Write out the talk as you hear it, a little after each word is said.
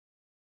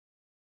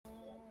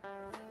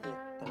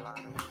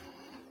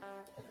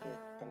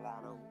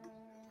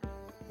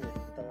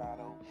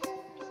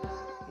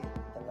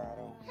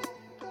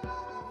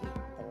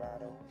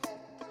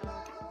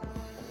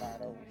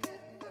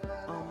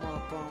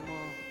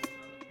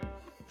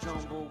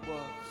jumbo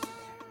bucks,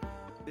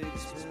 big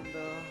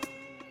spender,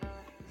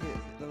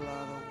 hit the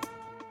lotto.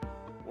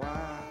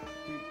 Why?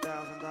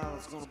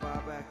 $3,000 gonna buy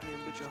back in,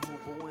 but you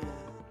hope a win.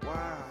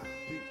 Why?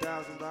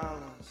 $3,000,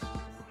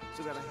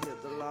 so gotta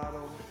hit the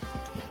lotto.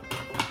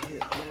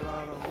 Hit the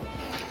lotto.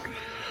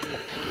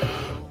 Hit the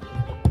lotto.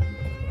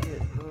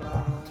 Hit the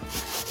lotto.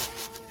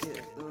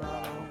 Hit the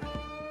lotto.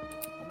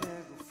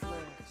 Mega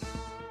flex.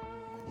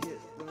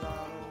 Hit the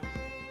lotto.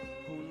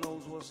 Who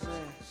knows what's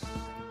next?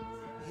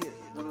 Hit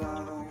the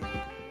lotto.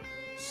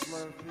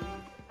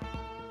 Slurpee.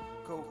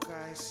 Coke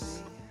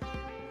icy.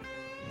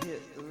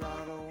 Hit the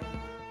lotto.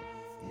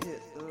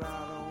 Hit the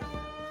lotto.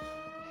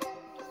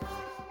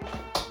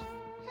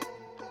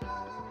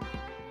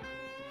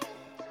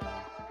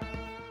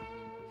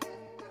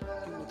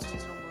 Give me 2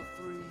 number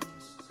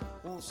 3s.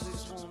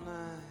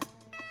 1619.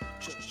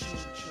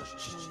 Cha-ching,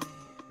 cha-ching.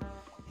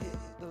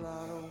 Hit the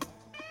lotto.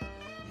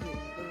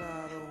 Hit the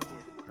lotto.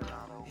 Hit the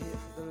lotto.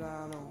 Hit the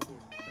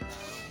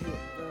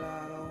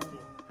lotto.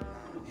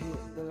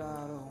 Hit the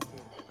lotto.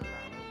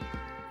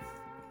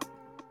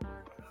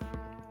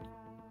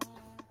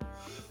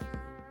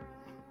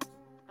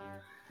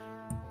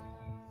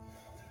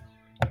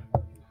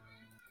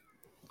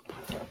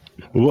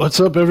 What's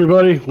up,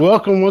 everybody?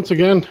 Welcome once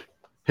again.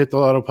 Hit the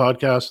Lotto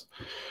podcast.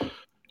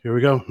 Here we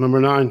go. Number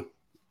 9.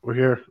 We're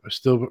here. I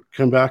still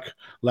come back.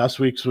 Last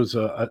week's was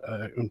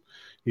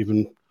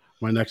even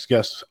my next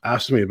guest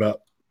asked me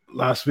about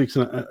last week's,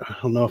 and I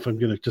don't know if I'm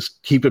going to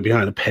just keep it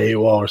behind a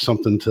paywall or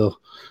something till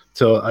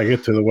I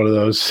get to one of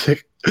those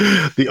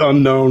the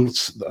unknown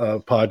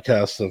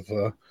podcasts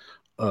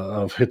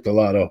of Hit the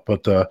Lotto,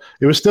 but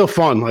it was still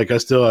fun. Like, I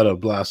still had a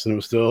blast, and it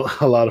was still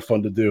a lot of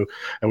fun to do,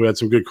 and we had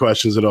some good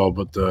questions at all,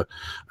 but I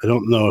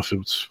don't know if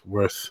it's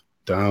worth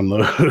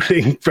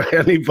downloading for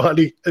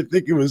anybody. I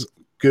think it was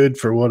good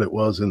for what it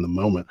was in the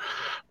moment,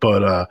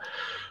 but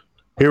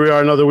here we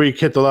are, another week.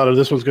 Hit the Lotto.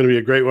 This one's going to be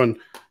a great one.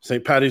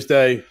 St. Paddy's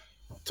Day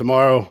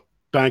tomorrow,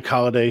 bank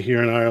holiday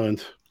here in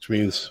Ireland, which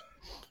means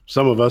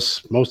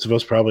most of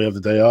us probably have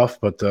the day off,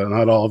 but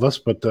not all of us,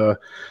 but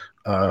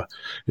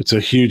it's a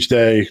huge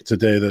day. It's a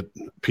day that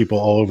people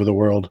all over the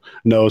world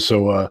know.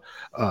 So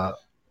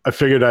I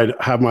figured I'd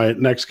have my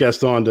next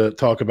guest on to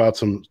talk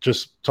about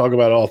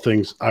all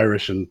things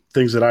Irish and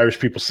things that Irish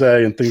people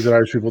say and things that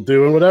Irish people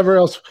do and whatever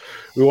else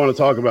we want to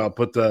talk about.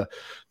 But the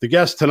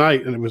guest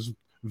tonight, and it was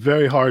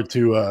very hard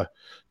to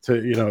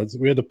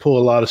we had to pull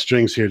a lot of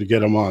strings here to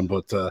get him on.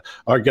 But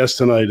our guest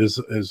tonight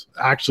is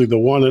actually the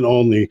one and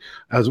only,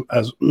 as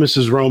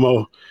Mrs.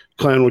 Romo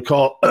clan would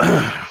call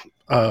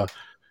the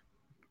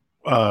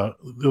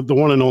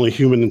one and only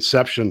human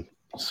inception.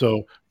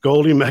 So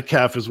Goldie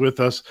Metcalfe is with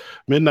us.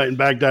 Midnight in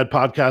Baghdad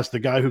podcast, the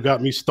guy who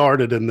got me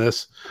started in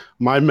this,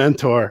 my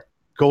mentor,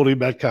 Goldie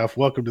Metcalfe.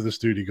 Welcome to the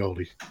studio,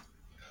 Goldie.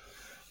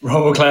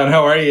 Romo Clown,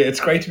 how are you? It's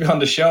great to be on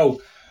the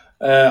show.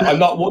 I'm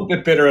not one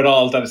bit bitter at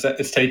all that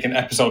it's taken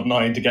episode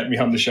 9 to get me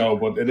on the show,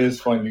 but it is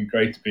finally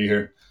great to be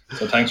here.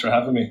 So thanks for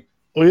having me.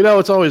 Well,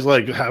 it's always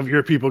like have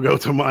your people go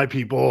to my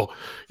people.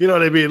 You know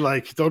what I mean?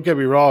 Like, don't get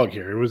me wrong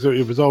here. It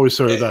was always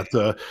sort of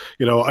that,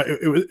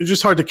 it was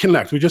just hard to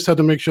connect. We just had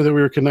to make sure that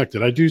we were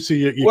connected. I do see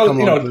you come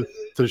on to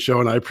the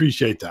show, and I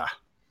appreciate that.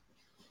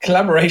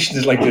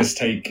 Collaborations like this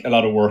take a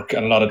lot of work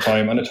and a lot of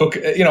time, and it took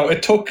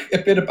a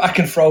bit of back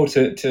and fro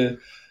to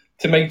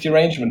make the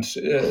arrangement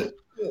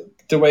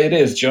the way it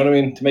is. Do you know what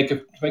I mean? To make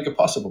it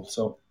possible.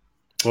 So.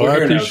 Well,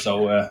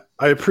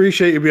 I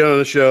appreciate you being on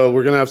the show.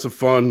 We're gonna have some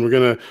fun. We're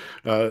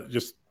gonna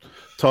just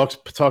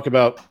talk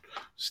about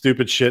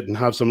stupid shit and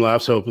have some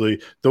laughs.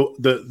 Hopefully,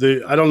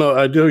 I don't know.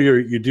 I do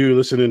you do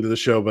listen into the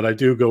show, but I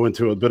do go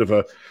into a bit of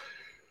a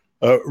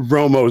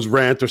Romo's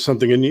rant or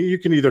something, and you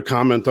can either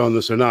comment on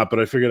this or not. But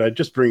I figured I'd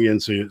just bring you in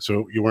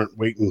so you weren't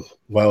waiting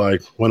while I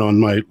went on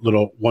my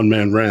little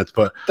one-man rant.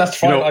 But that's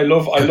fine. I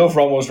love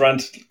Romo's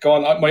rant. Go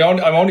on.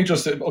 I'm only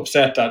just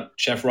upset that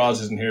Chef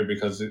Rozz isn't here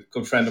because a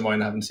good friend of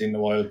mine I haven't seen in a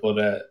while. But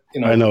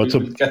I know we'll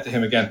get to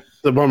him again.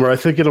 The bummer. I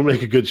think it'll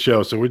make a good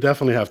show. So we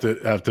definitely have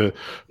to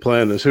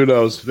plan this. Who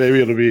knows?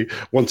 Maybe it'll be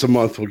once a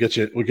month. We'll get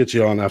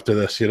you on after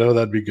this.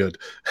 That'd be good.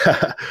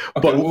 Okay.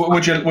 But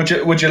would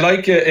you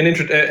like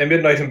a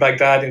Midnight in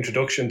Baghdad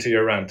introduction to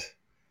your rant?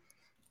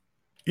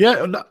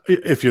 Yeah,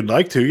 if you'd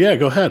like to. Yeah,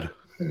 go ahead.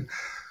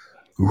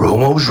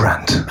 Romo's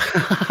rant.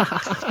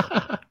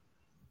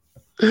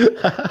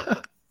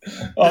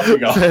 Off we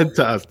go.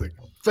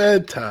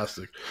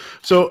 Fantastic.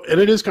 So, and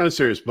it is kind of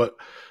serious, but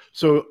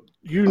so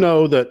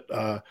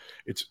that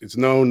it's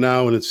known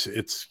now, and it's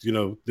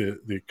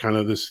the kind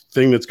of this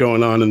thing that's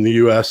going on in the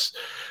U.S.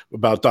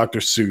 about Dr.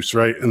 Seuss,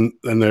 right? And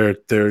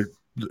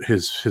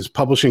his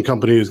publishing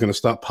company is going to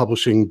stop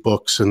publishing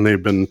books, and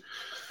they've been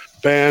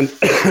banned.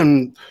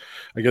 And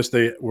I guess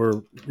they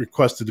were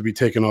requested to be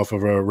taken off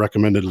of a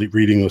recommended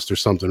reading list or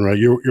something, right?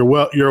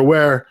 You're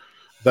aware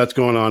that's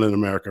going on in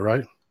America,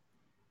 right?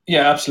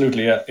 Yeah,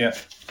 absolutely. Yeah.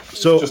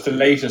 So just the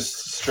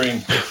latest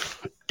stream.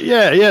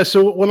 Yeah.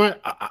 So when I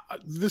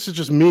this is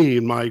just me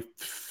and my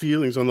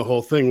feelings on the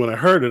whole thing. When I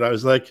heard it, I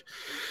was like,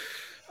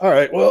 all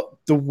right, well,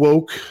 the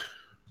woke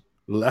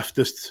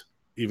leftist,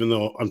 even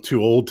though I'm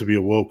too old to be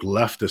a woke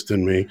leftist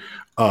in me,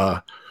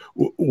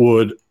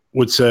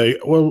 would say,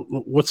 well,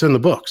 what's in the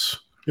books?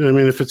 You know what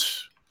I mean? If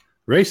it's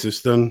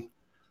racist, then,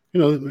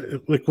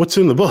 like, what's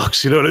in the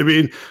books? You know what I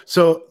mean?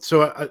 So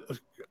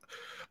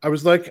I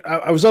was like,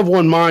 I was of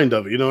one mind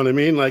of it. You know what I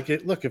mean? Like,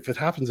 look, if it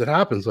happens, it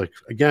happens. Like,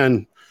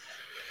 again,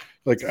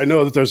 like, I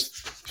know that there's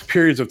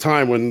periods of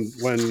time when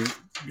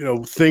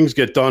things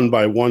get done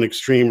by one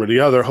extreme or the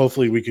other.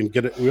 Hopefully we can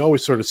get it. We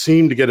always sort of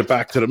seem to get it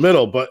back to the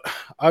middle, but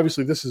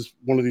obviously this is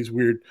one of these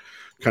weird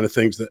kind of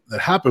things that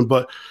happen.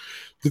 But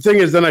the thing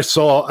is, then I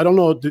don't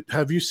know,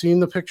 have you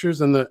seen the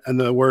pictures and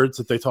the words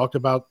that they talked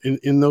about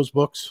in those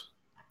books?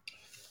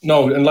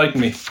 No, enlighten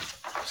me.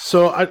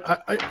 So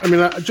I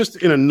mean, just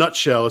in a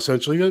nutshell,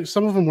 essentially,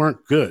 some of them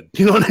weren't good.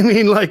 You know what I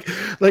mean? Like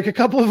a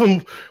couple of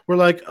them were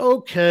like,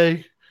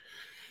 okay,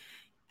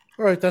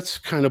 all right, that's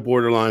kind of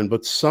borderline,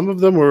 but some of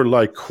them were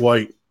like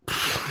quite,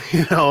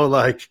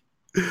 like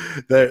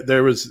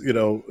there was,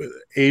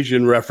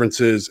 Asian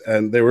references,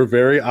 and they were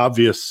very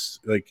obvious,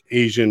 like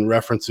Asian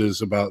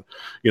references about,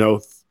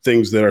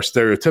 things that are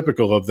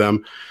stereotypical of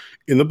them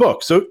in the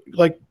book. So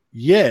like,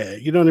 yeah,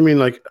 you know what I mean?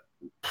 Like,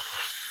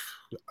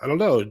 I don't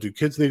know. Do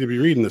kids need to be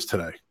reading this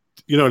today?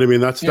 You know what I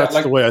mean? That's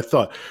the way I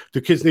thought.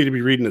 Do kids need to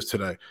be reading this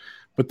today?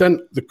 But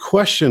then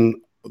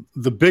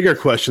the bigger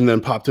question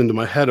then popped into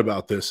my head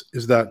about this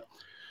is that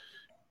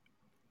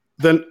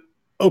then,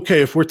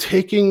 okay, if we're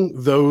taking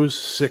those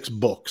 6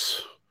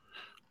 books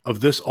of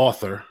this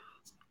author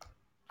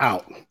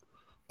out,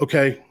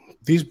 okay,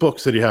 these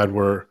books that he had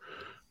were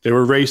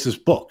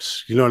racist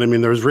books. You know what I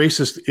mean? There was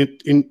racist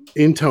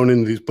in tone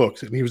in these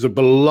books, and he was a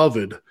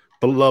beloved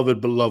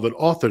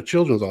author,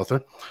 children's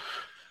author.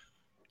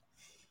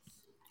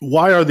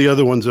 Why are the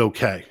other ones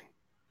okay?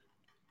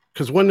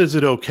 Because when is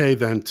it okay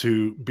then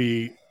to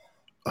be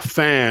a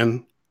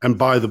fan and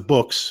buy the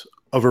books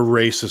of a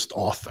racist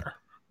author?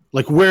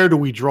 Like, where do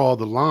we draw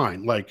the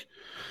line? Like,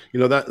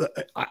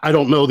 that I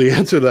don't know the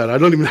answer to that. I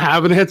don't even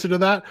have an answer to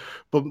that.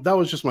 But that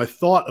was just my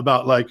thought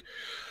about, like,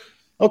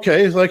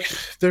 okay, it's like,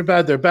 they're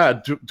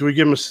bad. Do we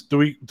give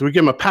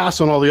him a pass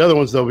on all the other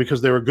ones though,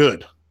 because they were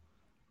good,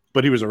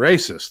 but he was a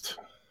racist?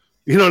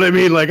 You know what I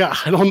mean? Like,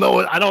 I don't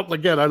know. I don't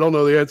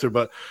know the answer,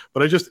 but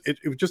it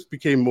just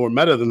became more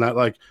meta than that.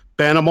 Like,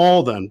 ban them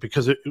all then,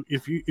 because if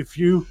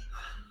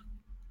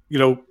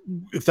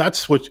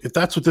that's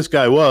what this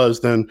guy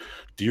was, then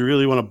do you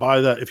really want to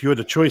buy that? If you had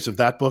a choice of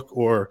that book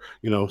or,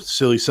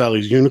 Silly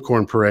Sally's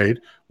Unicorn Parade,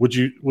 would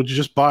you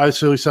just buy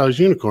Silly Sally's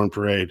Unicorn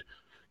Parade?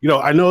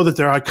 I know that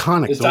they're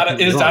iconic. Is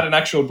that an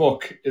actual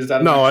book?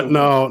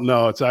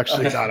 No, it's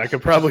actually not. I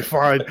could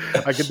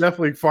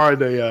definitely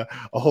find a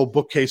whole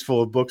bookcase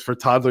full of books for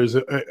toddlers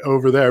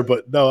over there,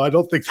 but no, I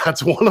don't think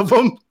that's one of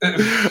them.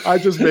 I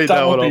just made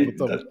that one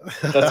up.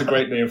 That's a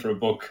great name for a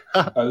book.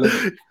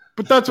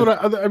 But that's what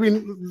I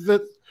mean,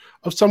 that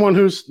of someone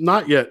who's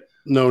not yet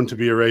known to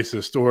be a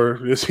racist,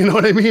 or you know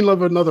what I mean,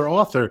 of another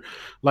author,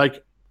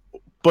 like,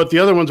 but the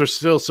other ones are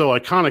still so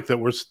iconic that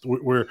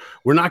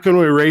we're not going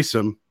to erase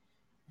him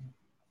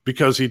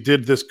because he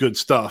did this good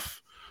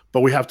stuff,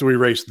 but we have to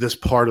erase this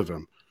part of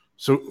him.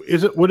 So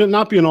would it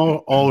not be an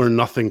all or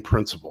nothing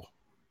principle?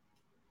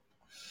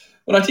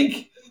 Well, I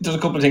think there's a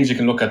couple of things you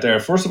can look at there.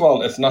 First of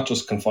all, it's not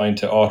just confined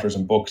to authors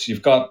and books.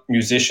 You've got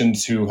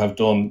musicians who have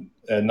done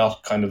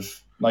not kind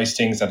of nice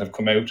things that have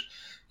come out.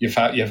 You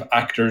have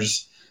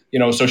actors,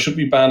 so should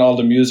we ban all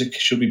the music?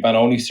 Should we ban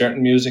only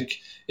certain music?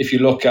 If you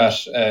look at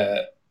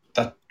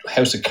that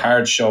House of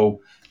Cards show,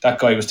 that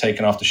guy was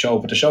taken off the show,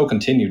 but the show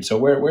continued. So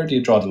where do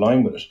you draw the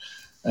line with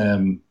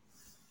it?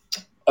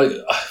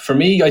 For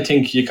me, I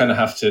think you kind of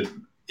have to,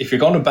 if you're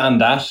going to ban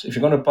that, if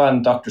you're going to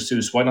ban Dr.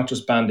 Seuss, why not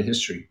just ban the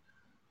history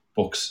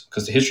books?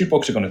 Because the history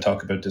books are going to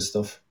talk about this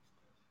stuff.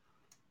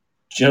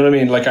 Do you know what I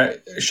mean?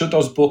 Like, should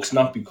those books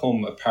not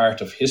become a part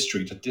of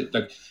history? But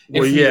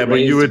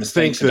you would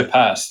think that the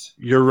past.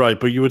 You're right,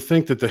 but you would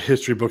think that the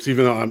history books,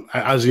 even though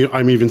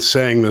I'm even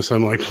saying this,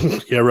 I'm like,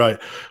 yeah, right.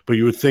 But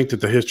you would think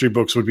that the history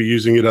books would be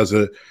using it as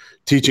a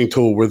teaching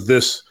tool, where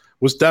this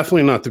was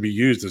definitely not to be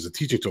used as a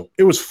teaching tool.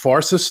 It was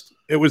farcist.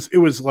 It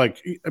was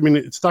like, I mean,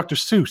 it's Dr.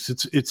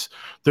 Seuss.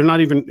 They're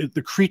not even,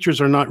 the creatures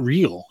are not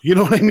real. You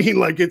know what I mean?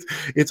 Like,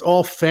 it's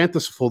all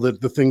fanciful, that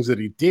the things that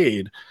he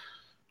did.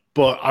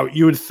 But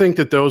you would think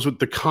that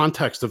the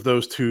context of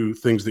those two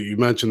things that you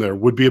mentioned there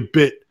would be a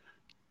bit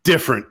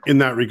different in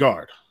that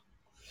regard.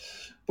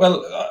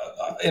 Well,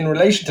 in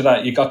relation to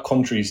that, you got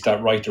countries that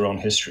write their own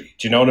history.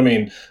 Do you know what I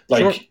mean?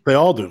 Like, sure, they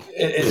all do.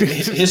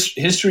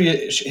 History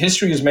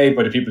is made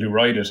by the people who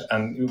write it,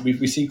 and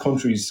we see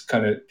countries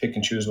kind of pick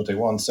and choose what they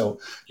want. So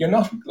you're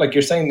not, like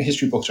you're saying, the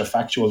history books are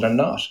factual. They're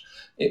not.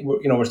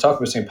 We're talking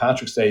about St.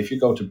 Patrick's Day. If you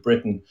go to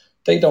Britain,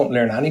 they don't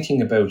learn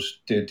anything about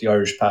the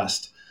Irish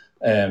past.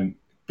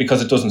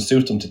 Because it doesn't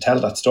suit them to tell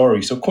that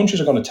story. So countries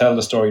are going to tell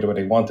the story the way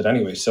they want it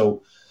anyway.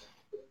 So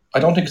I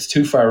don't think it's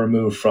too far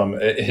removed from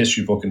a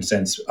history book in a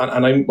sense.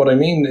 And what I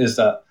mean is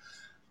that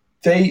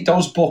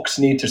those books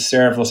need to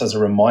serve us as a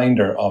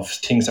reminder of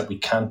things that we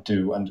can't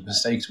do and the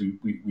mistakes we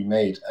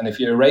made. And if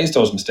you erase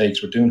those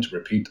mistakes, we're doomed to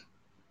repeat them.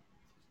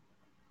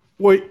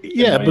 Well,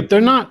 yeah, but they're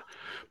not.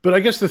 But I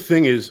guess the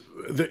thing is,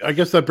 I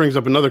guess that brings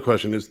up another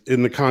question: is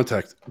in the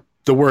context,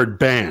 the word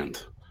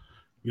banned.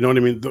 You know what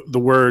I mean? The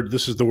word.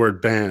 This is the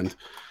word banned,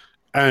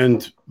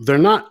 and they're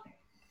not.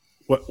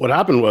 What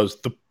happened was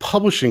the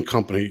publishing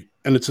company,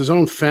 and it's his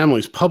own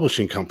family's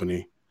publishing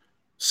company,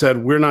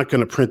 said we're not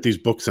going to print these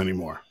books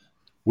anymore.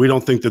 We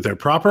don't think that they're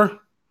proper,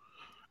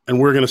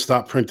 and we're going to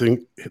stop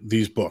printing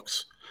these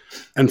books.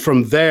 And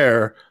from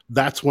there,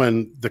 that's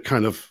when the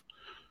kind of,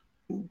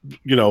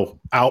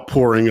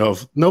 outpouring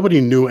of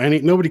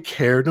nobody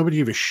cared, nobody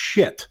gave a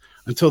shit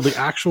until the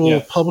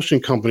actual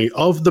publishing company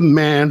of the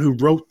man who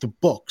wrote the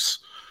books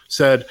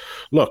said,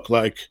 look,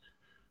 like,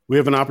 we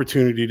have an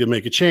opportunity to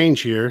make a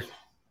change here,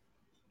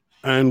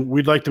 and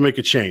we'd like to make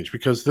a change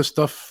because this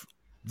stuff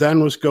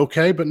then was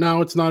okay, but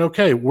now it's not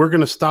okay. We're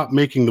going to stop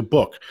making the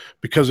book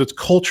because it's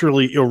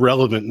culturally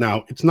irrelevant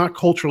now. It's not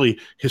culturally,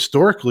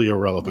 historically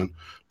irrelevant,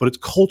 but it's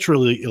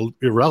culturally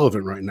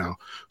irrelevant right now.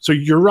 So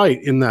you're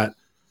right in that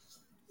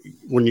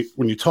when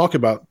you talk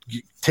about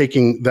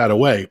taking that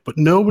away, but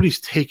nobody's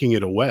taking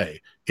it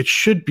away. It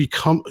should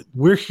become,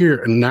 we're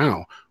here and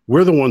now.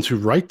 We're the ones who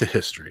write the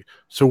history.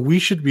 So we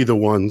should be the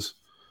ones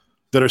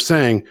that are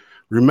saying,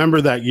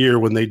 remember that year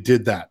when they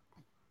did that.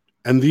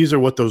 And these are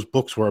what those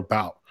books were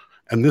about.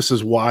 And this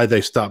is why they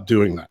stopped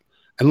doing that.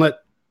 And let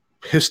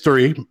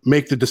history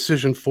make the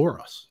decision for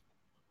us.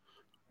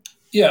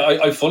 Yeah,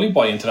 I fully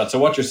buy into that. So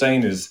what you're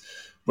saying is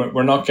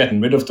we're not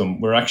getting rid of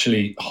them. We're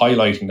actually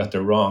highlighting that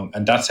they're wrong.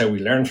 And that's how we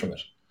learn from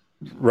it.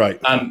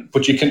 Right.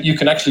 But you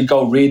can actually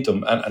go read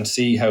them and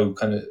see how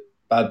kind of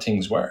bad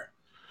things were.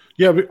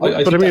 Yeah,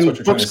 but I mean,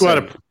 books go out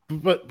of,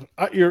 but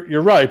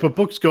you're right. But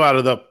books go out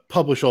of the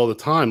publish all the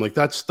time. Like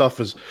that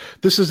stuff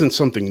this isn't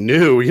something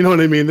new. You know what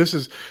I mean? This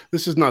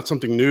is not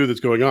something new that's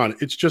going on.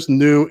 It's just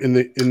new in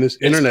this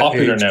internet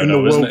age, in the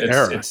woke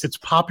era. It's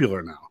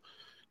popular now.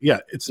 Yeah,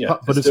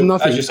 but it's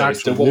nothing. As you say,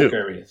 it's the woke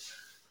area.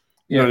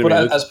 Yeah, but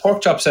as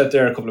Porkchop said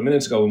there a couple of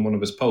minutes ago in one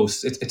of his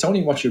posts, it's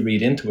only what you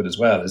read into it as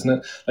well, isn't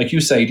it? Like you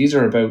say, these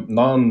are about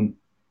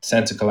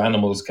nonsensical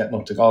animals getting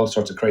up to all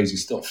sorts of crazy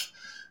stuff.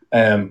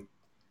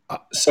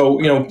 So,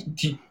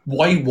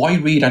 why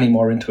read any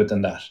more into it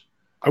than that?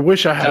 I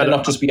wish I had. Can it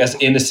not just be as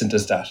innocent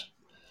as that?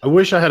 I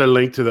wish I had a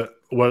link to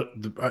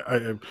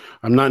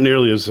I'm not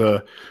nearly as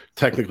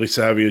technically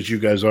savvy as you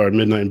guys are at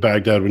Midnight in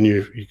Baghdad when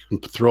you can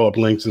throw up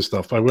links and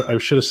stuff. I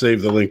should have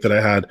saved the link that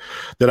I had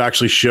that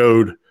actually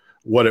showed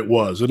what it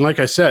was. And like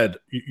I said,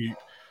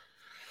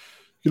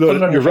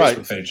 you're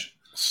right. Page.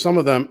 Some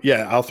of them,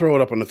 I'll throw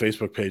it up on the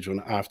Facebook page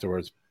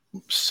afterwards.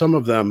 Some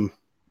of them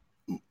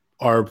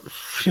are,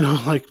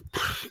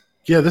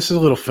 this is a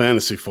little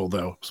fantasyful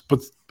though,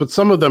 but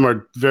some of them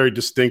are very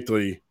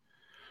distinctly,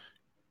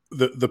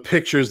 the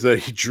pictures that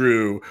he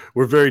drew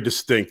were very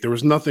distinct. There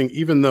was nothing,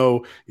 even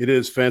though it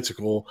is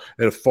fanciful,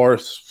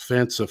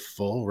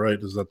 right?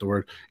 Is that the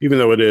word? Even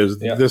though it is,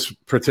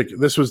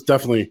 this was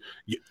definitely,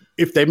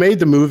 if they made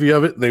the movie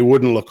of it, they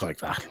wouldn't look like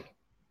that.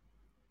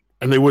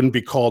 And they wouldn't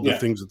be called the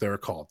things that they were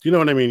called. You know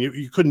what I mean?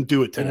 You couldn't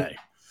do it today.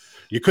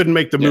 You couldn't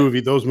make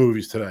those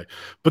movies today.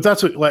 But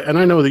that's what, and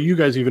I know that you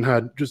guys even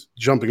had, just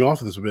jumping off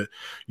of this a bit,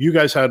 you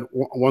guys had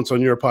once on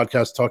your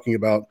podcast talking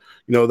about,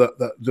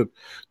 the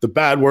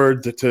bad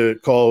word to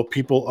call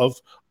people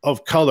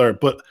of color.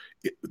 But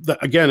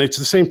again, it's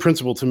the same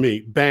principle to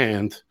me.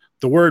 Banned,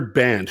 the word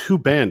banned, who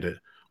banned it?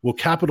 Well,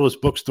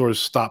 capitalist bookstores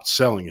stopped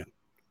selling it.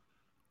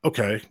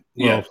 Okay,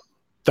 well,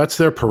 that's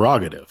their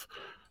prerogative.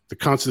 The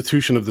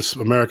Constitution of this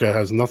America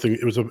has nothing.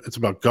 It's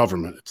about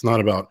government. It's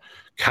not about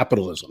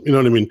capitalism. You know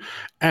what I mean?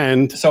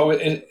 And so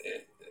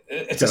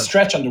it's a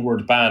stretch on the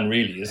word ban,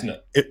 really, isn't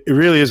it? It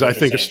really is. I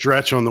think a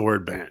stretch on the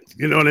word ban.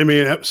 You know what I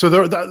mean? So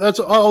that's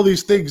all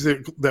these things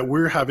that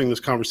we're having this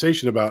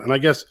conversation about. And I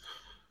guess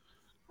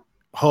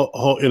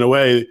in a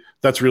way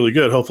that's really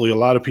good. Hopefully, a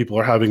lot of people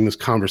are having this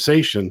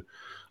conversation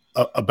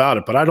about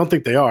it, but I don't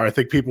think they are. I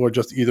think people are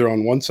just either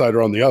on one side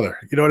or on the other.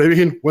 You know what I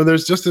mean? When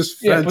there's just this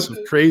fence of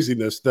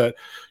craziness that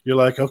you're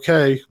like,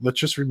 okay, let's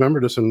just remember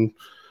this and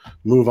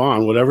move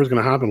on. Whatever's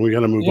going to happen, we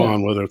got to move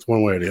on, whether it's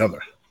one way or the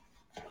other.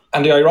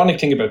 And the ironic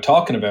thing about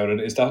talking about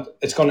it is that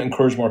it's going to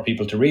encourage more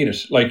people to read it.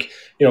 Like,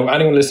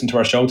 anyone listening to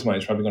our show tonight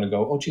is probably going to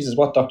go, oh, Jesus,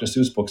 what Dr.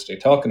 Seuss books are they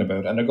talking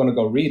about? And they're going to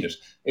go read it.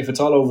 If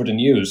it's all over the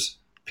news,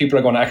 people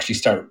are going to actually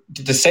start,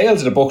 the sales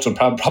of the books will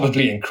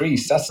probably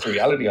increase. That's the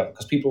reality of it,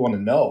 because people want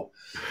to know.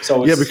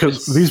 So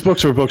because these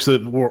books were books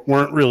that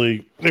weren't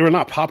really, they were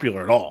not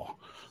popular at all.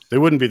 They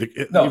wouldn't be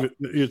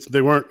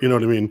they weren't, you know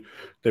what I mean?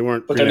 They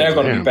weren't. But they're now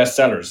going to be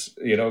bestsellers,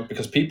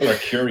 because people are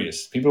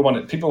curious. People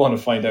want to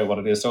find out what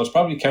it is. So it's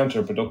probably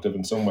counterproductive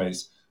in some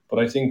ways. But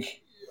I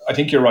think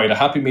you're right. A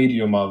happy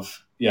medium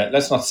of,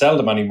 let's not sell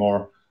them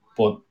anymore,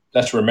 but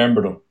let's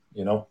remember them,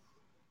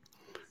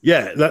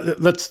 Yeah,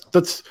 that's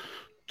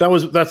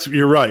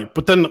you're right.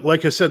 But then,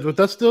 like I said, but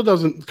that still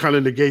doesn't kind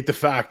of negate the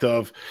fact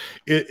of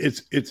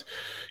it's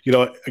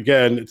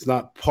again, it's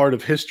not part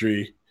of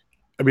history.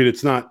 I mean,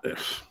 it's not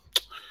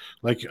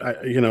like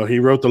he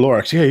wrote the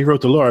Lorax. Yeah, he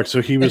wrote the Lorax,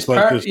 so he was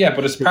this. Yeah,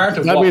 but it's part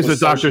of that means that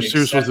Dr.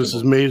 Seuss was this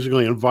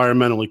amazingly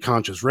environmentally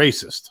conscious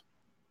racist.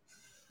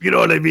 You know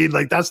what I mean?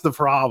 Like that's the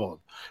problem.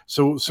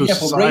 So yeah,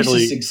 but races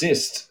societally,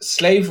 exist.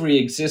 Slavery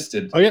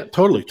existed. oh yeah,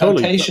 totally.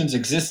 Plantations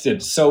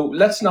existed. So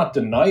let's not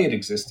deny it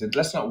existed.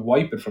 Let's not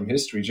wipe it from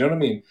history. Do you know what I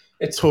mean?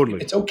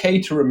 It's okay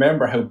to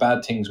remember how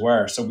bad things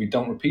were, so we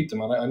don't repeat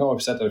them. And I know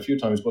I've said that a few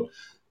times, but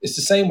it's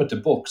the same with the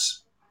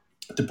books.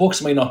 The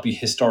books may not be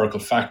historical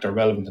fact or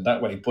relevant in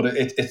that way, but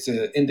it's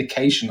an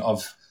indication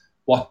of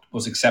what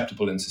was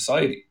acceptable in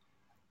society,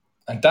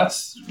 and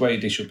that's the way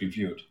they should be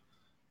viewed.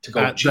 To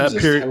go,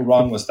 Jesus, how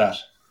wrong was that?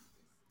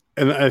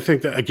 And I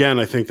think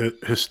that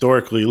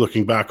historically,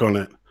 looking back on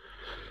it,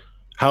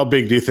 how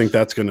big do you think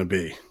that's going to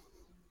be?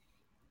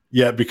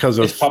 Yeah, because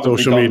of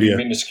social media,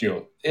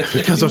 minuscule.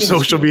 Because of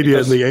social media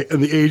and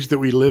the age that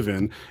we live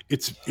in,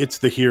 it's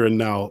the here and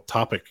now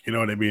topic. You know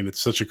what I mean? It's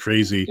such a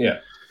crazy, to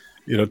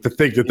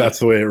think that that's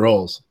the way it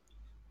rolls.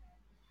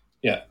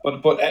 Yeah,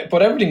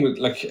 but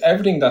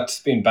everything that's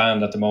being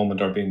banned at the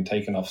moment or being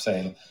taken off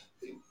sale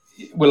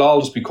will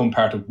always become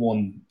part of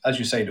one, as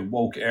you say, the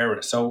woke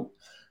era. So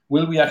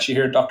will we actually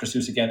hear Dr.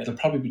 Seuss again? It'll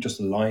probably be just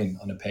a line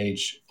on a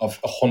page of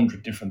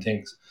 100 different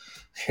things,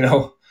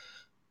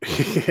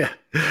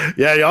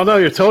 Yeah, y'all know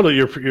you're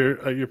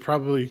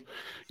probably,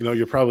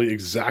 you're probably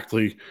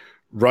exactly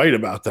right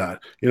about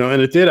that.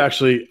 And it did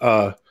actually,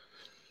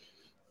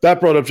 that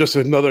brought up just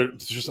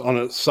on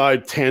a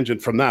side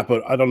tangent from that,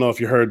 but I don't know if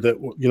you heard that,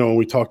 when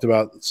we talked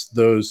about with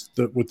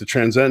the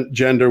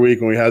transgender week,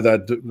 and we had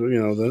that,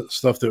 the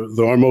stuff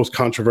that our most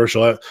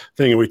controversial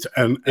thing,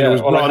 and it was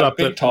brought up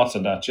big thoughts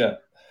on that, yeah.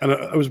 And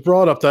it was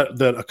brought up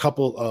that a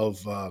couple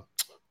of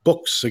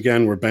books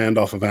again were banned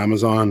off of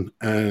Amazon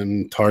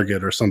and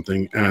Target or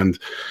something, and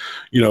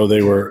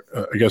they were,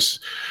 I guess,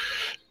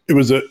 it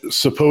was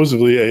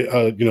supposedly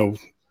a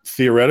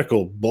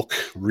theoretical book,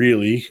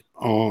 really,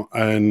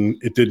 and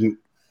it didn't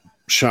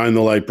shine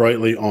the light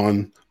brightly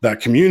on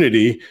that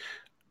community,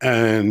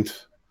 and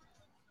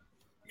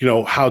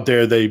how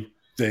dare they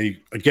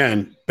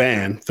again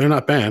ban? They're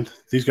not banned.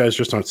 These guys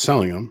just aren't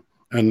selling them.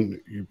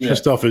 And you're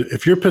pissed off.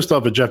 If you're pissed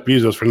off at Jeff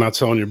Bezos for not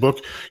selling your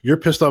book, you're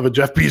pissed off at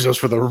Jeff Bezos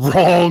for the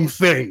wrong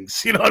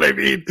things. You know what I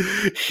mean?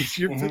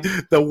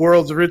 The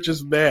world's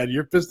richest man.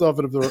 You're pissed off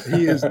at him.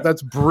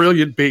 That's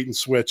brilliant bait and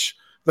switch.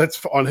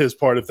 That's on his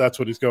part if that's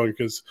what he's going,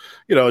 because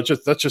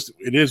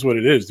it is what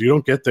it is. You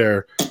don't get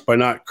there by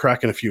not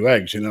cracking a few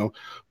eggs,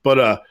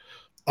 But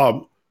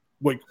I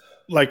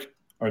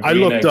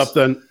looked up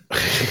then.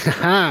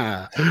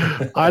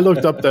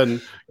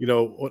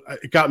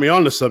 It got me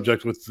on the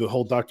subject with the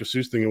whole Dr.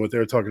 Seuss thing and what they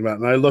were talking about.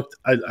 And I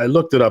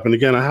looked it up, and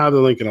again, I have the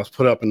link, and I'll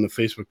put it up in the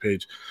Facebook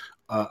page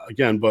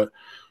again. But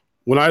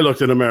when I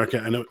looked at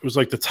America, and it was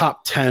like the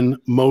top 10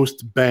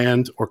 most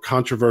banned or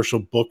controversial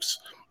books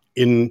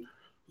in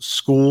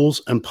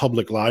schools and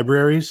public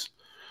libraries,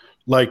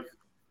 like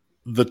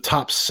the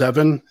top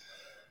 7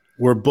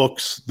 were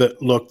books that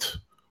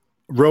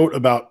wrote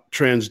about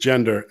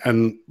transgender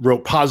and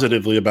wrote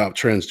positively about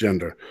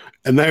transgender.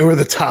 And they were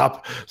the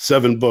top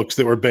 7 books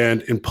that were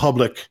banned in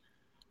public.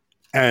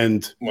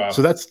 And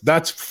so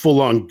that's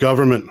full on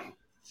government.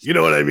 You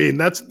know what I mean?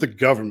 That's the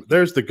government.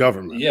 There's the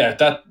government. Yeah,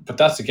 but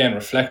that's again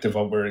reflective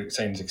of what we're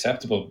saying is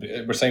acceptable.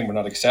 We're saying we're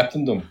not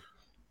accepting them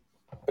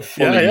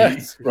fully. Yeah.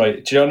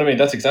 Right. Do you know what I mean?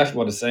 That's exactly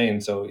what it's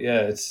saying. So yeah,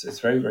 it's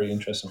very, very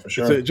interesting for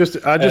sure. I just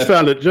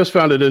found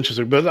it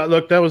interesting. But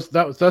look, that's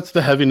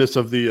the heaviness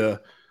of the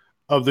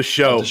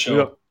show.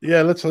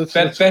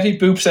 Betty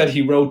Boop said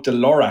he wrote the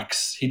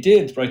Lorax. He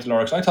did write the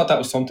Lorax. I thought that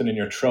was something in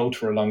your throat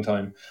for a long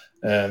time,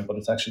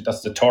 but that's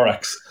the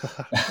thorax.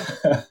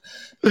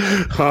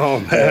 Oh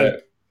man,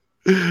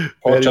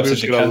 pork chop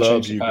says you can't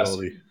change the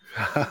past.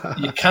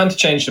 You can't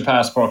change the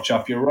past, pork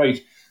chop. You're right.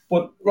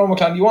 But Romo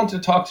Clan, you wanted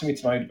to talk to me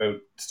tonight about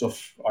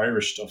stuff,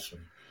 Irish stuff.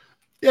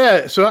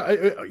 Yeah. So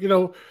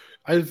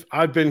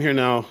I've been here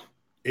now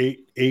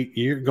 8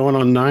 years, going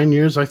on 9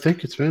 years, I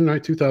think it's been,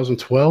 right?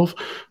 2012.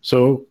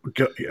 So,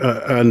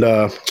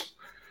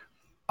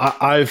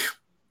 I've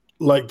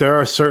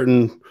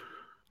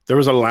there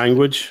was a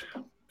language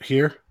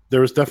here. There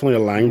was definitely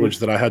a language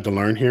that I had to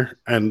learn here.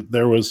 And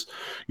there was,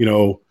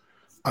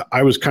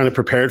 I was kind of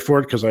prepared for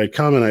it because I had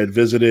come and I had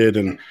visited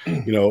and,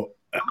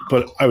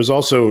 but I was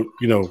also,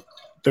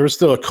 there was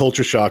still a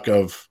culture shock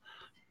of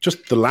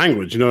just the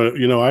language,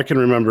 I can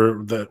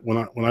remember that when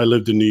I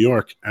lived in New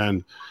York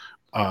and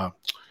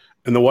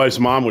the wife's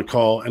mom would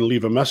call and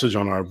leave a message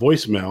on our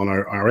voicemail on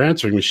our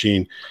answering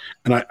machine.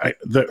 And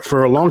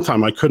for a long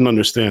time, I couldn't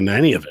understand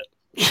any of it.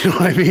 You know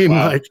what I mean?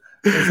 Wow. Like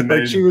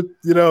she would,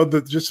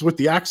 just with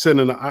the accent,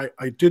 and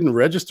I didn't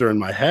register in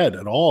my head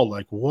at all.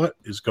 Like, what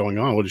is going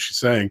on? What is she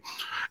saying?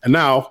 And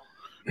now,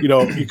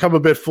 you come a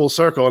bit full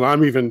circle, and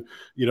I'm even,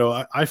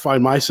 I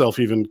find myself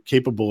even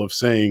capable of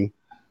saying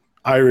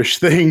Irish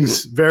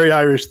things, very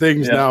Irish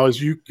things now,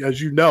 as you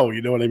know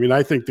what I mean.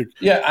 I think that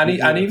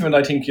and even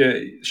I think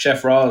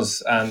Chef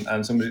Rozz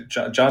and somebody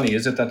Johnny,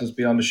 is it that is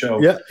beyond the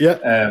show? Yeah.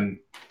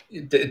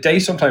 They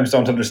sometimes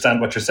don't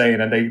understand what you're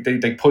saying, and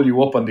they pull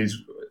you up on these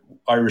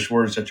Irish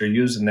words that you're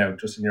using now,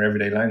 just in your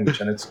everyday language,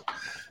 and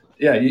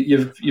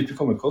you've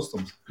become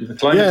accustomed. You've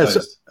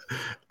acclimatized.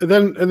 And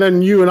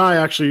then you and I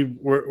actually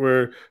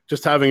were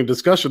just having a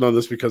discussion on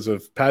this because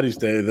of Paddy's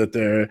Day, that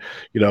there,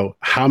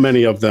 how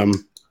many of them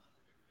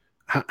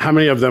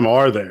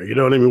are there? You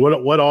know what I mean?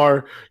 What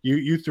are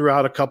you threw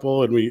out a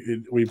couple and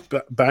we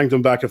banged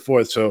them back and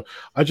forth. So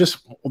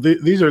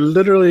these are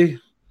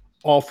literally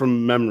all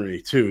from memory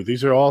too.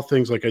 These are all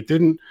things like I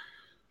didn't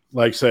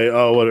like say,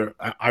 oh, what are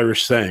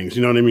Irish sayings?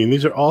 You know what I mean?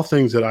 These are all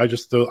things that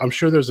I'm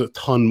sure there's a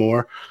ton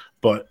more,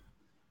 but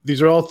these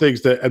are all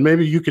things that, and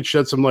maybe you could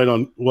shed some light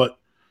on what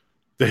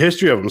the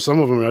history of them. Some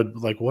of them are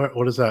like,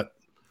 what is that?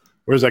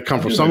 Where does that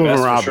come from? Some of them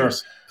are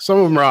obvious. Sure. Some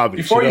of them are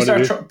obvious. Before you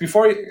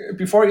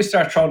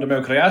start throwing them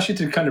out, could I ask you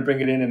to kind of bring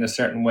it in a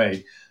certain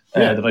way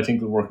that I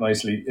think will work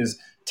nicely? Is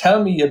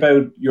tell me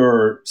about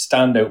your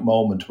standout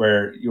moment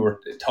where you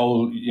were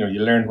told, you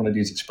learned one of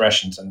these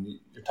expressions and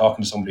you're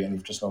talking to somebody and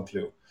you've just no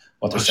clue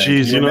what they're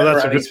saying. Geez,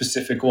 that's any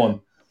specific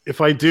one. If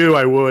I do,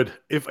 I would.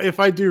 If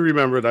I do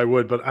remember it, I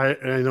would. But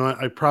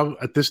I probably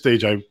at this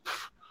stage, I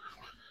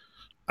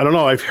don't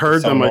know. I've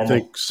heard them. Normal. I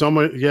think so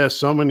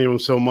many of them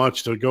so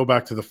much to go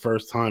back to the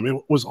first time. It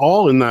was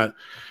all in that.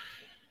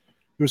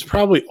 It was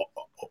probably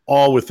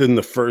all within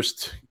the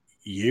first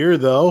year,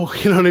 though.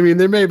 You know what I mean?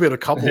 There may have been a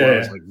couple where I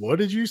was like, "What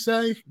did you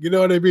say?" You know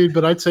what I mean?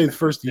 But I'd say the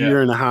first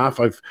year and a half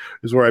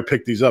is where I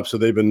picked these up. So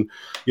they've been,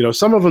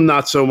 some of them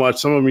not so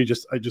much. Some of them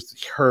I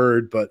just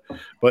heard, but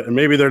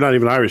maybe they're not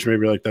even Irish.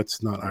 Maybe like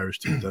that's not Irish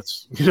too.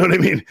 That's you know what I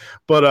mean.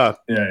 But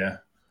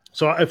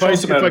So if I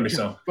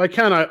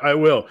can, I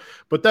will.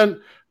 But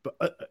then,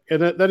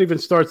 and that even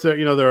starts there.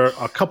 There are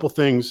a couple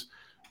things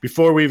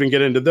before we even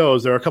get into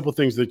those. There are a couple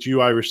things that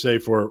you Irish say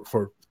for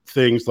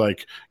things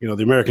like the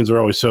Americans are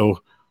always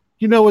so.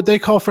 You know what they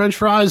call French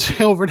fries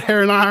over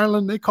there in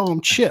Ireland? They call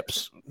them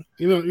chips.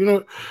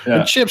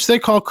 And chips they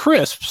call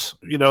crisps.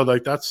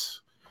 Like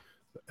that's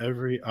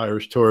every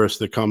Irish tourist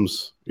that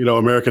comes.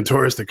 American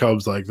tourist that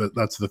comes like that.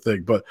 That's the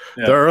thing. But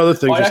there are other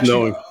things.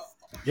 Knowing.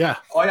 Yeah,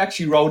 I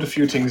actually wrote a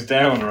few things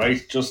down,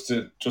 right, just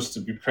to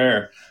be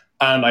fair,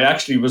 and I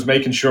actually was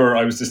making sure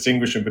I was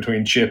distinguishing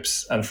between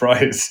chips and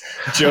fries.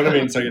 Do you know what I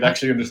mean? So you'd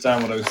actually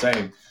understand what I was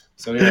saying.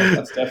 So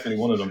that's definitely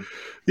one of them.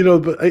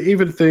 But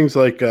even things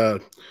like.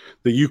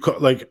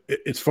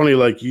 It's funny,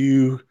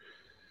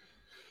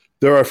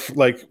 there are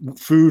like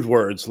food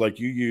words, like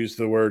you use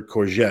the word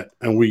courgette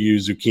and we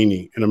use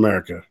zucchini in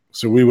America.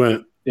 So we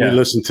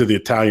listened to the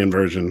Italian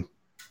version,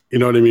 you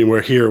know what I mean? Where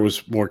here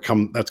was more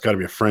that's gotta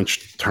be a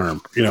French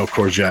term,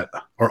 courgette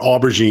or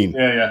aubergine.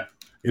 Yeah.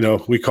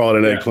 We call it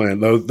an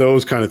eggplant,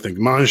 those kind of things.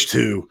 Mange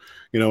tout,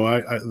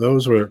 I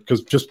those were,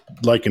 cause just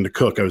liking to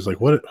cook. I was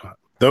like, what?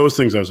 Those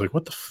things I was like,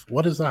 what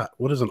is that?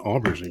 What is an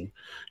aubergine?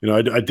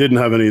 I didn't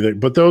have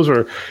anything, but those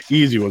are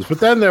easy ones. But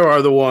then there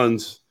are the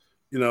ones,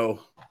 that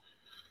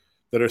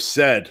are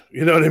said,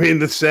 you know what I mean?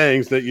 The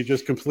sayings that you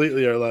just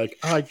completely are like,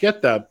 oh, I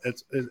get that.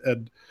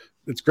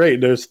 It's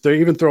great. They're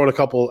even throwing a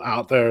couple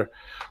out there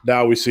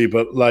now we see,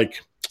 but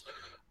like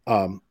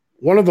one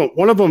of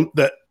them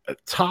that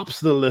tops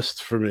the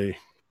list for me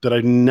that I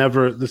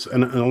never,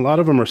 and a lot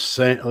of them are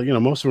saying,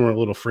 most of them are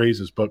little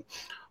phrases, but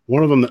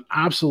one of them that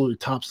absolutely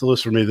tops the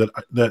list for me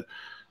that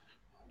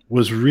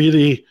was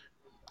really,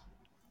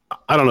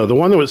 I don't know, the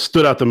one that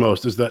stood out the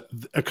most is that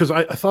because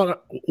I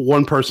thought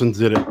one person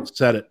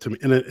said it to me,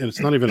 and it's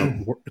not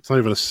even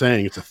a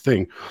saying, it's a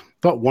thing. I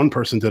thought one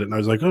person did it, and I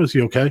was like, oh, is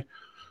he okay?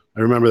 I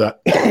remember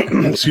that.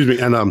 Excuse me.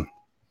 And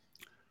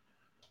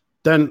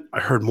then I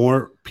heard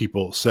more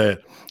people say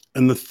it,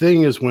 and the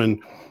thing is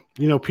when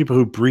people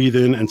who breathe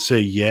in and say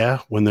yeah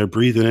when they're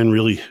breathing in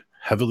really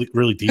heavily,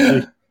 really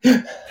deeply.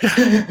 That's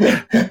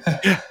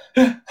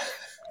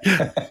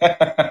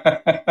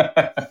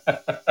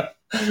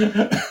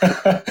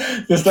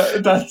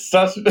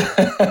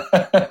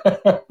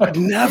I've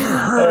never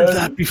heard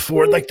that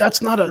before. Like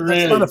that's not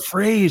a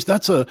phrase.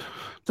 That's like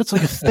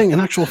a thing, an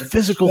actual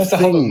physical thing.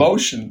 That's a whole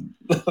emotion.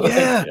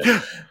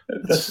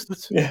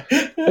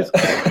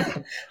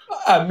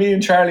 And me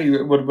and Charlie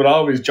would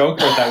always joke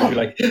about that. We'd be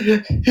like,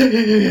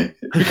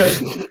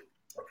 because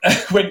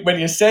when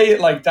you say it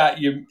like that,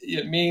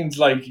 it means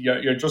like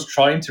you're just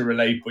trying to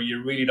relate, but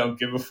you really don't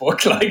give a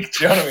fuck. Like,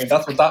 do you know what I mean?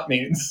 That's what that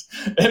means.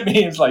 It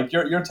means like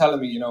you're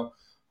telling me, I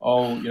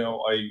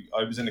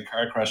was in a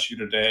car crash the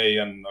other day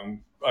and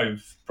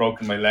I've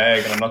broken my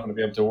leg and I'm not going to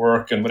be able to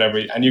work and whatever.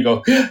 And you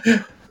go,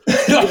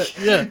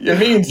 it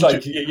means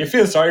like you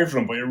feel sorry for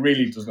him, but it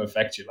really doesn't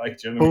affect you. Like,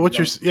 do you know what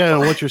I mean?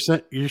 What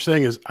you're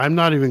saying is I'm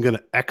not even going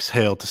to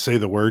exhale to say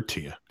the word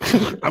to you.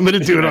 I'm going to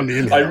do it on the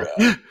inhale.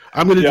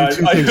 I'm going to do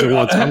two things at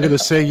once. I'm going to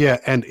say yeah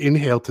and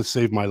inhale to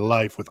save my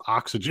life with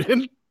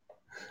oxygen.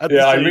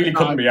 I really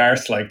couldn't be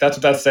arsed. Like that's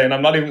what that's saying.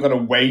 I'm not even going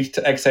to wait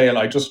to exhale.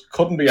 I just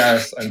couldn't be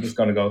arsed. I'm just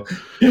going to go.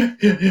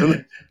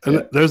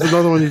 And there's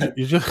another one.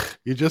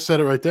 You just said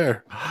it right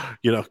there.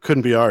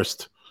 Couldn't be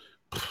arsed.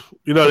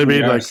 You know what I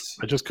mean? Like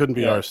I just couldn't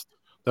be arsed.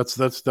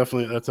 That's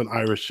definitely an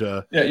Irish.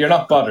 You're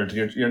not bothered.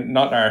 You're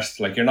not arsed.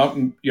 Like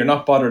you're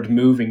not bothered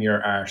moving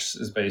your arse.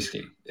 Is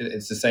basically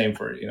it's the same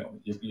for you're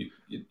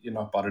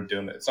not bothered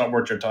doing it. It's not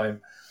worth your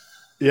time.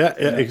 Yeah,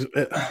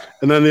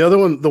 and then the other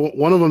one,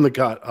 one of them that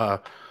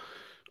got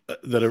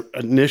that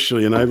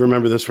initially, and I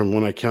remember this from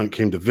when I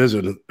came to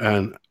visit,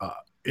 and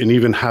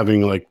even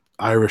having like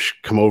Irish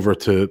come over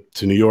to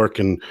New York,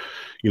 and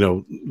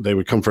they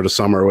would come for the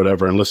summer or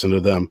whatever and listen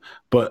to them.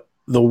 But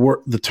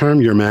the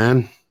term "your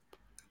man,"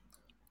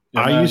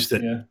 I used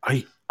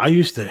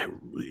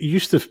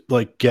to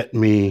like get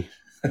me,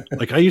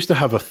 like I used to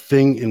have a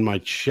thing in my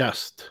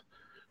chest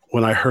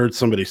when I heard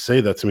somebody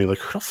say that to me, like,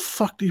 "Who the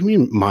fuck do you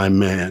mean, my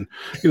man?"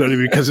 You know what I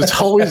mean? Because it's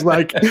always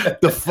like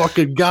the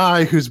fucking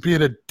guy who's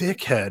being a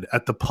dickhead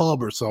at the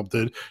pub or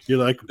something. You're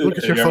like, "Look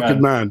at your fucking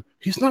man.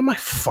 He's not my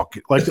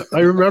fucking." Like,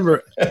 I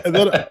remember, and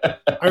then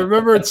I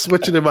remember it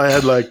switching in my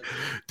head, like,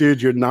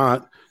 "Dude, you're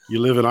not. You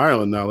live in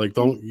Ireland now. Like,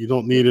 you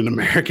don't need an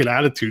American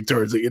attitude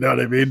towards it. You know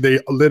what I mean?" They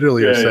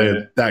literally are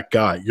saying that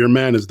guy. Your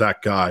man is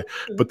that guy,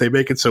 but they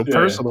make it so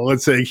personal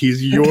and saying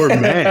he's your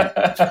man.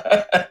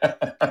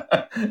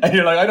 And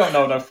you're like, I don't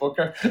know that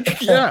fucker.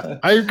 Yeah,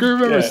 I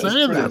remember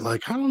saying that.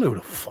 Like, I don't know who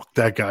the fuck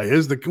that guy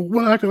is. The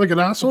one acting like an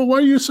asshole. Why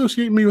are you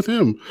associating me with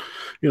him?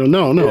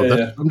 No.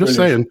 I'm just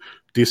saying.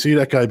 Do you see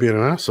that guy being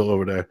an asshole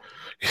over there?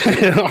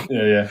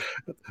 Yeah.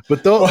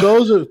 But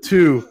those are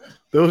two.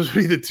 Those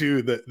would be the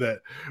two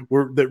that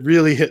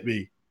really hit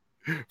me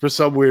for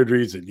some weird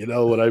reason.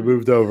 When I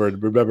moved over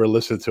and remember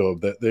listening to them,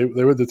 that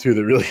they were the two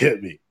that really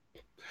hit me.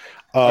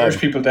 Irish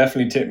people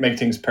definitely make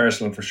things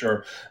personal for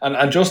sure.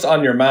 And just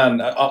on your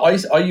man,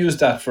 I use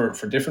that for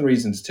different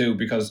reasons too,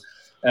 because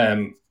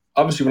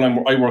obviously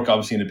when I work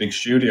obviously in a big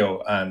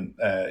studio, and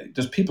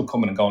there's people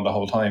coming and going the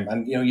whole time,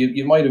 and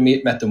you might have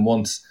met them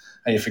once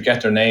and you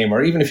forget their name,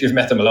 or even if you've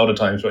met them a lot of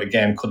times, but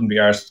again couldn't be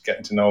arsed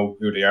getting to know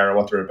who they are or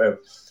what they're about.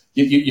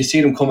 You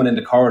see them coming in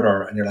the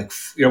corridor, and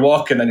you're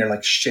walking and you're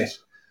like, shit,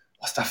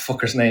 what's that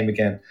fucker's name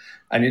again?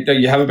 And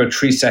you have about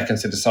 3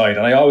 seconds to decide,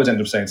 and I always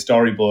end up saying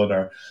story bud,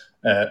 or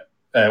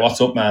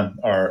what's up, man?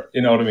 Or,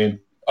 you know what I mean?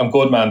 I'm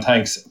good, man,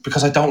 thanks.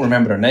 Because I don't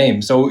remember their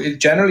name. So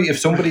generally, if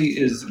somebody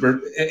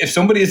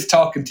is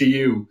talking to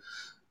you,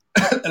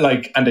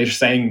 like, and they're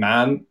saying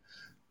man,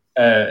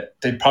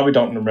 they probably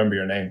don't remember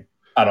your name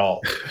at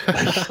all.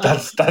 Like,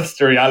 that's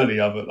the reality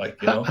of it,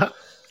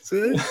 So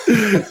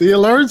you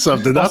learn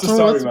something. That's the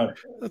story, man.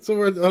 That's a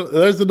word.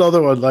 There's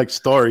another one, like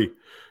story.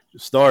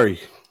 And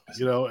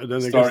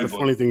then I guess the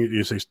funny thing,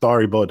 you say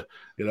story bud,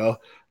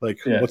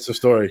 what's the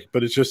story?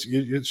 But it's just,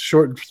 it's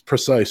short and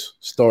precise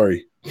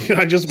story.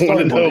 I just want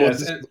to know.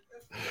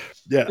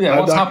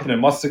 What's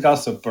happening? What's the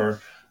gossip?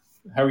 Or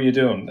how are you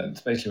doing?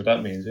 That's basically what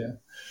that means.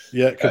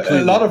 Yeah, completely.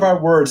 A lot of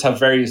our words have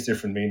various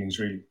different meanings,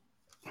 really.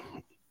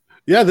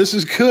 Yeah, this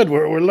is good.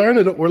 We're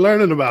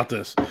learning about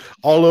this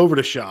all over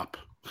the shop.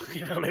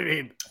 You know what I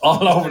mean?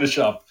 All over the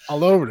shop.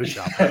 All over the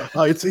shop.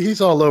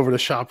 He's all over the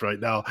shop right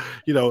now.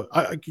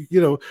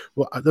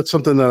 That's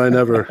something that I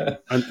never.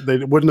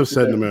 They wouldn't have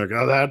said in America.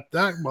 Oh,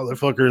 that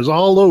motherfucker is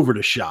all over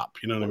the shop.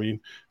 You know what I mean?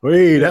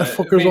 Hey, that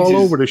fucker's all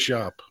over the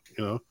shop.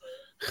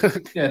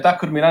 Yeah, that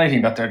could mean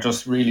anything. That they're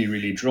just really,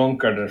 really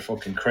drunk, or they're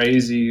fucking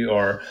crazy,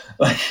 or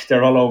like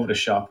they're all over the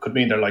shop. Could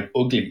mean they're like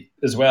ugly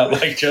as well.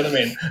 Like, do you know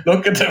what I mean?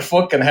 Look at the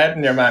fucking head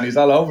in your man. He's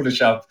all over the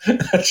shop. Do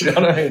you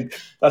know what I mean?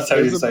 That's how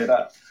you say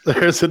that.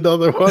 There's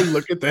another one.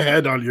 Look at the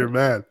head on your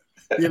man.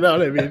 You know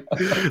what I mean?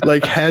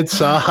 Like head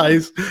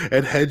size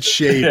and head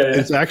shape. Yeah.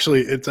 It's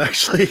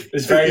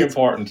very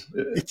important.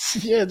 It's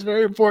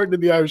very important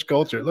in the Irish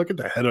culture. Look at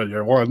the head on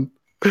your one.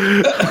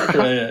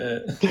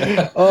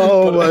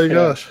 Oh my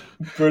gosh,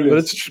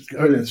 brilliant!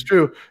 But it's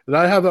true. And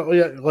I have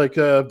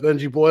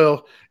Benji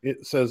Boyle.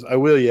 It says, "I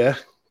will, yeah."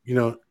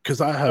 Because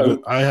I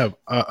have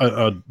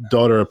a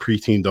daughter, a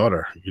preteen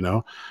daughter.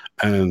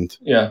 And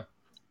yeah.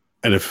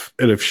 And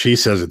if she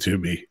says it to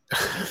me,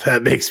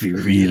 that makes me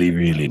really,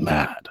 really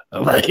mad.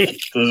 Like,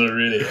 does it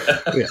really?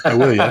 Yeah, I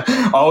will, yeah.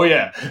 Oh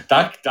yeah,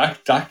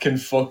 that can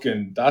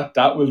fucking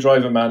that will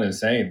drive a man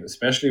insane,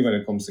 especially when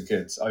it comes to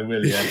kids. I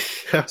will,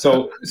 yeah.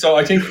 So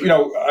I think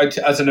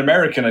as an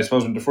American, I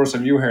suppose when the first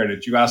time you heard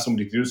it, you asked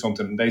somebody to do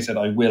something, and they said,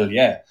 "I will,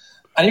 yeah."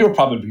 And you were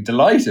probably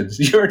delighted.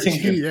 You were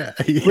thinking, yeah.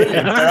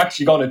 Brilliant, they're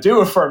actually going to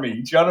do it for me. Do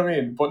you know what I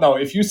mean? But no,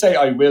 if you say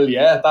 "I will,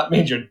 yeah," that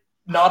means you're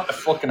not a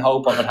fucking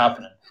hope of it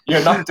happening.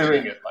 You're not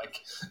doing it,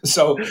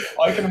 so.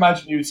 I can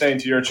imagine you saying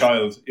to your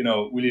child,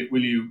 "Will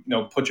you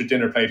put your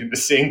dinner plate in the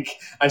sink?"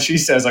 And she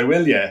says, "I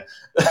will, yeah."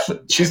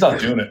 She's not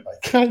doing it,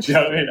 do you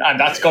know what I mean? And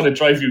that's going to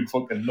drive you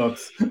fucking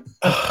nuts. And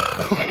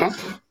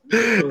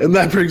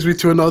that brings me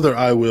to another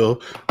 "I will,"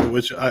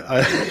 which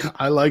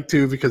I like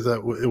too, because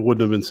it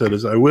wouldn't have been said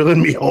as "I will in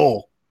me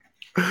whole."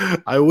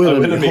 I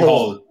will in me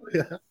whole.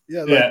 Yeah.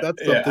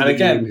 That's something. And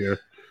again, in here.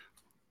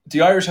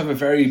 The Irish have a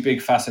very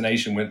big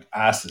fascination with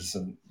asses,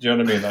 and do you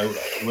know what I mean?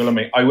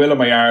 I will in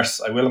my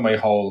arse, I will in my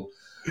hole,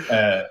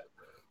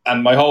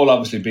 and my hole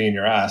obviously being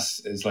your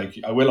ass is like,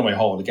 I will in my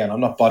hole. Again,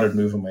 I'm not bothered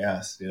moving my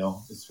ass.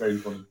 It's very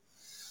funny.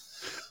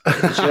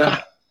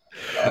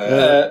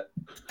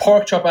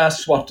 Pork chop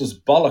asks, what does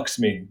bollocks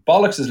mean?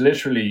 Bollocks is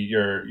literally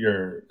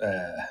your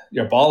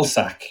ball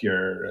sack,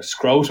 your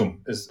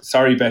scrotum.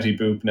 Sorry, Betty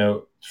Boop,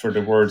 now for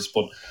the words,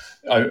 but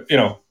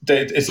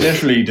It's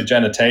literally the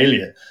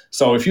genitalia.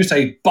 So if you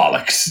say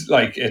bollocks,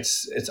 like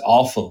it's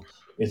awful.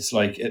 It's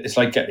like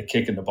getting a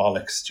kick in the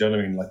bollocks. Do you know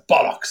what I mean? Like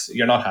bollocks,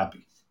 you're not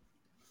happy.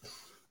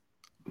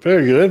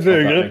 Very good,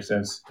 very good. That makes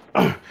sense.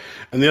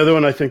 And the other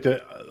one, I think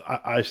that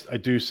I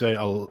do say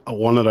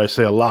one that I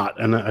say a lot,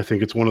 and I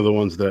think it's one of the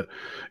ones that,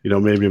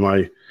 maybe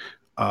my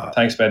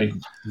thanks, Paddy.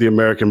 The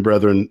American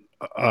brethren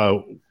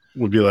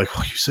would be like,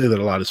 "Oh, you say that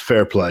a lot. It's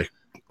fair play.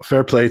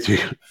 Fair play to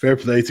you. Fair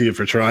play to you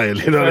for trying."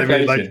 You know what I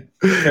mean? Like,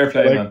 fair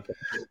play, man.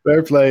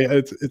 Fair play.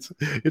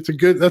 It's a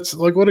good. That's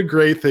like, what a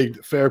great thing.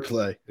 Fair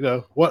play.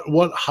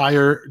 What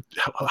higher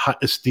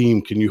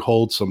esteem can you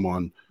hold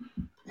someone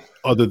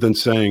other than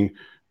saying,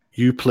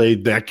 you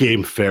played that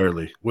game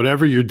fairly?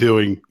 Whatever you're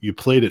doing, you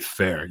played it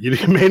fair. You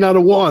may not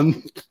have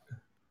won.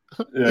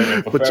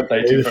 Yeah, but fair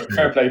play to you.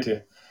 Fair play to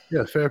you.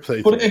 Yeah, fair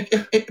play. But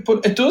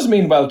it does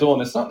mean well done.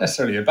 It's not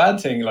necessarily a bad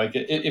thing. Like,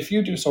 if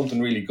you do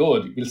something really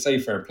good, we'll say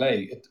fair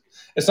play.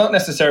 It's not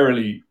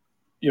necessarily,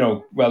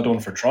 well done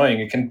for trying.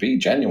 It can be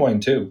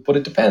genuine too, but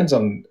it depends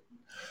on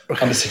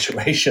the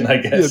situation, I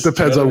guess. Yeah, it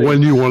depends on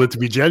when you want it to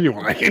be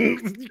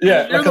genuine.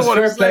 Yeah, because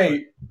fair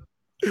play.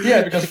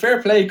 Yeah, because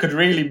fair play could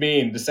really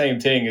mean the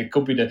same thing. It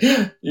could be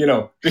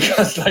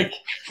because like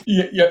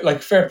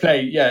fair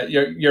play. Yeah,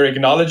 you're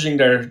acknowledging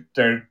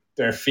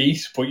their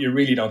feet, but you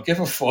really don't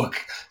give a fuck.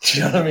 Do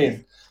you know what I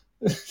mean?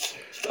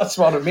 That's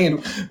what I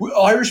mean.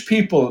 Irish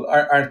people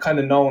are kind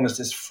of known as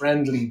this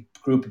friendly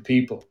group of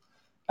people,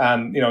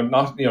 and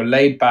not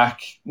laid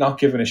back, not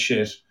giving a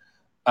shit.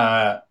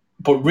 But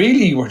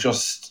really, we're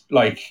just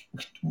like,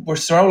 we're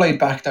so laid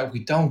back that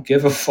we don't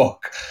give a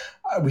fuck.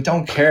 We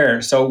don't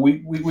care. So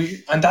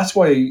we and that's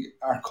why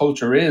our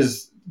culture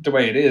is the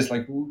way it is.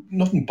 Like,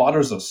 nothing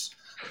bothers us.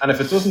 And if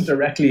it doesn't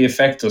directly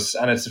affect us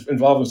and it's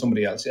involving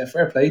somebody else, yeah,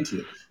 fair play to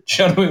you.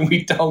 Do you know what I mean?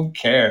 We don't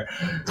care,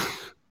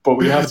 but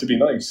we have to be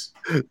nice.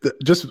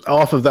 Just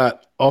off of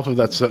that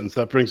sentence,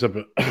 that brings up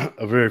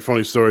a very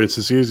funny story.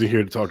 It's easy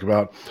here to talk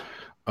about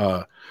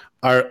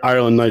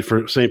Ireland night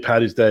for St.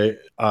 Paddy's Day.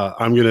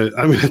 I'm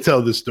gonna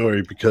tell this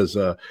story because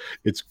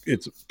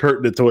it's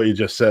pertinent to what you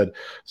just said.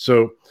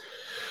 So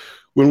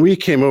when we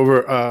came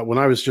over, when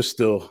I was just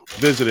still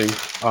visiting,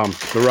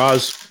 the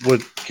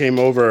Rozz came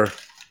over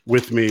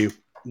with me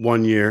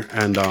one year,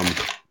 and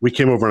we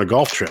came over on a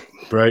golf trip,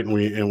 right?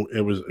 And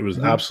it was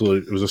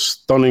absolutely, it was a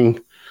stunning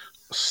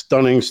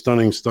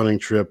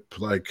trip.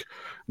 Like,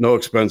 no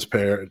expense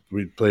paid.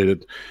 We played at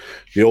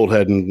the Old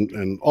Head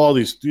and all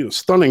these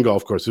stunning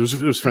golf courses.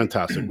 It was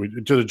fantastic. We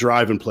did a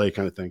drive and play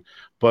kind of thing.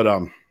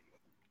 But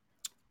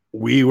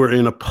we were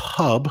in a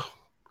pub,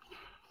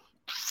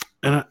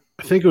 and I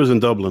think it was in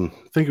Dublin.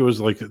 I think it was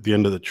like at the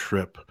end of the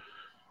trip.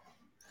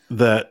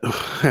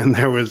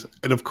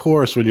 And of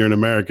course, when you're an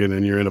American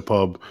and you're in a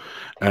pub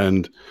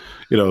and,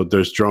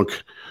 there's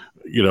drunk,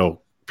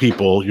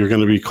 people, you're going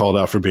to be called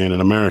out for being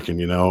an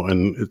American,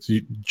 and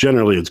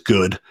it's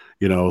good,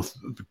 Yeah.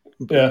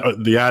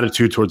 The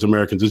attitude towards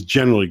Americans is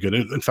generally good.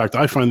 In fact,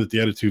 I find that the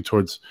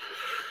attitudes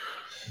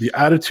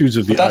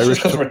of the that's Irish,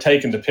 just because we're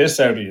taking the piss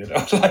out of you.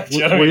 Like, do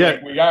you know what I mean?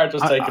 Like, we are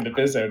just taking the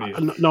piss out of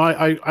you. No,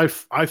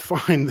 I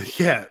find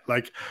that,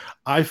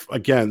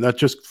 again, that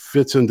just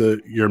fits into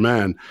your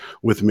man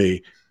with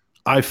me.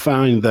 I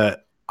find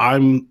that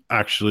I'm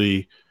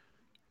actually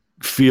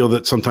feel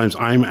that sometimes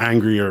I'm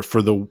angrier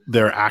for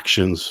their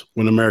actions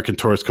when American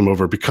tourists come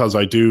over, because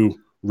I do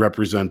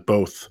represent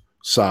both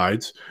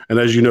sides. And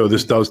as you know,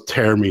 this does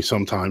tear me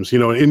sometimes,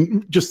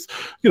 in just,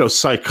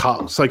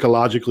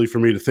 psychologically, for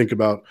me to think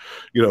about,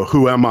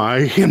 who am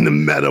I in the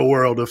meta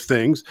world of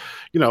things.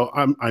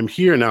 I'm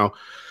here now.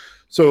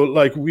 So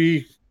like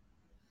we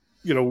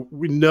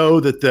know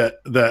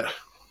that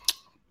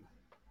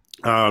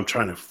I'm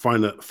trying to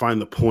find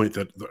the point,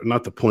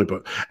 not the point,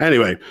 but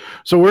anyway,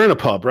 so we're in a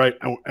pub, right?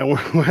 And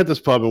we're at this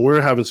pub and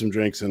we're having some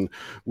drinks, and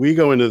we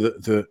go into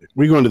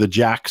the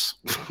Jacks,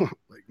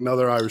 like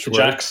another Irish word.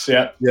 Jacks,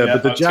 yeah.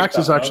 But the Jacks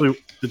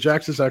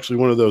is actually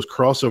one of those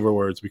crossover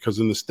words, because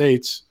in the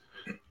States,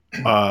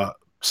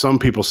 some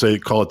people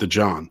call it the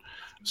John.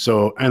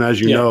 So, and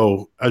as you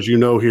know,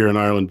 here in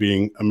Ireland,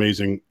 being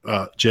amazing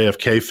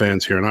JFK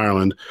fans here in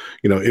Ireland,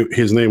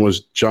 his name was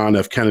John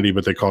F. Kennedy,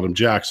 but they called him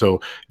Jack.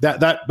 So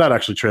that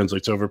actually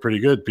translates over pretty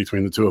good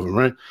between the two of them,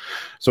 right?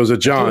 So as a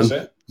John,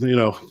 so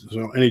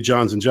any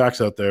Johns and Jacks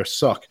out there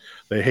suck.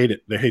 They hate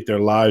it. They hate their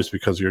lives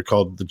because you're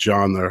called the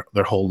John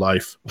their whole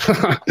life.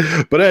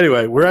 But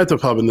anyway, we're at the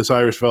pub, and this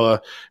Irish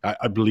fella,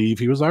 I believe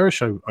he was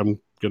Irish. I'm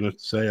gonna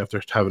say, after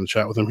having a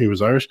chat with him, he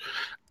was Irish.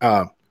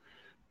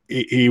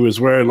 He was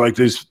wearing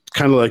this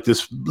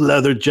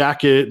leather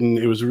jacket, and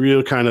it was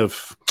real kind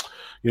of,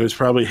 he's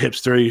probably a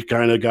hipster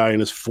kind of guy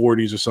in his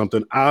 40s or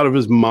something, out of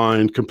his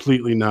mind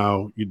completely.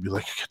 Now you'd be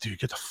like, dude,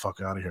 get the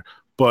fuck out of here.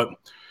 But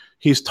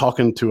he's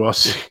talking to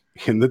us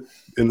in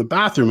the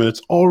bathroom, and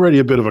it's already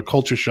a bit of a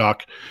culture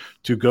shock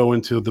to go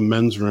into the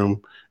men's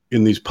room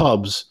in these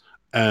pubs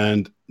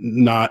and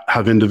not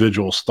have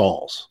individual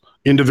stalls.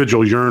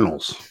 individual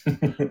urinals.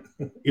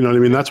 You know what I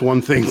mean? That's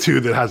one thing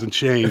too that hasn't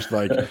changed.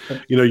 Like,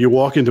 you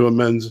walk into a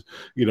men's,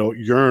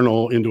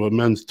 urinal, into a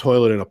men's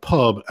toilet in a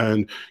pub,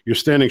 and you're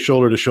standing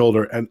shoulder to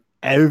shoulder, and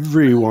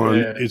everyone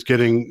is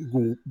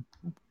getting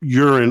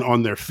urine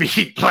on their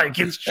feet. Like,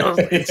 it's just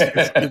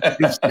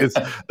it's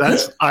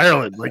that's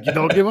Ireland. Like, you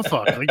don't give a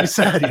fuck. Like you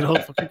said, you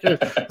don't fucking care.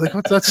 Like,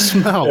 what's that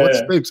smell? What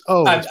stinks?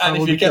 Oh, and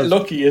if you get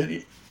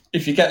lucky.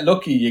 If you get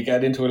lucky, you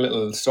get into a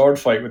little sword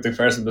fight with the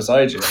person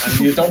beside you, and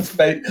you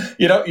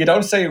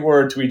don't say a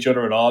word to each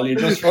other at all. You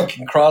just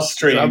fucking cross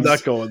streams. I'm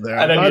not going there.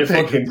 And then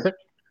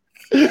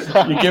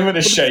you give it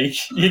a shake.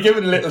 You give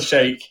it a little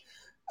shake,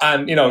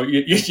 and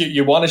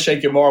you want to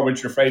shake it more,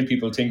 but you're afraid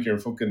people think you're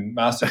fucking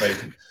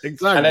masturbating.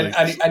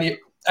 Exactly.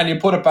 And you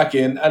put it back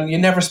in, and you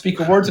never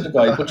speak a word to the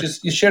guy, but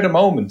you share the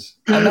moment,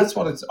 and that's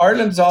what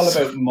Ireland's all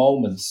about,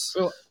 moments.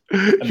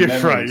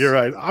 You're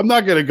right. I'm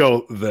not going to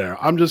go there.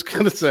 I'm just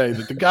going to say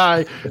that the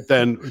guy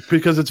then,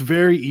 because it's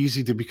very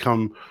easy to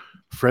become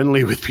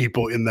friendly with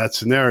people in that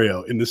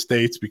scenario in the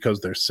States because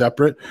they're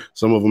separate.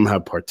 Some of them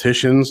have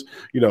partitions.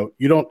 You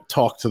don't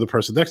talk to the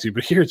person next to you,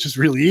 but here it's just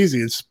really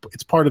easy. It's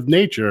part of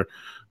nature.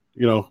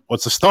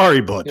 What's the story,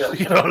 bud? Yeah.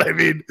 You know what I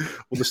mean?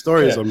 Well, the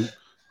story is I'm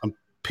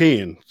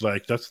peeing.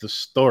 Like, that's the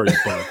story,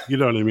 bud. You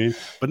know what I mean?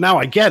 But now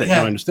I get it. Yeah.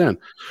 Now I understand.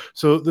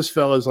 So this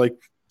fella's like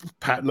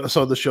patting us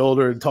on the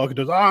shoulder and talking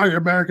to us, you're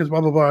Americans,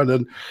 blah, blah, blah. And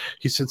then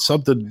he said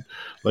something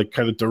like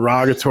kind of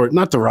derogatory,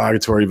 not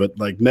derogatory, but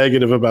like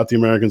negative about the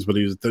Americans. But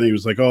he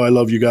was like, I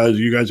love you guys.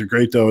 You guys are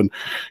great, though. And,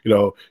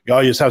 y'all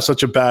just have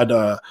such a bad,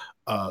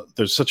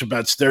 there's such a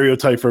bad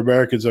stereotype for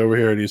Americans over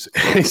here. And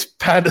he's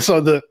patting us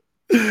on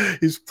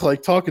he's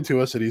like talking to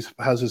us, and he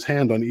has his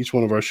hand on each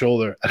one of our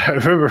shoulder. And I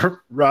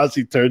remember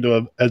Rozz turned to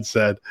him and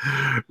said,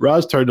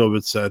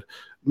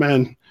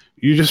 man,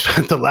 you just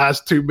spent the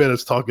last 2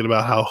 minutes talking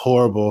about how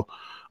horrible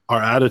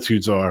our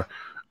attitudes are.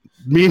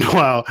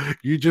 Meanwhile,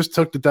 you just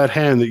took that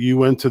hand that you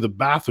went to the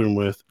bathroom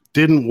with,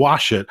 didn't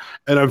wash it,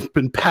 and have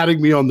been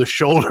patting me on the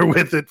shoulder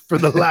with it for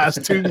the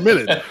last 2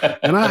 minutes.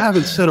 And I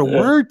haven't said a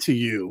word to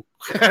you.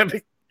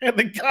 And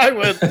the guy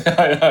went,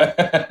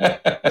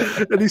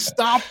 and he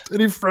stopped, and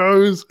he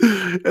froze,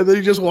 and then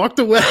he just walked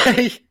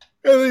away.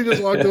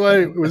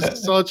 It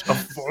was such a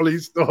funny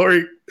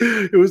story.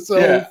 It was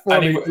so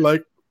funny.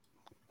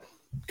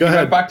 Go ahead.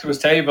 He went back to his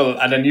table,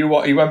 and then he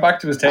went back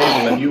to his table,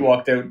 and you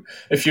walked out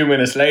a few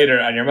minutes later,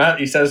 and your man,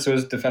 he says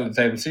to the fellow at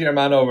the table, see your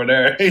man over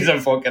there, he's a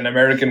fucking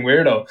American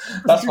weirdo.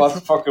 That's what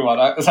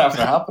was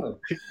after happening.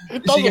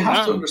 You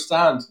have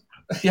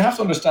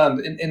to understand,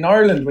 in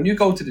Ireland, when you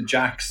go to the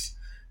Jacks,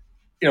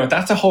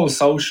 that's a whole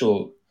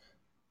social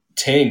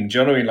thing. Do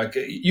you know what I mean? Like,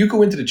 you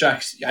go into the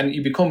Jacks, and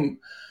you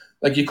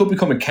could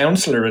become a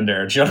counsellor in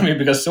there. Do you know what I mean?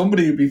 Because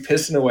somebody would be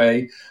pissing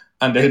away,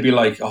 and they'd be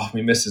like,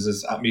 my missus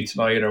is at me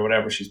tonight or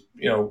whatever. She's,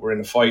 we're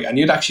in a fight. And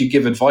you'd actually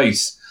give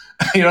advice.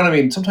 You know what I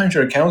mean? Sometimes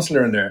you're a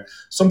counsellor in there.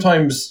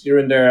 Sometimes you're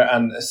in there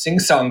and a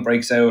sing-song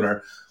breaks out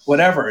or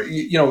whatever.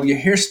 You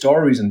hear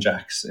stories in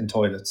Jacks, in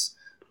toilets.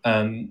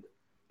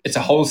 It's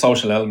a whole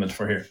social element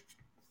for here.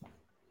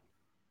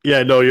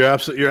 Yeah, no, you're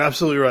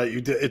absolutely right.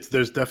 It's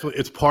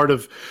part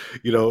of,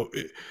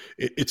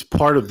 it's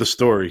part of the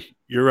story.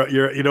 You're right.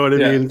 You know what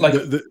I mean? Like,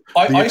 the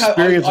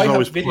experience is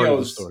always part of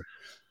the story.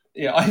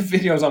 Yeah, I have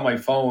videos on my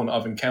phone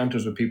of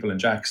encounters with people in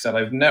Jacks that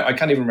I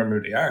can't even remember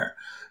who they are.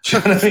 Do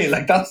you know what I mean?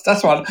 Like,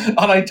 that's what,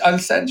 and I'll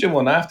send you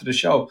one after the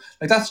show.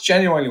 Like, that's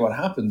genuinely what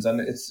happens, and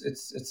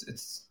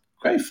it's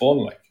great fun.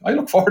 Like, I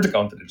look forward to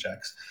going to the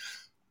Jacks.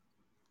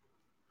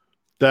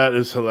 That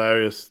is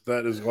hilarious.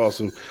 That is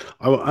awesome.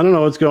 I don't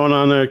know what's going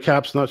on there.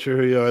 Cap's not sure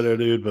who you are there,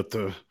 dude, but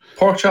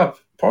Pork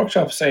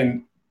chop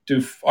saying,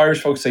 do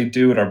Irish folks say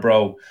dude or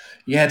bro?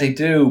 Yeah, they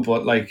do,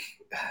 but like,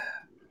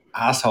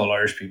 asshole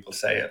Irish people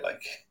say it.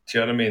 Like, do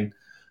you know what I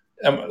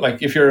mean?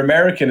 Like, if you're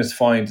American, it's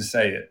fine to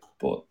say it,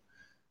 but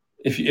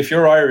if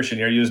you're Irish and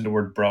you're using the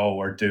word bro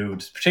or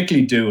dude,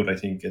 particularly dude, I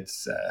think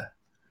it's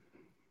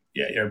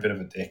you're a bit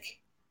of a dick.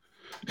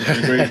 Would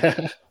you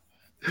agree?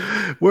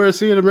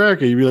 Whereas in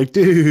America, you'd be like,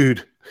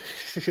 dude,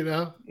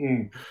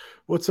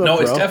 what's up, No,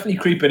 bro? it's definitely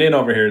creeping in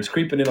over here. It's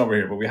creeping in over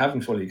here, but we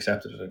haven't fully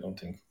accepted it, I don't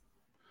think.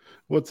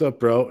 What's up,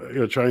 bro?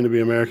 You're trying to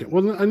be American.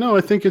 Well, I know.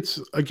 I think it's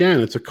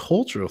a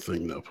cultural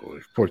thing, though.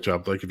 Pork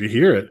chop. Like, if you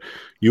hear it,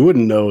 you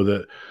wouldn't know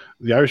that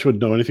the Irish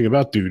wouldn't know anything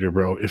about dude or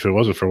bro if it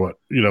wasn't for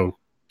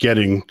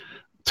getting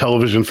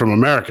television from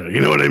America.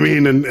 You know what I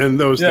mean? And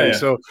those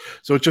things. Yeah.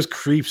 So it just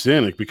creeps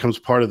in. It becomes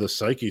part of the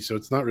psyche. So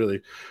it's not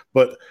really.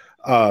 But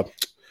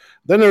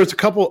then there's a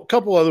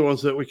couple other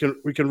ones that we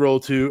can roll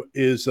to.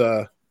 Is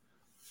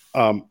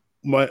my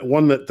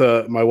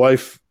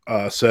wife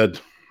said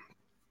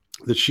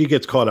that she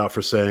gets caught out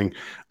for saying,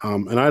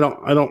 and I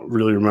don't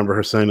really remember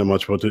her saying that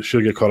much, but she'll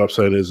get caught up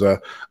saying is,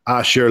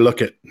 sure,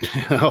 look it.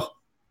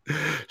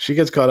 She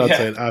gets caught out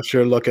saying,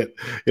 sure, look it.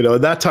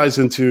 That ties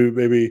into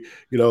maybe,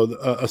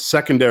 a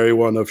secondary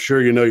one of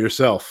sure,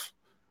 yourself.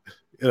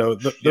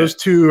 Those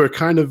two are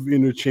kind of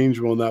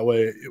interchangeable in that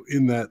way,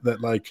 in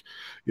that like,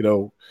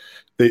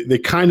 they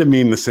kind of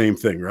mean the same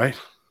thing, right?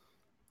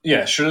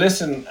 Yeah, sure,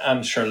 listen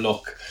and sure,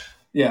 look.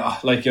 Yeah,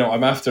 like,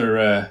 I'm after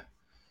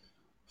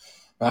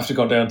I have to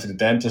go down to the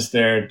dentist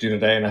there the other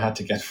day, and I had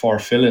to get 4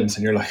 fillings,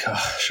 and you're like,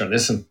 oh, sure,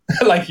 listen,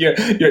 like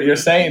you're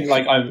saying,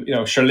 like, I'm,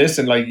 sure,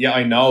 listen, like, yeah,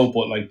 I know,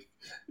 but like,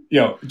 do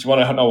you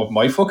want to know what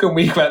my fucking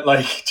week went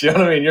like? Do you know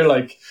what I mean? You're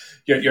like,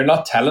 you're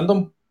not telling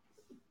them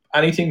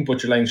anything,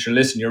 but you're like, sure,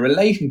 listen, you're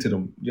relating to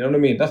them. You know what I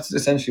mean? That's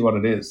essentially what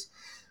it is.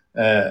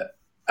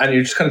 And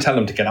you're just kind of telling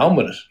them to get on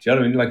with it. Do you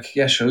know what I mean? Like,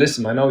 yeah, sure,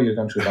 listen, I know you're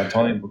going through a bad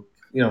time, but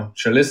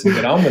sure, listen,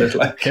 get on with it.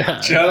 Like,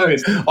 Yeah. do you know what I mean?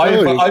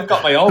 Totally. I've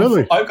got my own,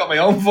 Totally. I've got my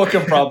own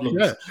fucking problems.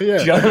 Yeah. Do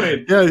you know what I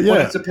mean? Yeah.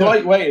 But it's a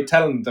polite way of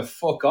telling them to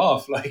fuck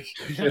off. Like,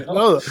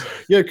 No,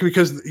 yeah,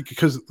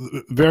 because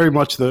very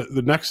much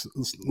the next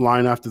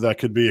line after that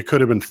could be, it could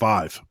have been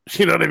 5.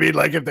 You know what I mean?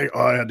 Like, if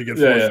I had to get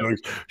 4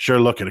 things, sure,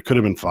 look, it could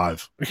have been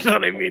 5. You know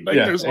what I mean? Like,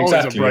 there's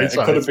always a bright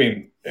side. It could have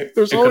been.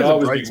 There's it always could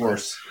always a bright be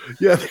worse.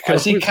 Yeah, I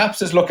see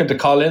Caps is looking to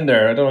call in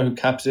there. I don't know who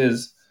Caps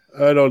is.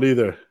 I don't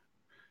either.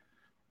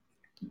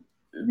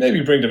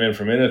 Maybe bring them in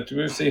for a minute. Do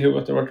we see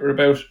what they're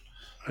about?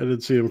 I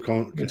didn't see him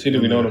calling. See,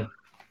 do we know them?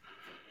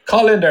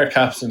 Call in there,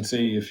 Caps, and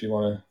see if you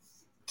want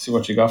to see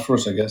what you got for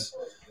us, I guess.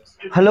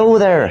 Hello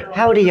there.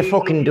 How do you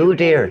fucking do,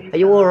 dear? Are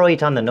you all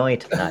right on the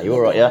night? Nah, you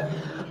all right, yeah?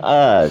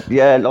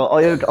 Yeah,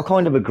 I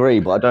kind of agree,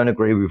 but I don't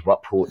agree with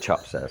what Pork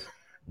Chop says.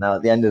 Now,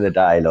 at the end of the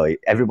day,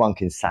 like, everyone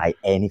can say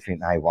anything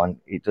they want.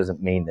 It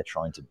doesn't mean they're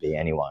trying to be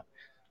anyone,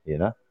 you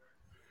know?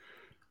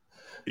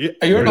 Yeah,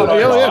 you're not.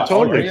 Yeah,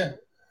 totally.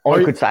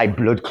 I could say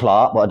blood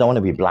clot, but I don't want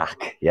to be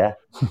black, yeah?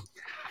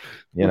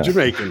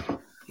 Jamaican.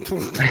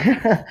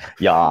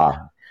 Yeah,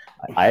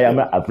 I am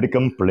an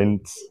African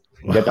prince.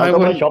 Get out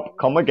of my shop,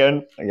 come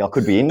again. I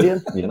could be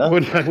Indian,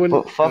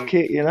 but fuck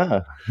it,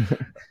 Yeah,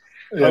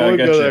 I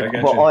get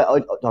you.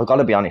 But I got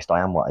to be honest,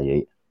 I am what I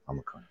eat. I'm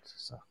a cunt,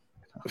 so.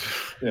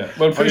 Yeah,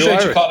 well,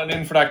 appreciate you calling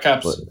in for that,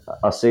 Caps. But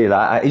I see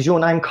that. Is your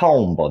name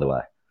Colm, by the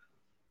way?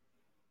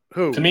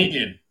 Who?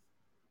 Comedian.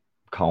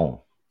 Colm.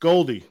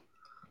 Goldie.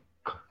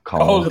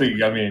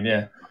 Goldie, I mean,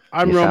 yeah.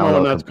 I'm Romo,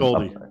 and that's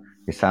Goldie.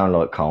 You sound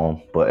like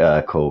Colm,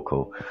 but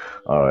cool.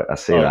 All right, I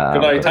see that.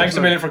 Good night. Thanks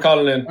a million for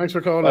calling in. Thanks for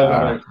calling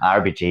in.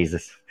 Arby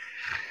Jesus.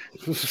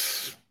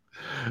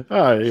 All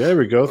right, there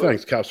we go.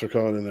 Thanks, Caps, for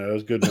calling in there. That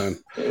was good, man.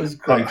 It was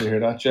great to hear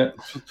that, yeah.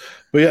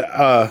 But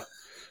yeah,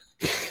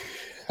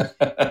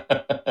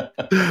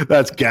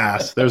 that's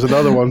gas. There's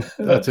another one.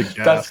 That's a gas.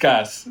 That's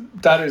gas.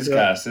 That is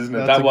gas, isn't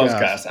it? That was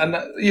gas. And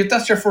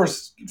that's your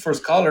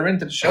first caller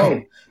into the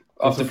show.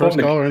 That's the first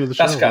caller into the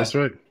show. That's gas. That's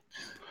right.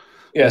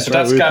 Yeah, that's so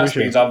right. that's gas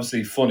means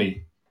obviously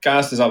funny.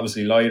 Gas is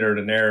obviously lighter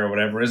than air or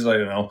whatever, is it? I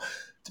don't know.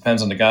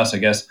 Depends on the gas, I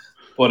guess.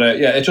 But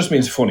yeah, it just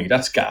means funny.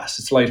 That's gas.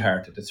 It's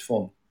lighthearted. It's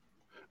fun.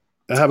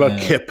 And how about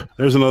Kip?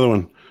 There's another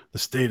one. The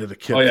state of the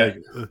Kip. Oh, yeah.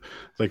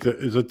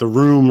 Is it the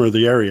room or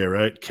the area,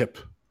 right? Kip.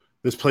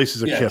 This place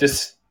is a Kip.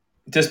 This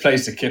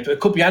place is a Kip. It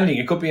could be anything.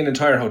 It could be an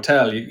entire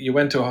hotel. You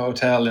went to a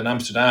hotel in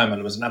Amsterdam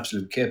and it was an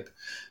absolute Kip.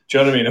 Do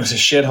you know what I mean? It was a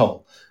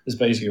shithole, is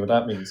basically what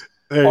that means.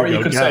 Or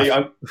you could say,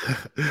 I'm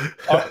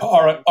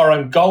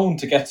going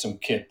to get some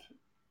Kip.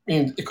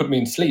 It could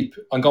mean sleep.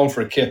 I'm going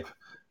for a Kip.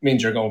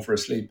 Means you're going for a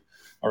sleep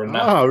or a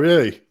nap. Oh,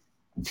 really?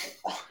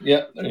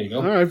 Yeah, there you go.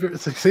 All right.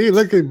 See,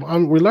 look,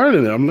 we're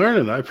learning it. I'm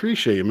learning. I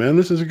appreciate it, man.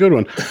 This is a good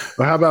one.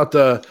 But how about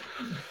the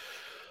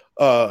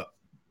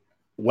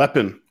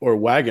weapon or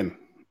wagon?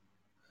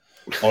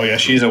 Oh yeah,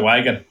 she's a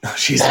wagon.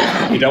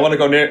 You don't want to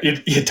go near.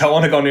 You don't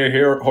want to go near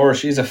her.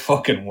 She's a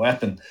fucking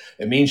weapon.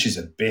 It means she's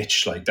a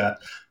bitch like that.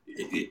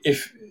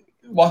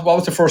 What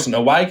was the first one?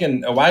 A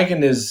wagon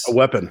is a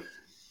weapon.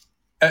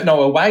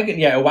 No, a wagon.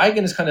 Yeah, a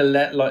wagon is kind of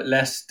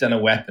less than a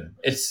weapon.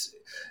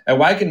 A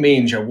wagon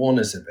means your one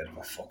is a bit of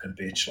a fucking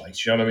bitch, like, do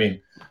you know what I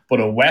mean? But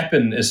a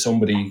weapon is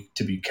somebody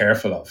to be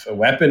careful of. A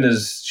weapon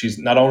is, she's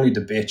not only the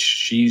bitch,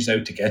 she's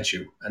out to get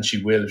you, and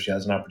she will if she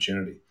has an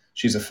opportunity.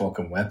 She's a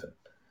fucking weapon.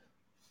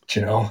 Do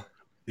you know?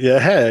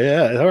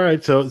 Yeah. All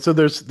right. So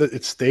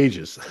it's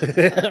stages.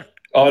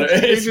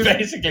 It's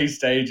basically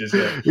stages.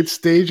 Yeah. It's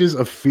stages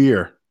of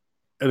fear,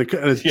 and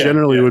it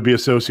generally would be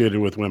associated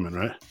with women,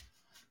 right?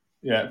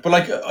 Yeah, but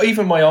like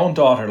even my own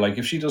daughter, like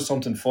if she does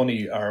something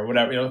funny or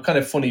whatever, kind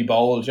of funny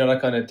bold, that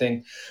kind of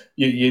thing,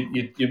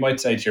 you might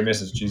say to your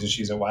missus, Jesus,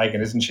 she's a wagon,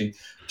 isn't she?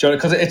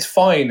 Because it's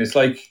fine. It's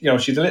like,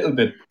 she's a little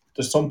bit,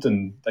 there's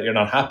something that you're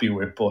not happy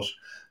with, but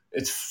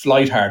it's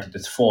lighthearted,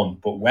 it's fun.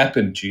 But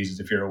weapon, Jesus,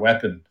 if you're a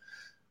weapon,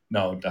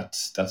 no,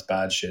 that's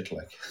bad shit.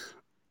 Like.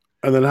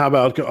 And then how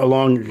about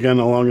along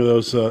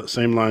those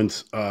same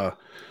lines,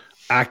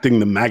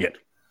 acting the maggot?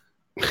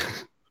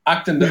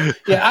 Acting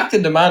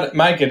the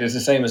maggot is the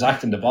same as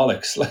acting the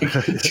bollocks. Like,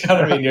 do you know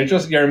what I mean?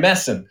 You're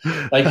messing.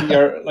 Like,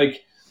 you're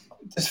like,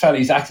 this fella,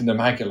 he's acting the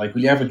maggot. Like,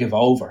 will you ever give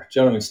over? Do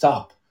you know what I mean?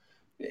 Stop.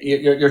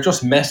 You're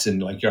just messing.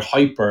 Like, you're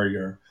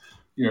hyper.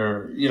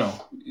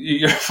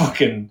 You're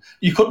fucking.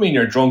 You could mean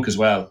you're drunk as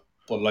well,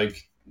 but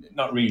like,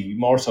 not really.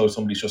 More so,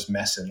 somebody's just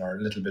messing or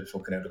a little bit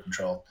fucking out of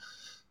control.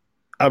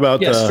 How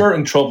about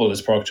stirring trouble, as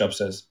Pork Chop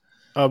says.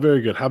 Oh,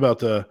 very good. How about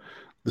the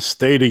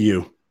state of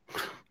you?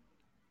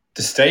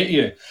 The state of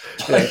you,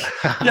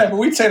 yeah, but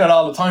we'd say that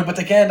all the time. But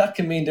again, that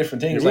can mean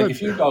different things. Like if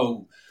you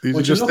go, These are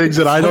Would you just look things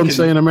at that the I don't fucking-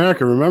 say in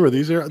America. Remember,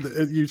 these are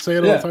you say it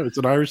all Yeah. the time. It's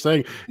an Irish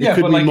saying. It Yeah,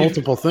 could but be like,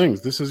 multiple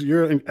things. This is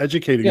you're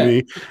educating Yeah.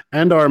 me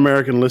and our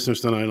American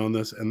listeners tonight on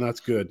this, and that's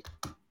good.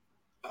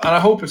 And I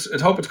hope it's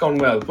going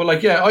well. But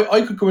like, yeah,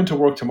 I could go into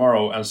work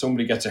tomorrow and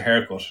somebody gets a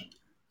haircut,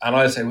 and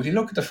I'll say, "Would you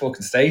look at the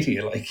fucking state of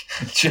you?" Like,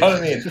 do you know what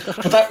I mean?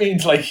 But that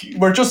means like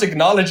we're just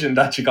acknowledging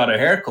that you got a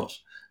haircut.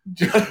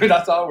 Do you know what I mean?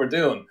 That's all we're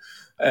doing.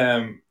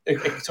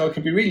 So it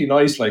could be really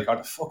nice. Like,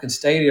 the fucking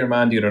state of your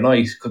man the other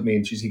night could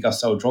mean, geez, he got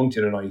so drunk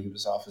the other night he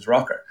was off his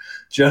rocker.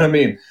 Do you know what I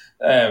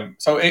mean?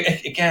 So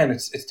again,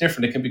 it's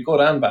different. It can be good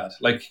and bad.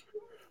 Like,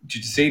 did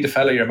you see the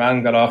fella your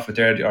man got off with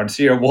there, or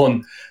see your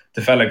one?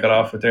 The fella got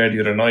off with there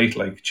the other night,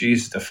 like,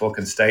 Jesus, the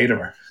fucking state of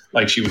her.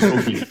 Like, she was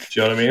ugly. Do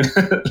you know what I mean?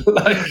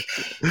 Like,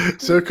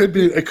 so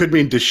it could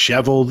mean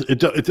disheveled.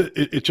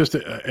 It's just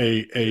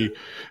a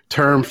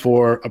term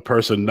for a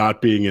person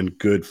not being in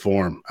good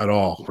form at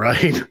all,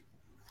 right?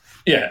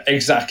 Yeah,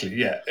 exactly.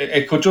 Yeah,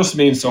 it could just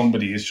mean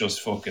somebody is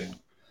just fucking.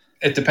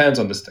 It depends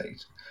on the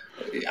state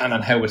and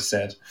on how it's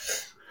said.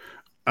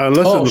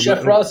 Listen,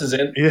 Chef Rozz is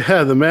in.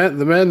 Yeah, the man,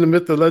 the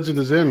myth, the legend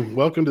is in.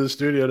 Welcome to the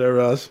studio, there,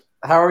 Rozz.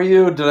 How are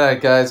you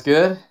tonight, guys?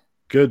 Good?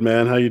 Good,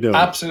 man. How you doing?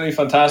 Absolutely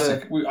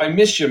fantastic. I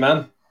miss you,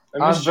 man.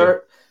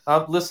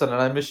 Listen,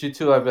 and I miss you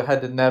too. I've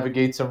had to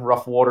navigate some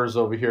rough waters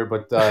over here,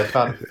 but I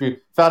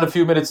found a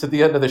few minutes at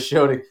the end of the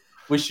show to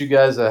wish you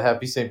guys a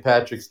happy St.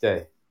 Patrick's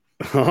Day.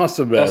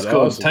 Awesome, man. That's good.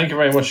 Awesome. Thank you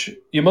very much.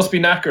 You must be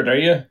knackered, are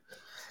you?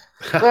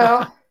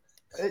 Well,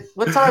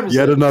 what time is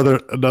Yet it?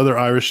 another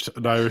Irish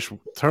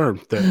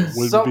term that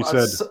would be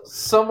said.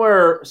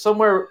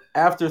 Somewhere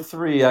after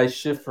 3, I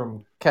shift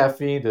from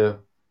caffeine to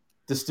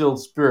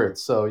distilled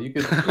spirits. So you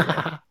could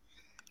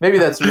maybe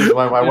that's the reason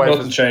why my wife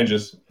nothing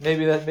changes.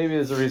 Maybe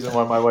there's a reason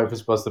why my wife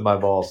has busted my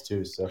balls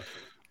too. So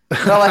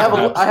no, I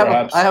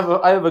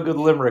have a good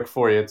limerick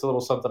for you. It's a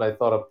little something I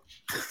thought of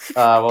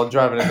while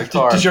driving in the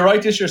car. Did you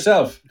write this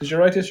yourself?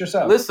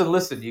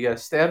 Listen, you gotta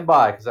stand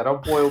by because I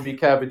don't boil beef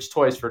cabbage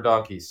twice for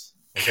donkeys.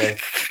 Okay.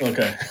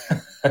 Okay.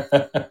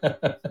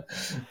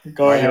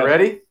 Are you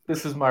ready?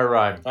 This is my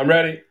rhyme. I'm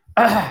ready.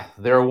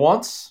 There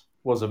once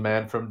was a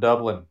man from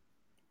Dublin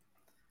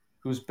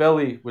whose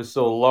belly was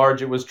so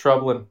large it was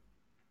troubling.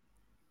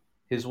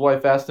 His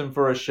wife asked him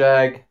for a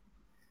shag,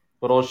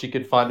 but all she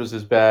could find was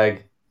his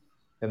bag,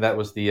 and that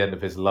was the end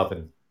of his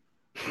loving.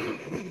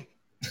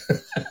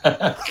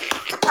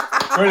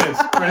 Brilliant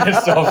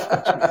stuff.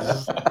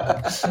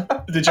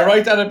 Did you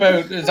write that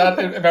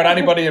about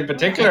anybody in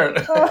particular?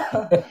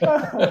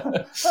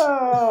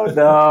 Oh,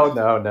 no.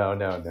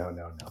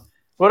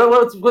 What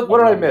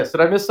did I miss?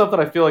 Did I miss something?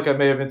 I feel like I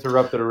may have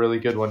interrupted a really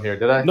good one here.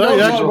 Did I? No.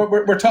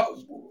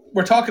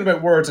 We're talking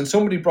about words, and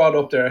somebody brought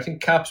up there. I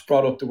think Caps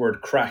brought up the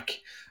word crack,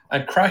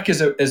 and crack is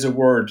a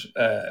word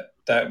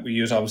that we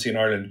use obviously in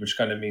Ireland, which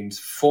kind of means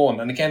fun,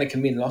 and again, it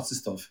can mean lots of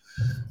stuff.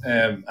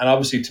 And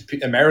obviously, to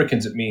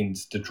Americans, it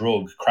means the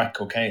drug crack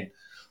cocaine.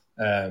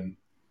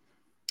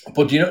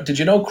 But did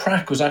you know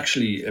crack was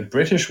actually a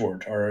British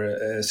word or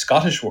a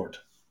Scottish word?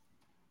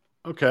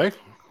 Okay,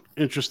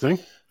 interesting.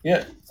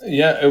 Yeah.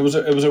 It was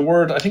a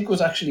word. I think it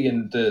was actually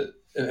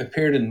it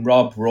appeared in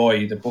Rob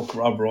Roy, the book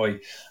Rob Roy,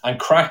 and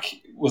crack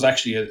was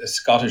actually a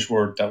Scottish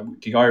word that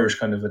the Irish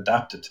kind of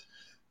adapted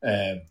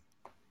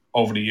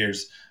over the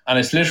years, and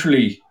it's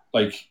literally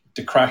like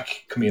the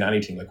crack can mean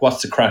anything. Like,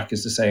 what's the crack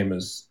is the same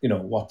as,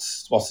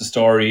 what's the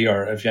story,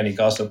 or if you any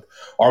gossip,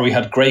 or we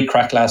had great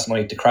crack last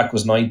night. The crack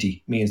was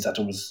 90 means that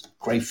it was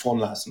great fun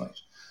last night.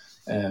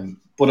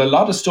 But a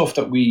lot of stuff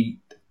that we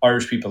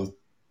Irish people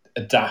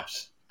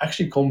adapt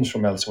actually comes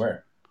from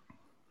elsewhere.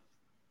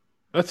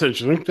 That's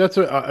interesting.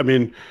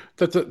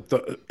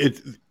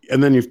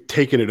 And then you've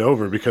taken it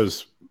over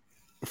because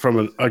from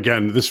an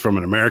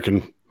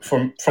American.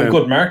 From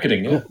good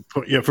marketing,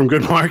 from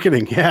good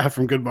marketing,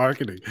 from good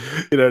marketing.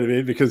 You know what I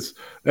mean? Because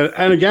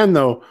and again,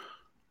 though,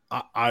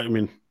 I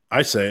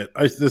say it.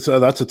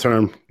 That's a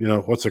term.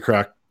 What's a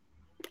crack?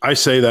 I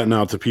say that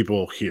now to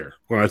people here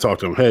when I talk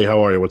to them. Hey,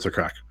 how are you? What's a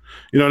crack?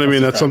 You know what I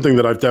mean? That's something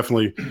that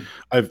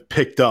I've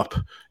picked up.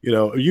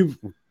 You,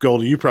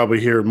 Goldie, you probably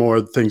hear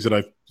more things that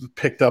I've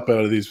picked up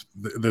out of this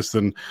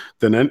than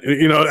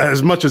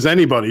as much as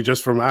anybody,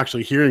 just from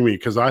actually hearing me,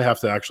 because I have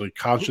to actually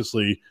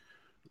consciously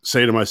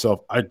say to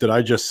myself, did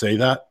I just say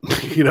that?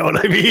 You know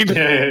what I mean?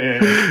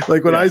 Yeah.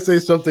 Like when I say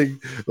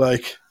something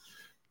like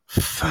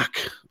fuck,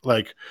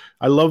 like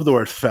I love the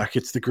word feck.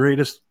 It's the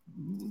greatest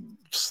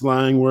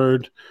slang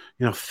word,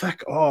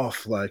 feck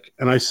off. Like,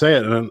 and I say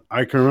it, and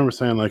I can remember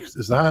saying, like,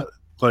 is that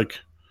like,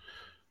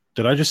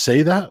 did I just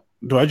say that?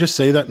 Do I just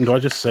say that? And do I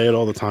just say it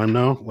all the time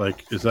now?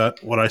 Like, is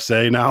that what I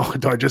say now?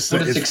 Do I just say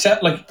it?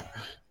 Except, like,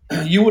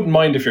 you wouldn't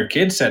mind if your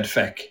kid said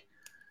feck,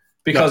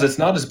 because it's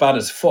not as bad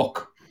as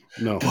fuck.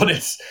 No, but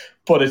it's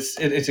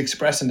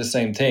expressing the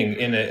same thing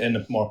in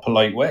a more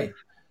polite way.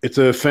 It's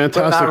a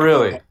fantastic.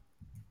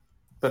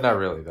 But not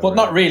really. Though, but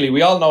not really.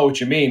 We all know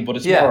what you mean, but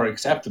it's more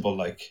acceptable.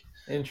 Like,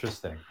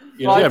 interesting.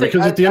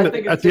 Because at the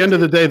end of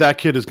the day, that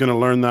kid is going to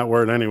learn that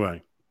word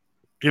anyway.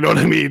 You know what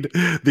I mean?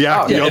 The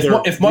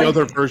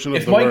other version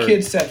of the word. If my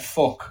kid said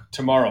fuck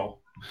tomorrow,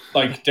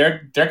 like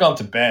they're gone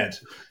to bed.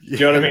 Do you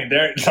know what I mean?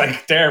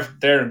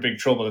 They're in big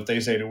trouble if they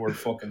say the word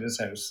fuck in this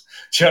house.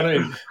 Do you know what I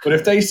mean? But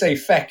if they say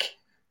feck,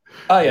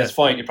 yeah, it's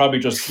fine. You probably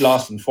just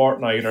lost in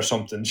Fortnite or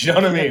something. Do you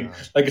know what I mean?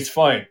 Like, it's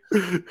fine.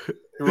 You're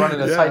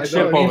running a tight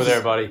ship over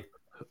there, buddy.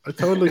 I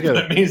totally get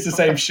it. It means the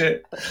same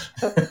shit.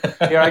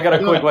 Here, I got a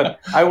quick one.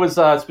 I was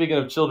speaking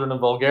of children and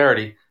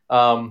vulgarity.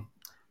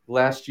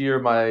 Last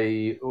year,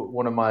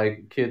 one of my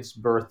kids'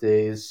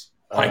 birthdays,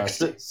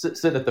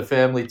 sitting at the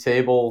family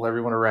table,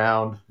 everyone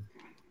around,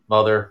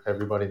 mother,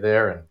 everybody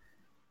there, and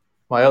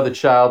my other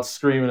child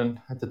screaming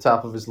at the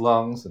top of his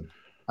lungs, and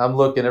I'm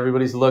looking,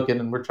 everybody's looking,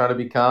 and we're trying to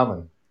be calm,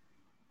 and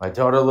my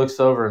daughter looks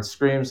over and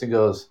screams and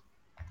goes,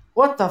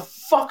 "What the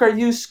fuck are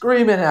you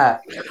screaming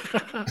at?"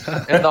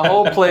 And the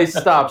whole place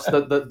stops. The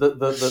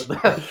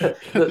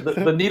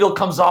needle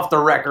comes off the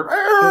record.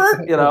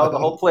 You know, the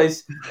whole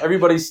place,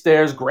 everybody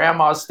stares.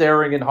 Grandma's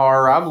staring in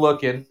horror. I'm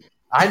looking.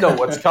 I know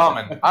what's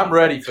coming. I'm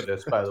ready for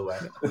this, by the way.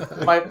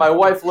 My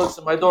wife looks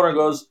at my daughter and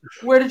goes,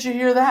 "Where did you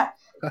hear that?"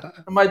 And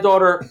my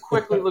daughter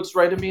quickly looks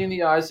right at me in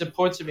the eyes and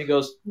points at me and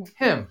goes,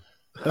 "Him."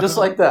 Just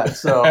like that.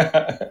 So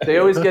they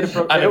always get it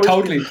from...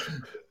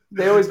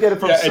 They always get it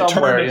from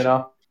somewhere, you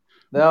know?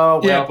 No,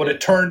 well, yeah, but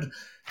it turned,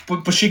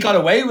 but she got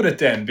away with it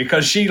then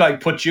because she like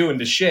put you in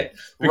the shit.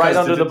 Right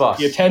under the bus.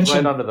 The attention,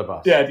 right under the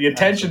bus. Yeah, the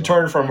attention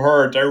turned from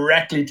her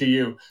directly to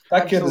you.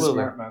 That kid is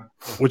smart, man.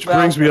 Which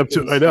brings me up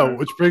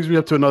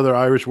to another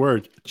Irish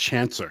word,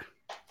 chancer.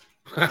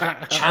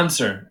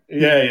 Chancer,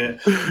 yeah.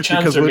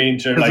 Chancer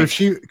means you're like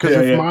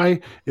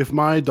if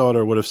my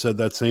daughter would have said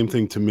that same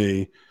thing to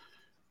me,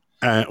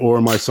 or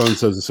my son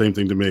says the same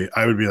thing to me,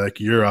 I would be like,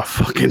 "You're a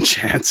fucking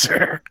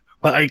chancer."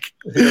 Like,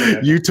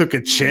 you took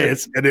a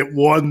chance and it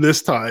won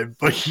this time,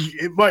 but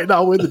it might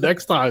not win the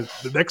next time.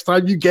 The next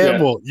time you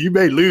gamble, you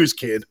may lose,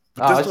 kid.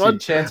 But this one,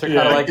 chancer, kind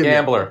of like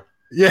gambler.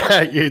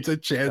 Yeah, it's a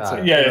chancer.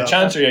 A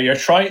chancer. Yeah,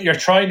 you're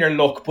trying your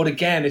luck, but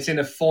again, it's in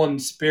a fun,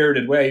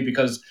 spirited way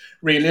because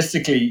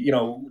realistically, you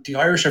know, the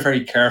Irish are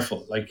very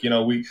careful. Like, you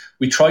know, we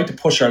try to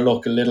push our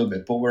luck a little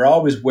bit, but we're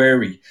always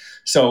wary.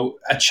 So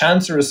a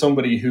chancer is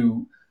somebody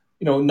who,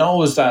 you know,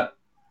 knows that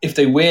if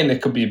they win,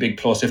 it could be a big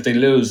plus. If they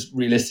lose,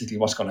 realistically,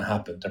 what's going to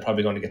happen? They're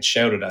probably going to get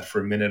shouted at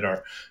for a minute,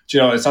 or, you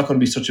know, it's not going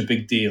to be such a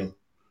big deal.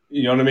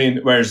 You know what I mean?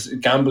 Whereas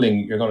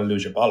gambling, you're going to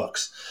lose your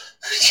bollocks.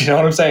 You know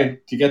what I'm saying?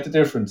 Do you get the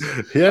difference?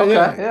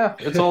 Yeah.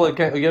 It's all you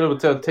get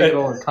to take it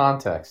all in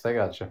context. I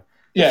got you.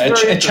 Yeah, a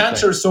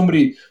chancer is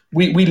somebody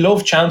we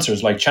love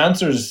chancers. Like,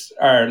 chancers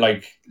are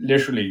like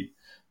literally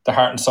the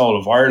heart and soul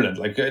of Ireland.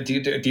 Like,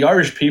 the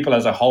Irish people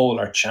as a whole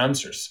are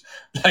chancers.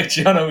 Like, do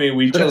you know what I mean?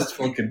 We just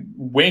fucking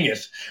wing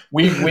it.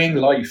 We wing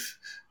life,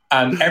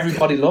 and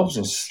everybody loves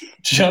us.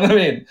 Do you know what I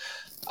mean?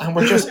 And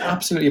we're just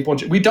absolutely a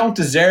bunch. We don't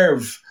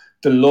deserve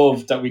the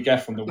love that we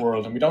get from the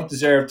world, and we don't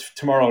deserve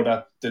tomorrow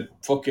that the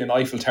fucking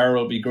Eiffel Tower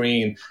will be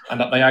green, and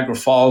that Niagara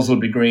Falls will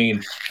be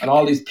green, and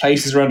all these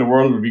places around the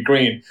world will be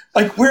green.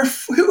 Like,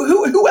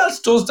 who else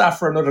does that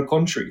for another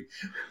country?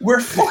 We're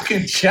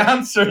fucking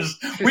chancers.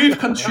 We've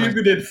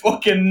contributed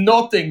fucking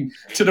nothing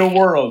to the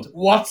world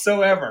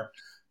whatsoever,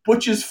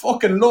 but you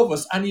fucking love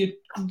us, and you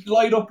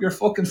light up your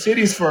fucking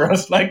cities for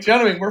us. Like, do you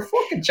know what I mean? We're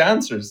fucking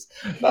chancers.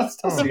 That's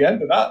the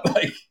end of that.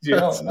 Like, you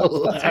know,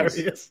 that's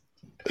hilarious.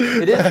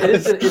 It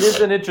is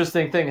an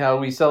interesting thing how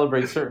we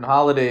celebrate certain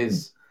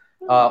holidays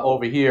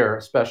over here,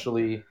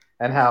 especially,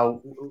 and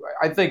how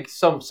I think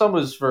some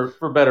was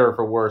for better or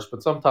for worse,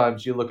 but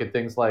sometimes you look at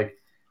things like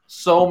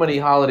so many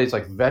holidays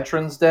like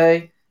Veterans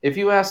Day. If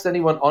you asked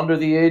anyone under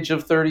the age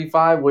of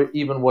 35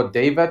 even what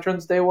day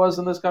Veterans Day was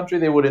in this country,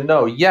 they wouldn't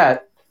know.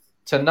 Yet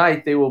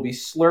tonight they will be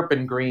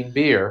slurping green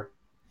beer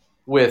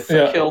with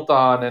a kilt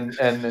on and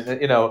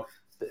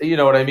you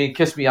know what I mean,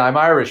 "Kiss Me, I'm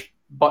Irish"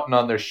 button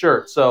on their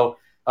shirt. So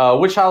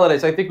which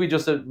holidays? I think we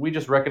just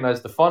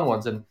recognize the fun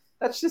ones, and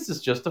this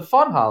is just a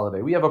fun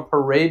holiday. We have a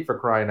parade for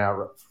crying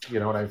out,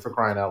 for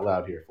crying out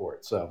loud here for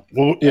it. So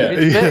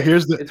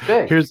here's it's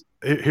big.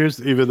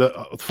 Here's even the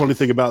funny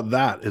thing about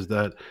that is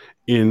that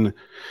in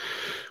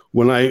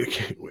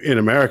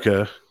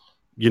America,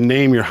 you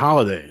name your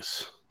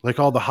holidays. Like,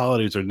 all the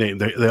holidays are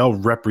named. They all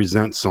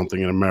represent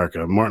something in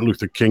America. Martin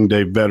Luther King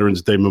Day,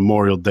 Veterans Day,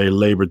 Memorial Day,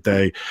 Labor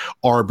Day,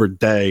 Arbor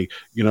Day,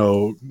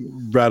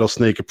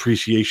 Rattlesnake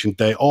Appreciation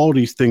Day. All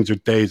these things are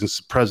days. And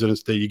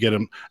President's Day, you get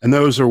them. And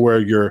those are where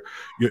your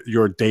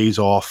days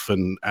off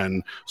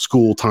and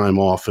school time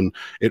off. And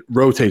it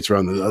rotates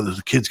around.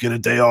 The kids get a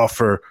day off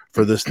for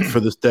this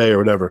day or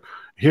whatever.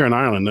 Here in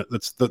Ireland,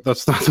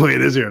 that's not the way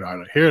it is here in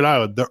Ireland. Here in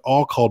Ireland, they're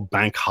all called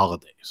bank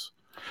holidays.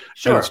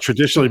 Sure. And it's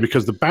traditionally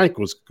because the bank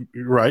was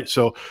right.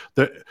 So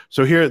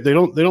here they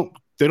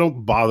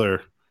don't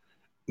bother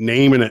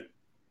naming it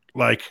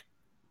like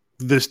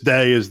this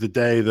day is the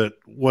day that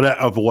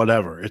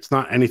whatever. It's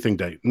not anything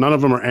day. None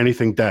of them are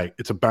anything day.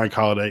 It's a bank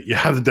holiday. You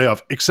have the day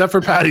off, except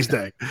for Paddy's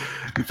Day.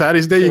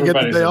 Paddy's Day, you get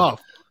the day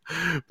off.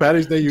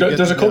 Paddy's Day.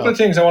 There's a couple of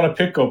things I want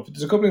to pick up.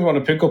 There's a couple of things I want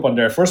to pick up on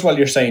there. First of all,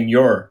 you're saying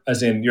you're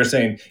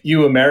saying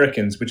you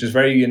Americans, which is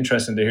very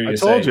interesting to hear you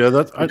say. I told you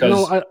that.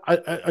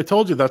 I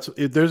told you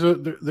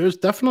there's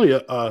definitely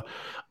a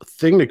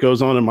thing that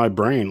goes on in my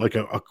brain, like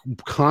a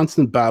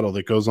constant battle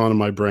that goes on in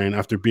my brain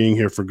after being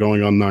here for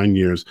going on 9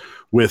 years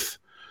with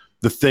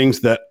the things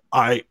that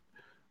I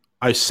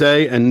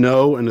say and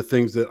know, and the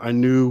things that I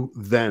knew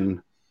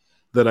then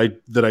that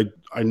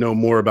I know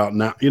more about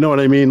now. You know what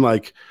I mean?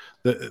 Like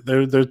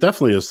there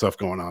definitely is stuff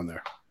going on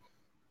there.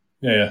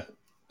 Yeah.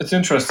 It's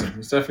interesting.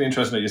 It's definitely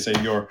interesting that you say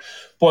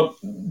but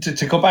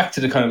to go back to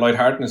the kind of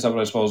lightheartedness of it,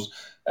 I suppose,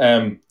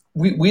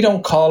 we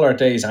don't call our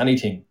days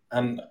anything,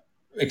 and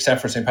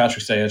except for St.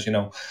 Patrick's Day, as you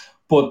know.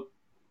 But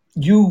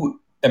you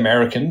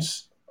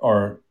Americans,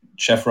 or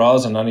Chef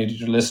Rozz and any of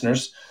your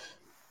listeners,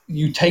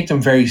 you take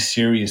them very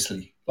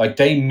seriously. Like,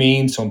 they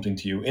mean something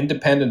to you.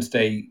 Independence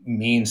Day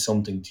means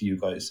something to you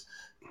guys.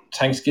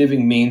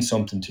 Thanksgiving means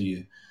something to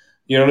you.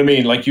 You know what I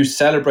mean? Like, you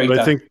celebrate that.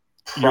 I think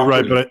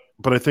properly. you're right,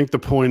 but I think the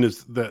point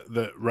is that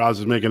Rozz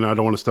is making, and I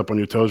don't want to step on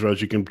your toes,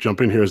 Rozz, you can jump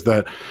in here, is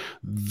that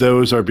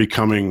those are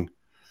becoming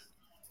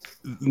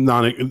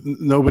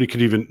nobody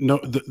could even know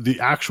the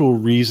actual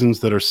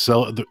reasons that are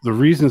the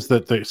reasons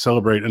that they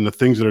celebrate and the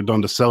things that are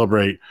done to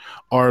celebrate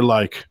are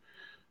like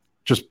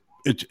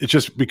it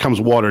just becomes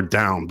watered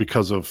down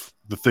because of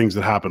the things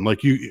that happen.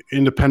 Like the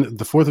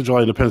 4th of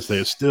July Independence Day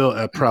is still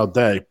a proud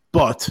day,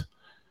 but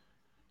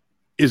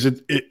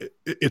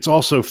it's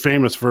also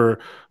famous for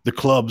the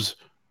clubs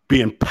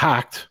being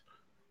packed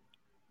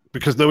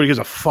because nobody gives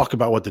a fuck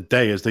about what the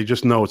day is. They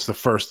just know it's the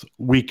first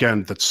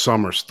weekend that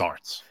summer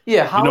starts.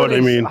 Yeah, holidays, you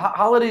know what I mean?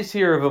 Holidays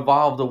here have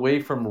evolved away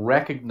from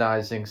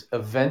recognizing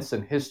events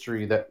in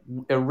history that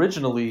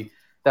originally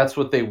that's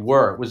what they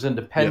were. It was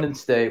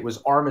Independence Day. It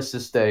was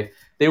Armistice Day.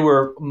 They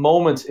were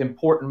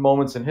important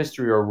moments in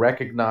history, or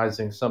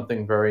recognizing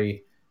something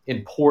very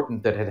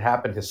important that had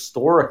happened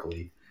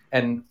historically.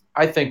 And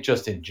I think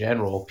just in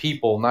general,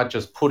 people, not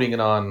just putting it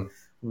on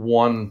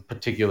one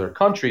particular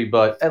country,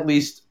 but at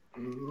least,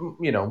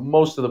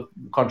 most of the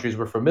countries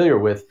we're familiar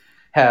with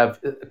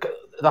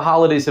the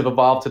holidays have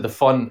evolved to the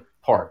fun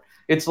part.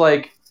 It's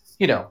like,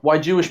 why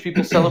Jewish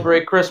people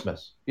celebrate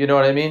Christmas. You know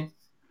what I mean?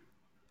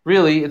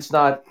 Really, it's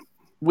not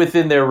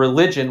within their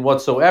religion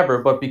whatsoever,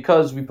 but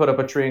because we put up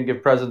a tree and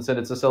give presents and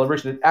it's a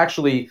celebration, it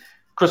actually,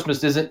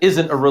 Christmas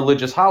isn't a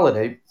religious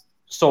holiday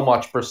so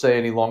much per se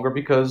any longer,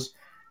 because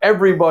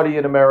everybody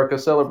in America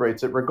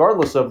celebrates it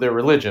regardless of their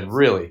religion,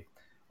 really.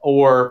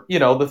 Or,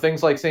 the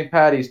things like St.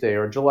 Paddy's Day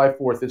or July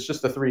 4th, it's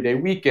just a 3-day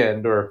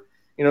weekend, or,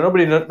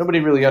 nobody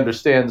really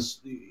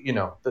understands,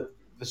 the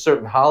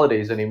certain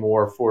holidays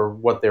anymore for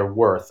what they're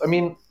worth. I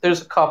mean,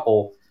 there's a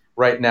couple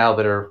right now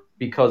that are,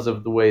 because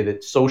of the way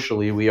that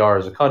socially we are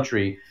as a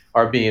country,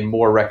 are being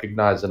more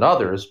recognized than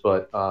others,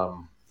 but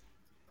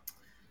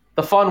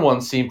the fun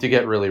ones seem to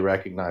get really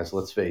recognized,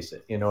 let's face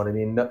it. You know what I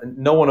mean?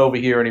 No one over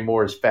here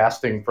anymore is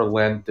fasting for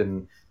Lent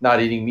and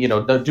not eating,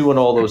 doing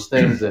all those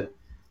things that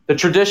the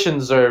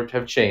traditions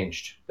have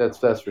changed. That's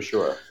for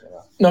sure.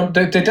 No,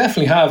 they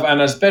definitely have.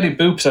 And as Betty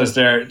Boop says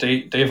there,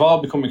 they've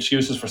all become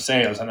excuses for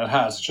sales, and it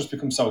has. It's just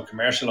become so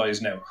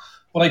commercialized now.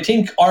 But I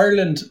think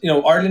Ireland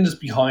is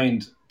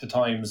behind the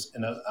times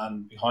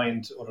and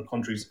behind other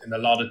countries in a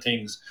lot of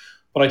things.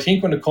 But I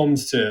think when it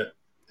comes to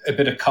a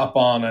bit of cop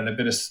on and a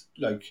bit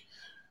of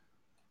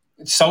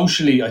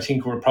socially, I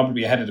think we're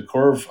probably ahead of the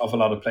curve of a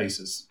lot of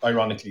places,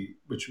 ironically,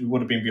 which we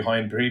would have been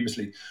behind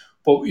previously.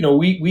 But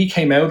we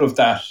came out of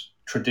that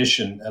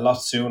tradition a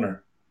lot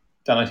sooner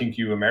than I think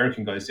you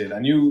American guys did.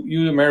 And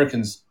you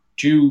Americans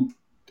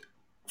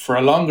for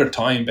a longer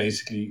time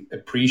basically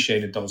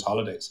appreciated those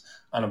holidays,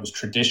 and it was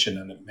tradition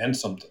and it meant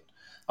something.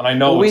 And I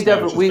know we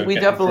definitely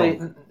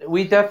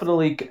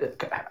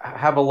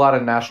have a lot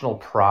of national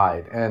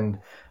pride, and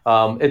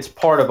it's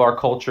part of our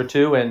culture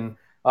too. And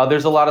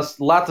there's a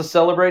lot to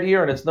celebrate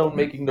here, and it's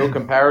making no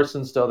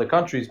comparisons to other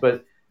countries.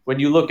 But when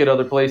you look at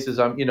other places,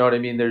 you know what I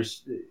mean.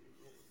 There's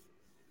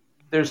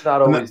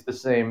not always the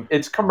same.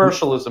 It's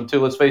commercialism too.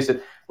 Let's face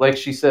it. Like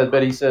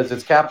Betty says,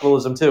 it's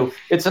capitalism too.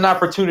 It's an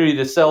opportunity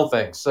to sell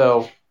things.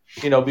 So,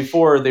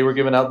 before they were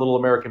giving out little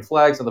American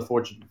flags on the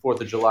 4th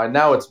of July.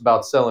 Now it's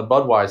about selling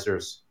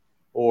Budweisers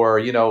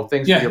or,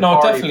 things for your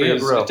party, for your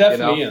grill. It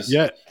definitely is.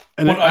 Yeah.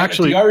 And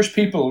the Irish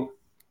people,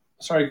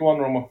 sorry, go on,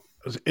 Romo.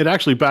 It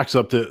actually backs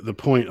up the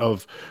point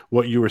of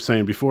what you were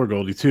saying before,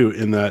 Goldie, too,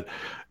 in that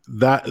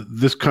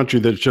this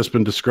country that's just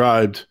been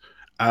described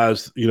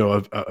as,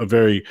 a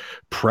very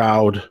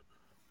proud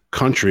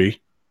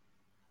country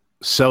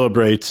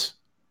celebrates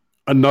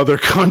another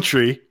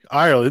country,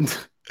 Ireland,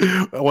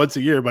 once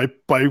a year by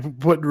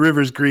putting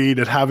rivers green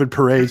and having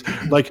parades.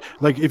 Like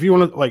if you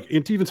want to,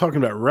 it's even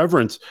talking about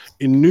reverence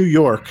in New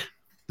York,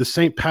 the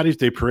St. Paddy's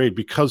Day parade,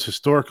 because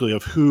historically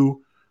of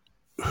who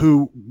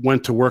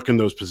went to work in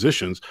those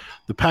positions,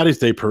 the Paddy's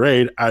Day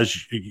parade,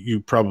 as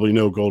you probably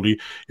know, Goldie,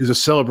 is a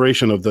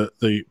celebration of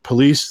the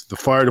police, the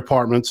fire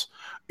departments,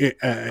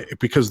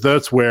 because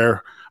that's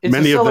where it's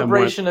many a of them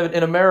went. celebration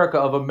in America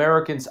of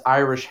Americans'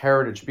 Irish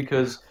heritage,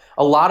 because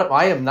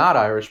I am not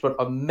Irish,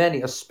 but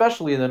many,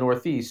 especially in the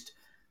Northeast,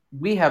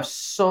 we have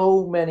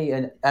so many,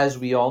 and as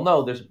we all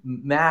know, there's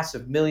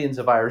massive millions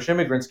of Irish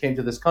immigrants came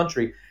to this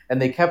country,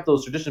 and they kept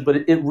those traditions.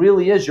 But it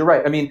really is, you're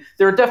right. I mean,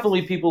 there are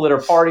definitely people that are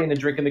partying and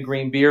drinking the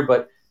green beer,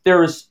 but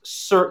there is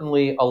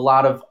certainly a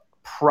lot of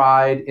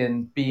pride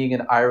in being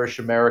an Irish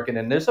American,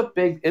 and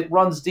it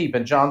runs deep.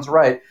 And John's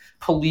right,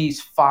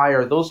 police,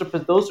 fire, those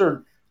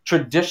are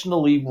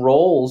traditionally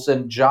roles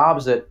and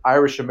jobs that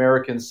Irish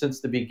Americans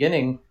since the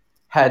beginning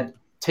had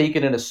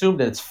taken and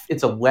assumed, and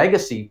it's a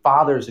legacy.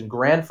 Fathers and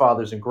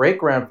grandfathers and great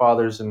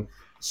grandfathers and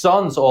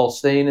sons all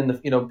staying in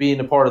the being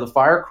a part of the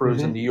fire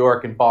crews in New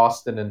York and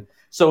Boston, and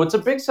so it's a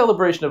big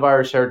celebration of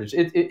Irish heritage.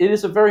 It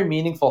is a very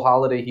meaningful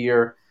holiday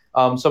here.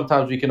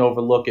 Sometimes we can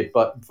overlook it,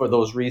 but for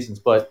those reasons.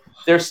 But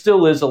there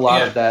still is a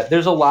lot of that.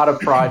 There's a lot of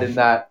pride in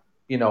that,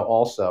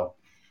 also.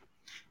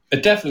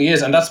 It definitely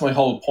is, and that's my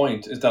whole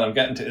point, is that I'm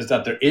getting to, is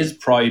that there is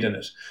pride in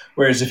it.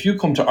 Whereas if you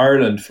come to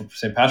Ireland for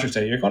St. Patrick's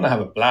Day, you're going to have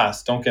a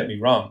blast, don't get me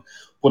wrong,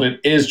 but it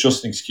is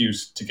just an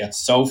excuse to get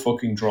so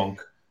fucking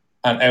drunk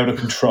and out of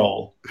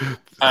control.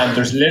 And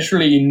there's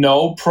literally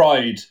no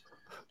pride.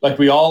 Like,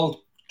 we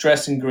all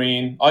dress in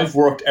green. I've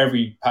worked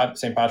every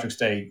St. Patrick's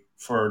Day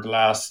for the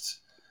last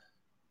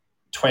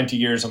 20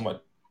 years of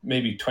more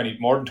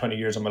than 20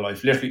 years of my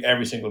life, literally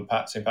every single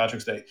St.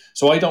 Patrick's Day.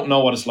 So I don't know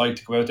what it's like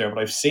to go out there, but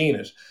I've seen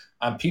it.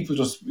 And people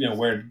just,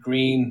 wear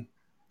green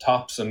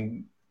tops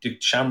and do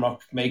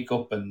shamrock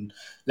makeup and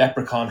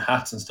leprechaun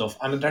hats and stuff.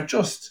 And they're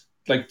just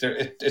like,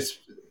 it's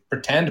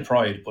pretend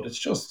pride, but it's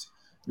just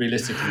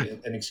realistically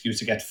an excuse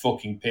to get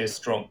fucking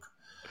pissed drunk.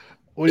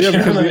 Well, yeah,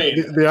 because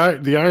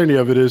the irony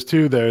of it is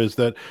too, there is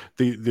that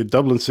the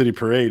Dublin City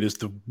Parade is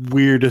the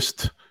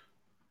weirdest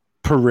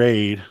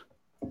parade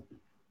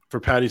for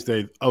Paddy's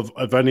Day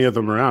of any of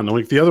them around.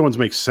 Like, the other ones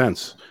make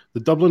sense. The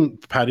Dublin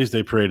Paddy's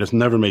Day Parade has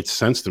never made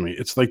sense to me.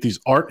 It's like these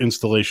art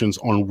installations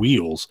on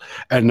wheels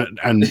and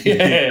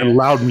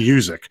loud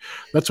music.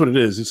 That's what it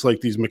is. It's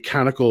like these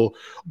mechanical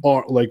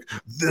art. Like,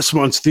 this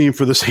month's theme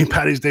for the St.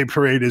 Paddy's Day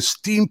Parade is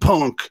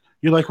steampunk.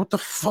 You're like, what the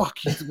fuck?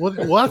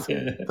 What?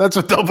 That's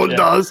what Dublin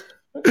does.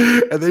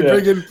 And they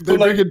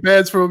bring in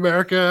bands from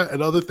America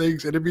and other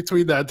things, and in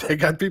between that, they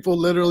got people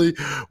literally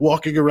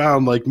walking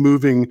around, like,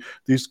 moving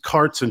these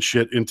carts and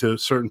shit into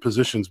certain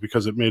positions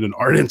because it made an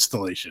art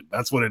installation.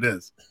 That's what it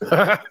is.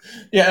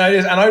 Yeah, it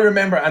is. And I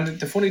remember, and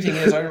the funny thing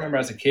is, I remember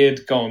as a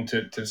kid going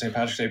to the St.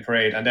 Patrick's Day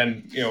Parade, and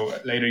then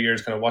later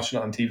years kind of watching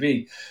it on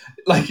TV.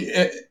 Like,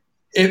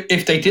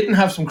 if they didn't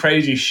have some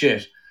crazy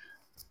shit,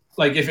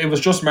 like if it was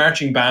just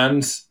marching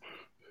bands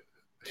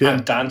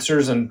and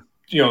dancers and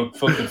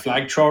fucking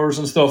flag throwers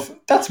and stuff,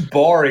 that's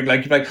boring.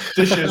 Like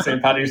this year's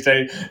St. Patrick's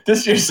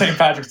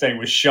Day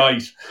was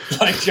shite.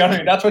 Like, do you know what I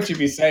mean? That's what you'd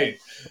be saying.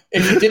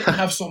 If you didn't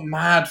have some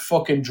mad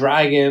fucking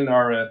dragon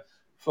or a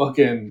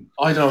fucking,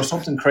 I don't know,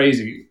 something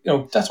crazy,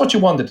 that's what you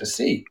wanted to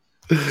see.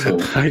 So,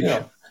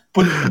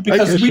 but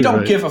because we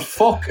don't give a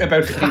fuck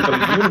about the people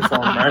in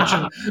uniform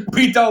marching,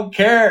 we don't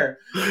care.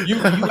 You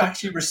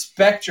actually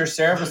respect your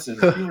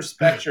services. You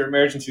respect your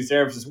emergency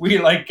services. We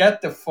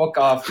get the fuck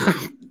off.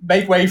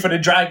 Make way for the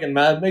dragon,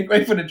 man. Make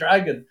way for the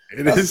dragon.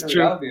 That's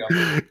true.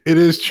 It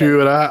is true,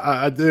 and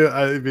I do.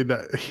 I mean,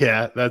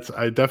 yeah,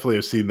 I definitely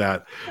have seen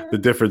that, the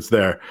difference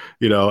there.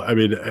 I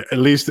mean, at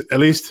least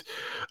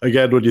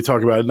again, when you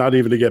talk about it, not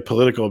even to get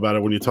political about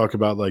it, when you talk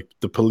about like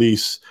the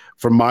police,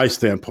 from my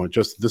standpoint,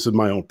 just this is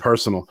my own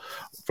personal.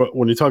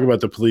 When you talk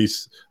about the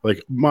police,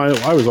 like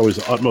I was always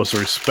the utmost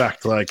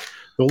respect. Like,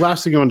 the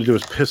last thing you want to do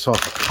is piss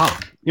off a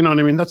cop. You know what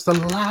I mean? That's the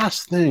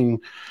last thing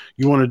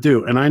you want to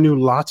do. And I knew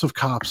lots of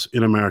cops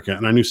in America,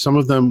 and I knew some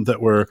of them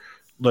that were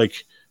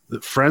like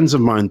friends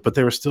of mine, but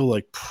they were still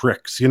like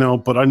pricks,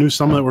 but I knew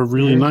some that were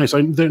really nice.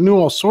 I knew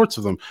all sorts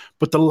of them.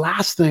 But the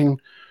last thing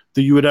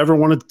that you would ever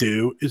want to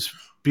do is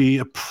be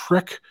a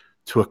prick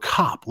to a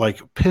cop,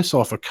 like piss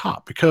off a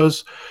cop,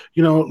 because,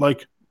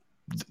 like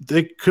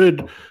they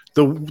could,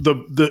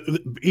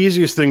 the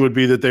easiest thing would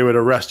be that they would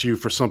arrest you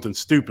for something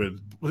stupid,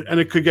 and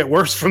it could get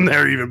worse from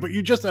there even, but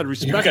you just had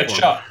respect. You get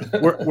shot.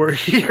 We're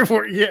here.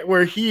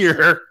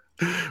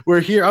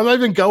 I'm not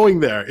even going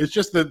there. It's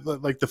just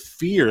the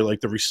fear,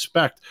 like the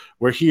respect.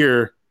 We're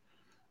here.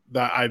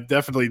 That I've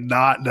definitely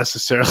not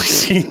necessarily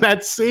seen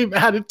that same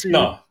attitude.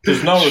 No,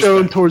 there's no shown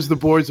respect towards the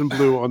boys in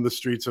blue on the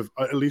streets of,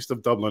 at least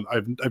of Dublin.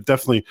 I've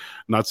definitely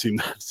not seen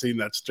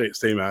that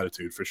same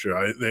attitude for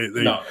sure.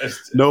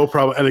 No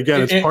problem. And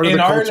again, it's part of the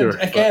Ireland,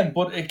 culture.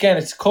 But again,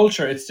 it's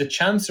culture. It's the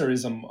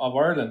chancerism of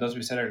Ireland, as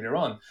we said earlier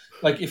on.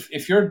 Like,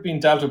 if you're being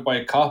dealt with by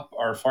a cop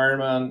or a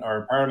fireman or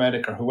a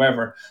paramedic or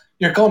whoever,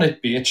 you're going to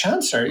be a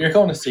chancer. You're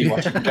going to see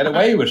what you can get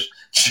away with.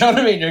 Do you know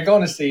what I mean? You're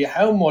going to see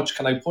how much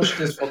can I push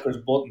this fucker's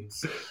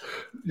buttons.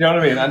 You know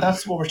what I mean? And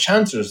that's what we're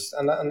chancers,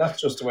 and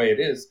that's just the way it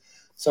is.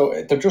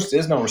 So there just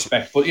is no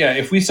respect. But yeah,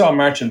 if we saw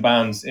marching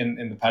bands in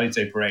the Paddy's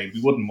Day parade,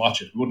 we wouldn't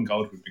watch it. We wouldn't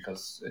go to it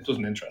because it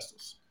doesn't interest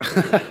us.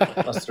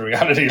 That's the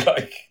reality,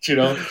 like, you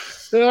know.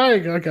 Yeah,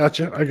 I got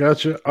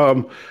you.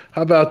 How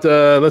about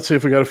let's see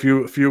if we got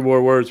a few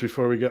more words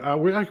before we get.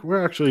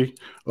 We're actually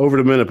over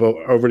the minute, but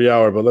over the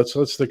hour. But let's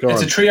stick on.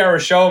 It's a 3-hour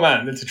show,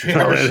 man. It's a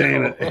 3-hour show.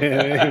 It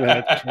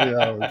ain't 3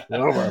 hours.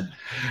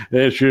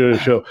 It's a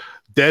show.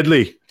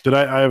 Deadly.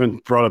 I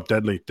haven't brought up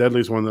Deadly.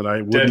 Deadly's one that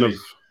I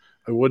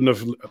wouldn't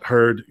have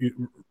heard.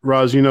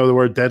 Rozz, you know the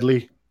word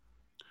deadly?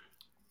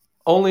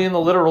 Only in the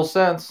literal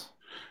sense.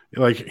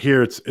 Like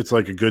here, it's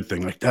like a good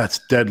thing. Like that's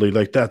deadly.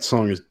 Like that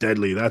song is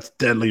deadly. That's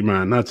deadly,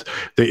 man.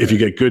 If you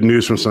get good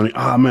news from somebody,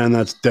 man,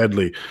 that's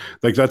deadly.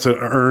 Like that's an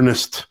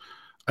earnest.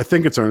 I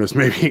think it's earnest.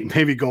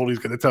 Maybe Goldie's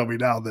going to tell me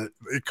now that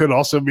it could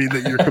also mean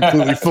that you're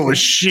completely full of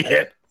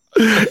shit.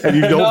 And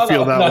you don't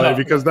feel that way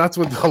because that's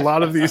what a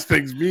lot of these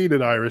things mean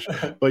in Irish.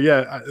 But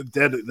yeah,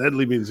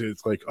 deadly means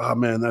it's like, oh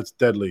man, that's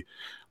deadly.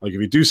 Like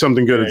if you do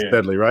something good, it's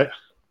deadly, right?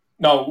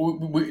 No,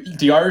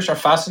 the Irish are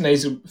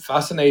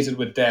fascinated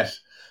with death.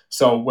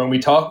 So when we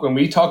talk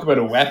about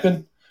a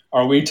weapon,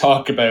 or we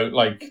talk about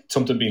like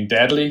something being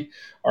deadly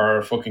or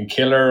a fucking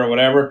killer or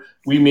whatever,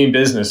 we mean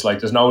business. Like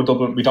there's no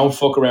double. We don't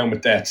fuck around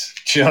with death.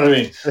 Do you know what I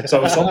mean?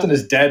 So if something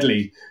is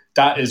deadly,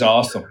 that is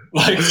awesome.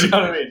 Like, do you know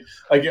what I mean?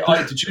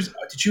 Like,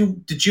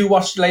 did you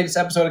watch the latest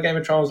episode of Game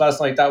of Thrones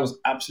last night? That was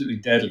absolutely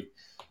deadly.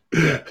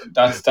 Yeah,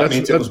 that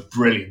means it was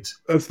brilliant.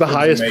 That's the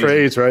highest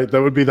praise, right?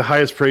 That would be the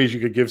highest praise you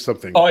could give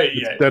something. Oh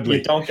yeah, deadly.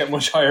 You don't get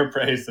much higher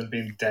praise than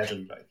being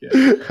deadly. Like,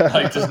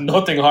 like there's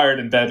nothing higher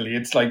than deadly.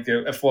 It's like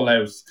a full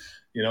house,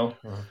 you know,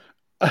 or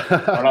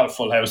not a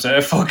full house, a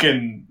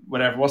fucking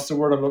whatever. What's the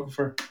word I'm looking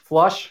for?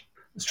 Flush.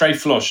 Straight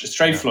flush.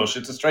 Flush.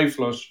 It's a straight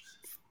flush.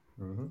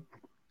 Mm-hmm.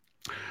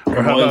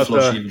 Or how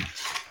about,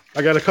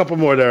 I got a couple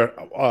more there.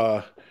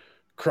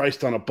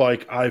 Christ on a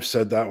bike. I've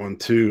said that one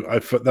too.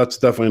 That's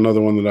definitely another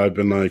one that I've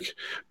been like,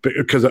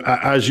 because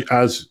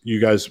as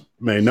you guys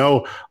may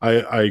know,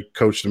 I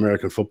coached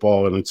American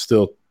football and it's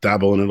still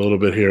dabbling a little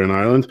bit here in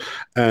Ireland.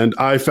 And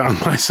I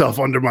found myself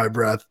under my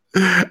breath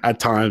at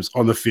times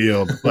on the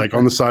field, like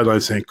on the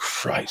sideline saying,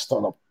 Christ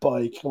on a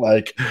bike,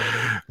 like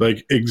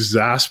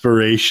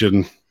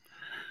exasperation.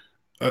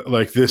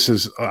 Like this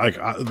is like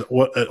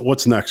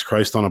what's next?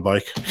 Christ on a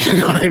bike. You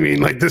know what I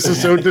mean? Like this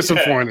is so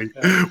disappointing.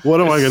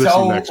 What am I going to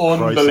see next?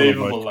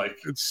 Unbelievable! Like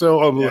it's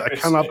so unbelievable. I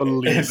cannot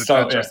believe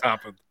that just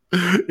happened.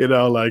 You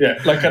know, like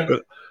go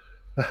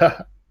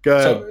ahead.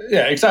 So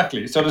yeah,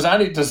 exactly. So does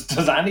any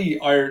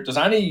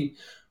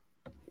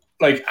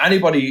like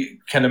anybody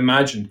can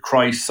imagine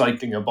Christ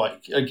cycling a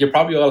bike? Like you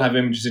probably all have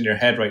images in your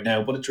head right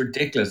now, but it's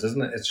ridiculous,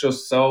 isn't it? It's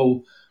just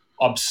so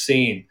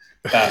obscene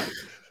that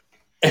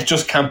it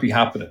just can't be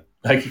happening.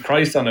 Like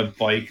Christ on a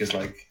bike is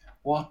like,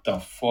 what the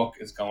fuck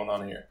is going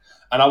on here?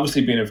 And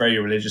obviously being a very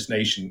religious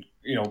nation,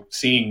 you know,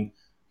 seeing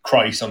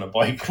Christ on a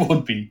bike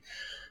would be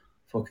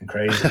fucking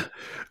crazy.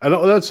 I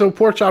know that. So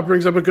pork chop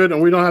brings up a good,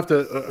 and we don't have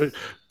to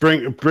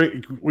bring.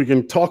 We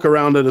can talk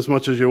around it as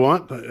much as you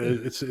want.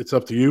 It's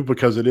up to you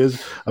because it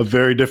is a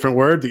very different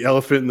word. The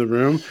elephant in the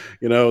room,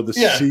 you know.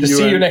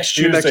 See you next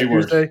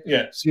Tuesday.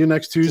 Yeah, see you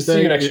next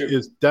Tuesday.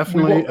 Is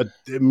definitely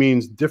it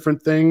means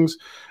different things.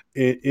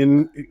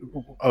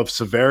 Of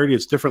severity,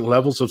 it's different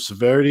levels of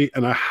severity,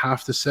 and I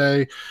have to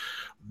say,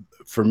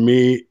 for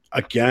me,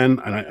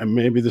 again, and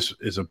maybe this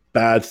is a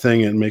bad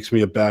thing, it makes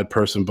me a bad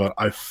person, but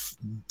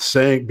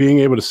being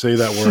able to say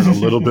that word a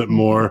little bit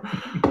more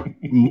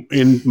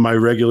in my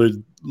regular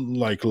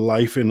like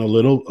life in a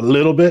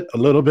little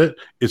bit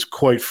is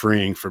quite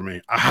freeing for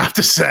me. I have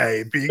to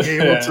say, being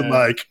able to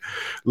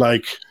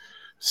like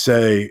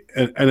say,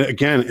 and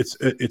again, it's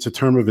a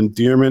term of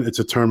endearment. It's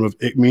a term of,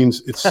 it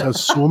means, it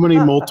has so many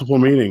multiple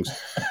meanings.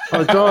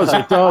 It does.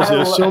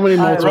 There's so many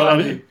multiple. I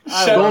love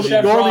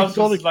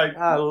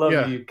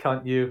you,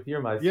 cunt.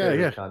 You're my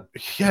favorite cunt.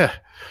 Yeah.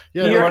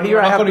 Here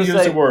I have to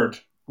use the word.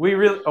 We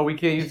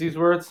can't use these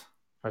words.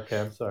 Okay,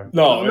 I'm sorry.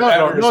 No,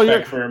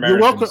 respect for Americans.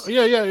 You're welcome.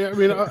 Yeah. I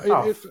mean,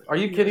 are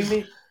you kidding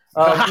me?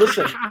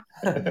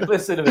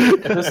 Listen to me.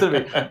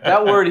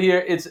 That word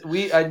here,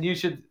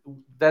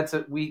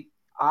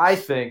 I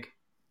think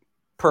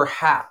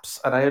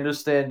perhaps, and I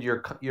understand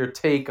your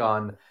take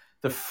on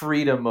the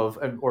freedom of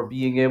or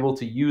being able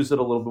to use it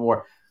a little bit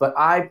more, but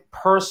I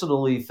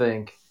personally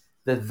think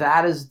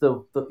that is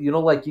the you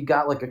know, like you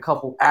got like a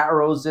couple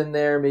arrows in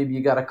there, maybe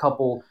you got a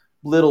couple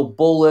little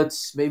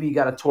bullets, maybe you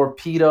got a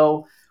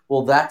torpedo.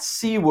 Well, that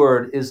C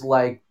word is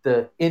like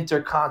the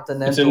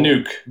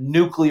intercontinental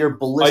nuclear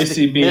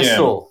ballistic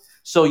missile.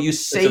 So you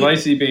say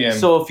it's an ICBM.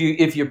 So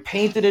if you're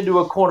painted into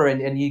a corner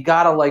and you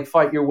gotta like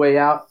fight your way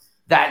out,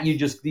 that you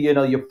just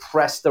you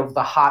press the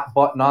hot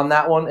button on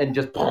that one and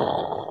just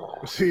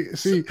see.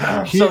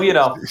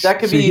 That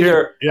could be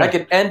either that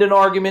could end an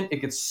argument, it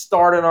could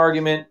start an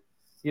argument,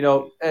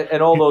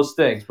 and all those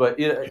things. But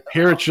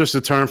here it's just a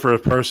term for a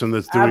person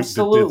that did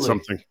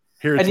something.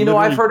 Here, And, you know,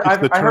 I've heard- it's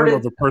the I heard term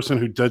it- of a person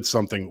who did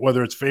something,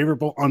 whether it's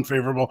favorable,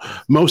 unfavorable,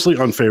 mostly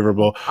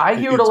unfavorable. I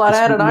hear it a It's- lot. I it's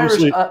had an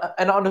mostly-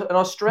 an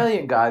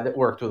Australian guy that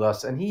worked with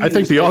us, and he I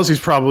think the used it-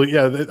 Aussies probably,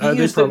 yeah,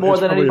 he used it more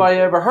than anybody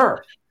ever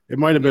heard. It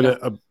might have You been know?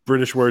 a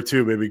British word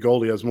too. Maybe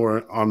Goldie has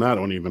more on that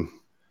one even.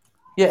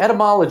 Yeah,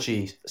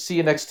 etymology. See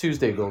you next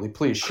Tuesday, Goldie.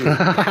 Please shoot.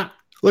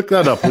 Look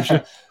that up, would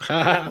you?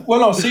 Well,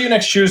 no, see you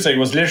next Tuesday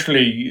was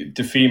literally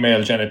the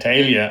female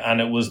genitalia, and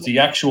it was the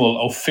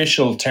actual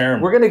official term.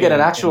 We're going to get an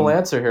in actual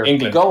answer here.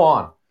 England. Go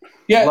on.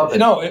 Yeah, Love it.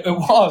 no, it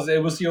was.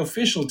 It was the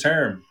official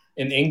term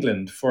in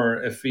England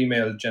for a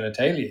female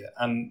genitalia.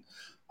 And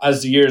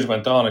as the years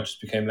went on, it just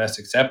became less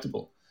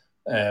acceptable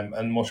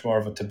and much more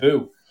of a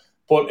taboo.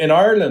 But in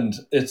Ireland,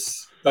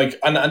 it's like,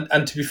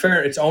 and to be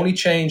fair, it's only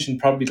changed in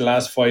probably the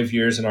last 5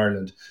 years in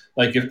Ireland.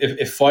 Like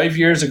if 5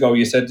 years ago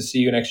you said to see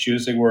you next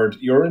Tuesday word,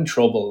 you're in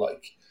trouble.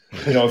 Like,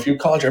 you know, if you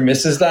called your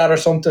missus that or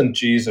something,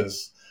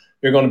 Jesus,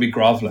 you're going to be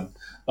groveling.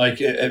 Like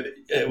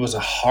it was a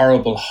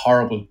horrible,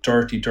 horrible,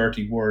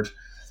 dirty word.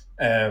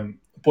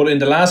 But in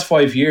the last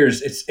 5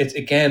 years, it's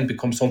again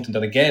become something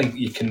that again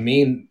you can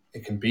mean.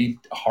 It can be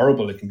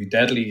horrible. It can be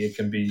deadly. It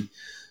can be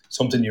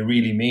something you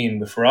really mean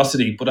with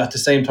ferocity. But at the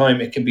same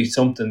time, it can be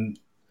something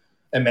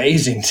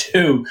amazing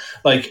too.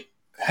 Like,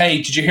 hey,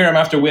 did you hear him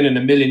after winning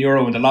 €1 million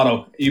in the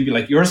Lotto? You'd be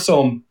like, your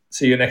son.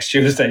 See you next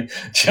Tuesday. Do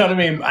you know what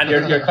I mean? And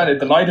you're kind of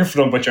delighted for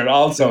them, but you're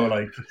also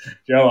like,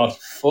 you know what?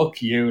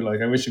 Fuck you. Like,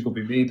 I wish it could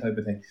be me, type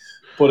of thing.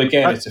 But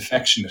again, it's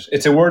affectionate.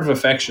 It's a word of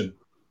affection.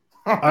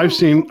 I've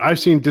seen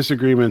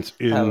disagreements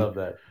in. I love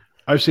that.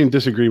 I've seen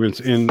disagreements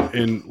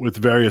in with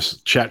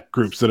various chat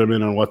groups that I'm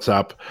in on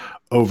WhatsApp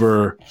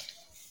over,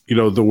 you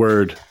know, the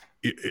word,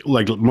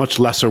 like much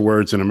lesser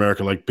words in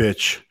America, like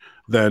bitch,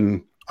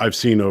 than I've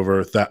seen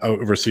over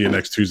see you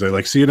next Tuesday.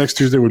 Like see you next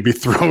Tuesday would be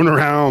thrown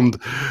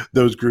around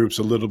those groups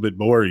a little bit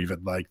more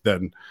even like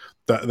than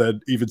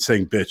even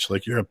saying bitch.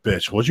 Like you're a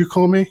bitch. What'd you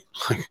call me?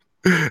 Like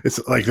it's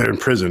like they're in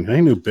prison.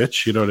 I knew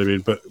bitch. You know what I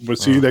mean? But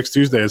see you next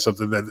Tuesday is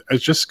something that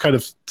it's just kind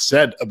of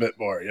said a bit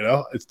more. You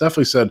know, it's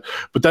definitely said.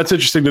 But that's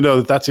interesting to know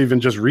that that's even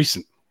just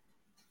recent.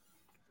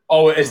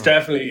 Oh, it's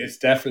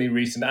definitely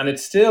recent, and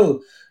it's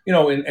still, you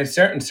know, in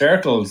certain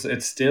circles,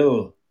 it's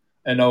still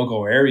a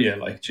no-go area.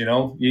 Like, you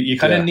know, you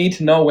kind of need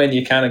to know when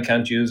you can and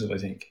can't use it, I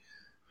think.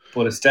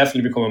 But it's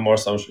definitely becoming more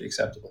socially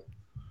acceptable.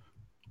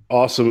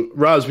 Awesome.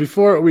 Rozz,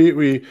 before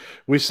we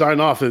sign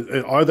off,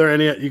 are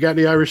there you got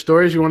any Irish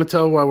stories you want to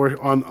tell while we're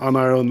on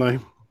Ireland night?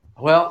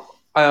 Well,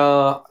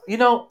 you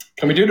know.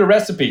 Can we do the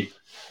recipe?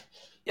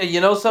 Yeah,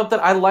 you know something?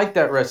 I like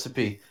that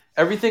recipe.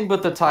 Everything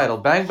but the title.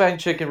 Bang Bang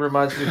Chicken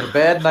reminds me of a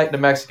bad night in a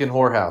Mexican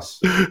whorehouse.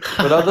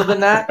 But other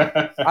than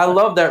that, I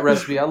love that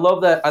recipe. I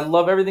love that. I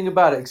love everything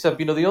about it. Except,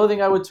 you know, the only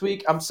thing I would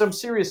tweak. I'm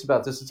serious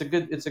about this.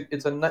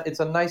 It's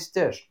a nice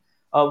dish.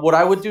 What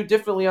I would do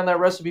differently on that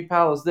recipe,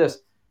 pal, is this.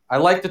 I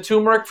like the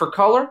turmeric for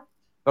color,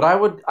 but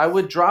I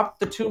would drop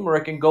the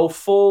turmeric and go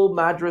full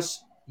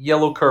Madras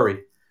yellow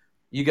curry.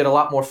 You get a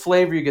lot more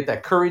flavor. You get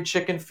that curry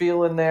chicken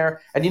feel in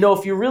there. And, you know,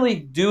 if you really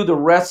do the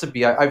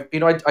recipe, I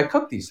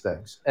cook these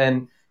things,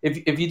 and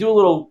if you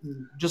do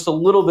just a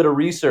little bit of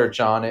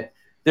research on it,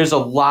 there's a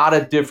lot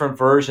of different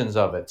versions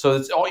of it. So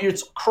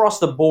it's across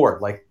the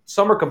board. Like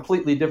some are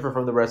completely different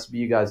from the recipe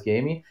you guys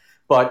gave me.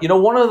 But, you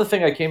know, one other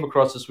thing I came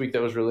across this week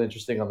that was really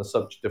interesting on the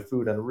subject of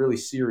food, and a really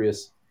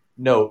serious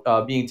note,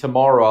 being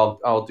tomorrow,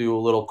 I'll do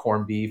a little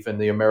corned beef and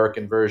the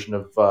American version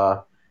of,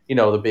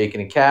 the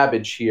bacon and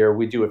cabbage here.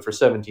 We do it for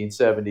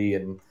 $17.70,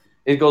 and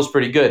it goes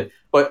pretty good.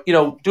 But, you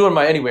know,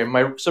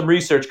 some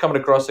research,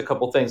 coming across a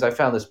couple things, I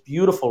found this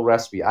beautiful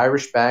recipe,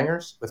 Irish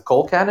bangers with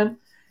coal cannon.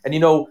 And, you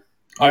know,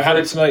 I had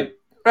it tonight.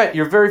 Right,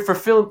 you're very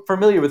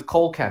familiar with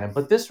coal cannon,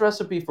 but this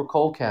recipe for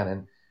coal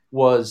cannon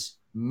was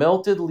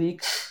melted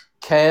leeks,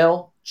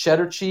 kale,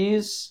 cheddar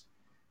cheese,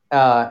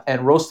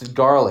 and roasted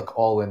garlic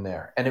all in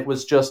there. And it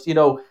was just, you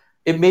know,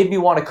 it made me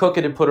want to cook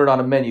it and put it on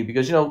a menu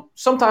because, you know,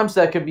 sometimes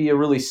that could be a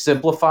really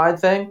simplified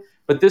thing,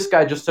 but this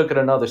guy just took it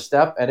another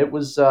step, and it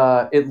was,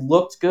 it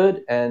looked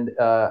good, and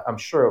I'm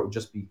sure it would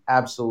just be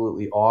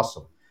absolutely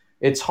awesome.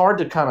 It's hard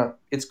to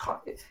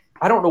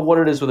I don't know what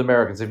it is with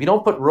Americans. If you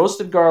don't put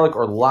roasted garlic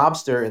or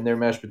lobster in their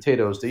mashed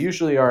potatoes, they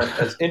usually aren't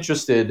as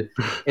interested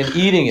in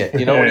eating it.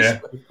 You know,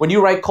 when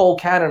you write coal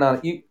cannon on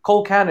it,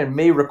 coal cannon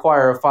may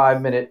require a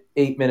 5-minute,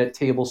 8-minute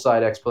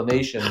tableside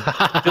explanation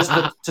just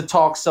to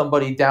talk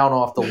somebody down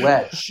off the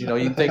ledge. You know,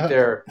 you think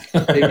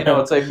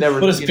it's like never.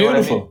 But it's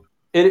beautiful. What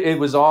I mean? It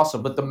was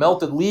awesome, but the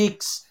melted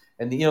leeks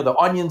and the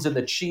onions and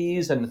the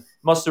cheese and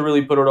must have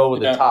really put it over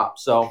the top.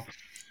 So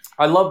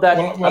I love that.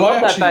 I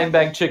love that bang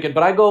bang chicken,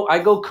 but I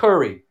go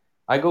curry.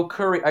 I go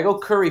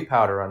curry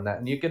powder on that,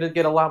 and you're going to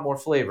get a lot more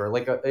flavor.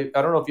 Like, I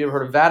don't know if you ever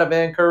heard of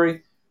Vativan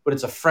curry, but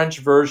it's a French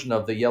version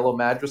of the yellow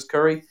Madras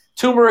curry.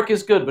 Turmeric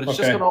is good, but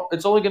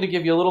it's only going to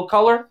give you a little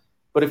color.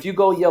 But if you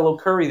go yellow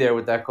curry there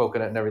with that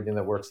coconut and everything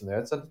that works in there,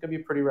 it's going to be a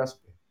pretty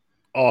recipe.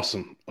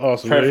 Awesome. Right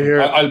Perfect.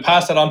 here. I'll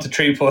pass it on to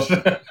Tree Put.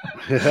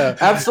 Yeah.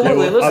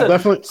 Absolutely. Yeah, well,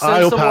 Listen, send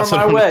I'll some pass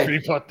more it my on way. to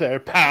Tree Pot there,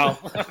 pal.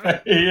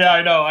 Yeah,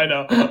 I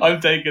know. I'm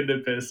taking the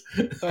piss.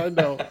 I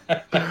know.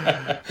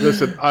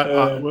 Listen,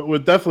 I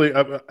would definitely.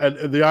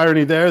 And the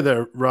irony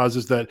there, Roz,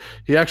 is that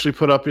he actually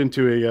put up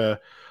into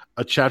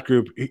a chat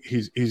group.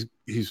 He's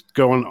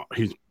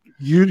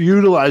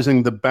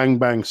utilizing the Bang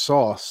Bang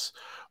sauce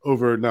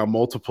over now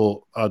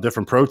multiple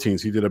different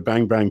proteins. He did a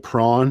Bang Bang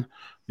prawn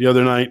the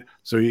other night,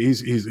 so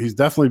he's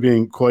definitely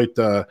being quite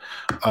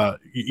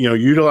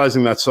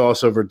utilizing that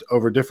sauce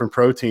over different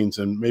proteins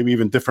and maybe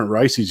even different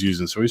rice he's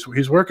using. So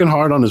he's working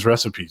hard on his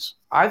recipes.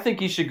 I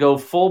think you should go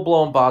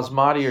full-blown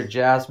basmati or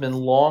jasmine,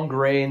 long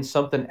grain,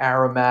 something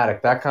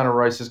aromatic. That kind of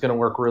rice is going to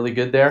work really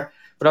good there.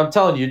 But I'm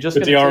telling you, just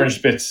with the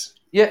orange bits.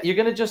 Yeah, you're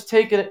gonna just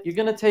take it. You're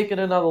gonna take it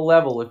another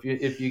level if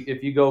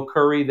you go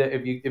curry. That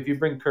if you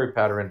bring curry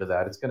powder into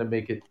that, it's gonna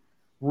make it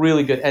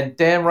really good. And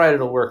damn right,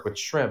 it'll work with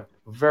shrimp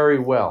very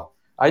well.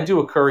 I do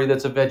a curry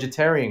that's a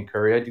vegetarian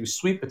curry. I do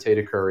sweet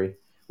potato curry,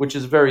 which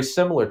is very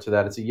similar to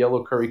that. It's a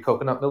yellow curry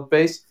coconut milk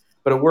base,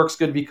 but it works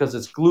good because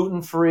it's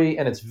gluten free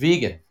and it's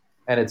vegan,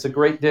 and it's a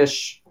great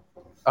dish,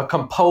 a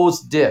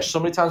composed dish. So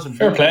many times when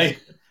Fair play.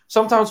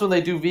 Sometimes when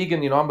they do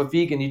vegan, I'm a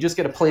vegan. You just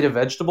get a plate of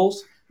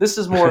vegetables. This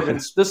is more of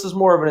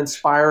an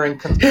inspiring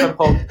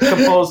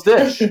composed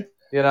dish.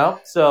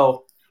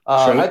 So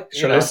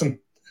listen.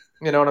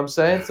 You know what I'm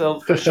saying? So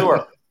for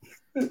sure.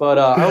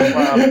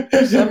 But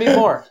send me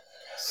more.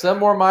 Send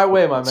more my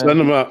way, my man. Send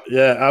them up.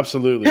 Yeah,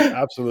 absolutely.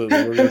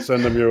 We're gonna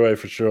send them your way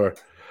for sure.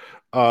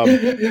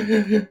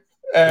 I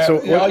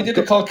actually did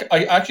a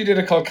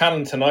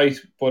Colcannon tonight,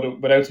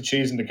 but without the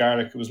cheese and the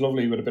garlic. It was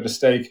lovely with a bit of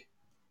steak.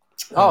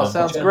 Oh,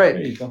 sounds great.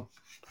 There you go.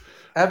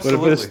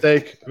 Absolutely. With a bit of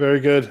steak. Very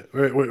good.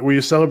 Will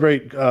you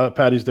celebrate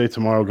Paddy's Day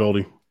tomorrow,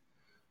 Goldie?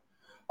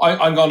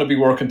 I'm going to be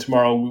working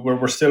tomorrow.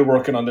 We're still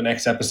working on the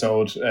next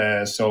episode,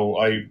 so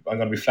I'm going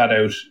to be flat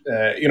out.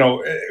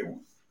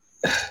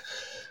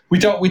 We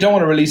don't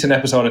want to release an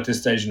episode at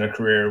this stage in our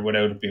career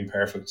without it being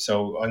perfect.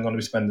 So I'm going to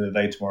be spending the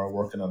day tomorrow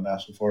working on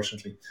that,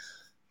 unfortunately.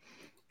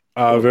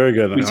 Very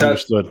good.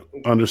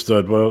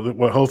 Understood.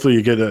 Well, hopefully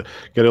you get at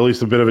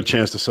least a bit of a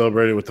chance to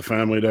celebrate it with the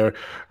family there.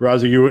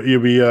 Rozz,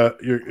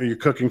 you're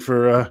cooking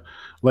for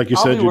like you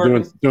said,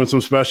 you're doing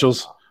some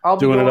specials. I'll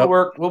be doing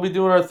work. We'll be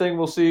doing our thing.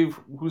 We'll see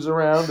who's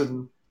around,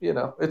 and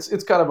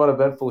it's kind of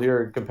uneventful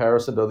here in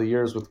comparison to other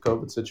years with the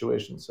COVID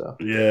situation. So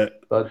yeah,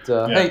 but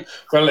hey,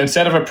 well,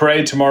 instead of a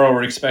parade tomorrow,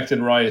 we're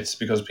expecting riots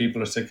because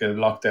people are sick of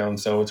lockdown.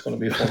 So it's going to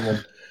be a fun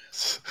one.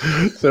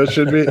 So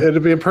it'll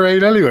be a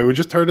parade anyway. We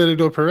just turned it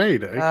into a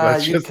parade.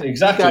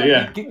 Exactly.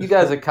 You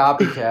guys are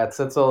copycats.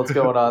 That's all that's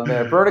going on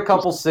there. Burn a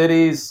couple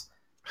cities.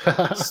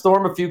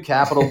 Storm a few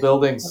Capitol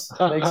buildings.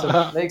 Make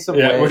some.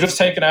 Yeah, we're just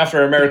taking after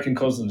our American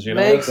cousins.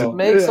 Make some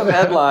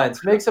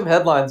headlines. Make some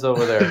headlines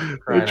over there.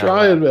 They're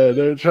trying, man.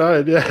 They're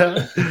trying.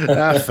 Yeah.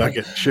 Fuck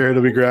it. Sure,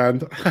 it'll be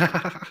grand.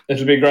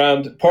 It'll be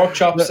grand. Pork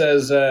Chop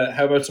says,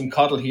 "How about some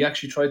coddle?" He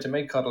actually tried to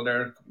make coddle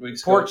there a couple of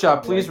weeks ago. Pork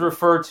Chop. Please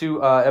refer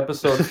to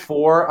episode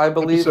 4, I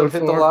believe. Hit the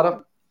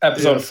Lotto.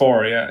 Episode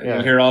 4. Yeah,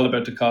 you'll hear all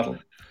about the coddle.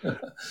 Well,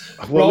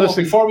 Romo,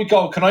 before we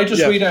go, can I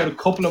just read out a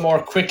couple of more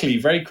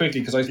very quickly,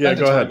 because I spent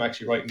the time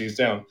actually writing these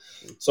down.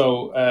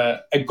 So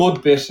a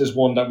good bit is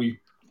one that we,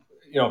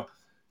 there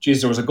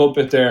was a good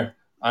bit there,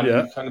 and we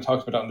kind of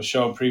talked about that on the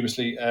show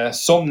previously.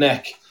 Some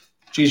neck.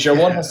 Geez, your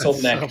one has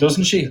some neck,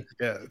 doesn't she?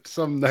 Yeah,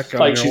 some neck on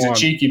like she's a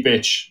cheeky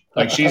bitch.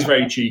 Like she's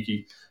very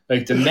cheeky.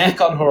 Like the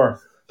neck on her.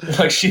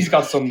 Like she's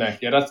got some neck.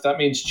 Yeah, that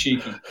means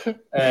cheeky.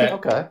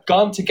 Okay.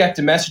 Gone to get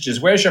the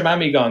messages. Where's your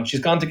mammy gone? She's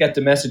gone to get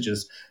the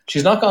messages.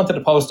 She's not gone to the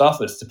post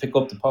office to pick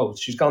up the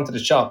post. She's gone to the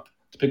shop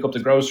to pick up the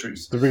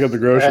groceries. To pick up the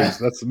groceries.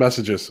 That's the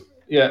messages.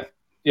 Yeah.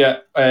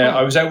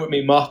 I was out with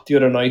my moth the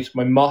other night.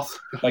 My moth,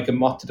 like a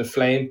moth to the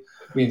flame,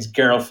 means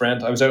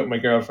girlfriend. I was out with my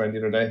girlfriend the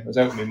other day. I was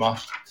out with my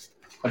moth.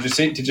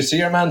 Did you see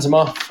your man's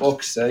moth?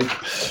 Fuck's sake.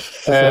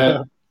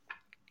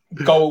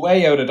 Go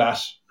away out of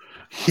that.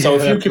 So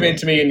if you come in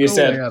to me and you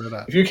said,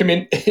 if you came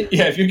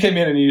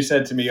in and you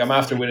said to me, I'm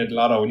after winning the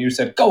Lotto, and you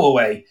said, go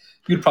away,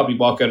 you'd probably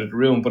walk out of the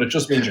room, but it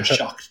just means you're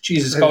shocked.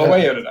 Jesus, go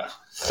away out of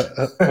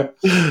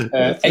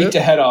that. Ate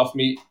the head off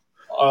me.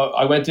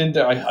 I went in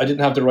there, I didn't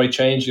have the right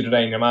change the other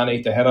day, and your man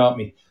ate the head off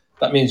me.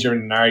 That means you're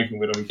in an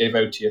argument with him. He gave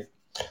out to you.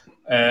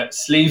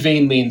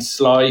 Sleevine means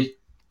sly.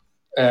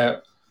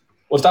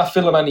 Was that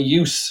film any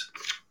use?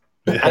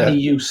 Yeah. Any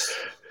use?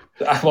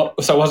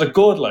 So was it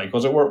good? Like,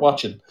 was it worth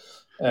watching?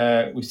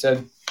 We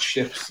said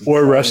chips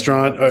or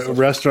restaurant.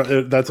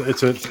 That's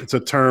it's a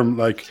term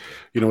like,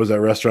 was that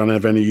restaurant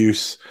have any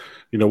use?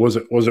 Was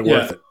it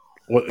worth it?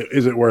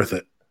 Is it worth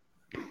it?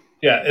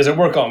 Yeah, is it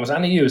worth on? Was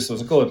any use?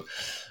 Was it good?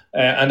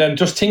 And then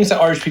just things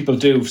that Irish people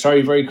do.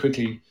 Sorry, very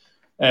quickly.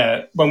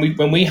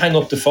 When we hang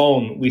up the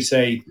phone, we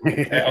say,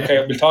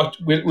 "Okay, we'll talk.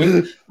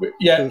 We'll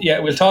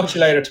talk to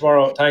you later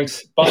tomorrow.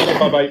 Thanks. Bye.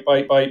 Bye.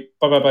 Bye. Bye.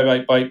 Bye. Bye. Bye. Bye.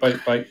 Bye. Bye.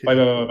 Bye. Bye.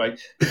 Bye. Bye.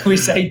 We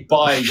say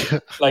bye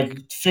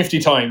like 50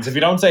 times. If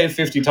you don't say it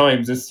 50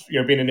 times,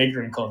 you're being an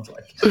ignorant cunt.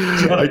 Like,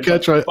 I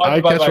catch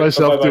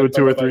myself doing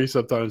 2 or 3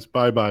 sometimes.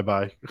 Bye.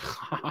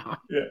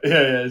 Yeah,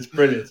 it's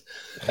brilliant.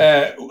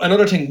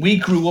 Another thing, we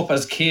grew up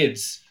as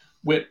kids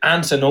with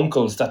aunts and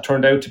uncles that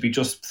turned out to be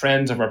just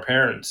friends of our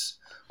parents.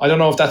 I don't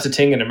know if that's a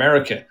thing in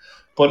America,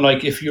 but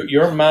like if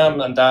your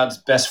mom and dad's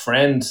best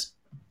friends,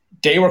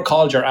 they were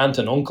called your aunt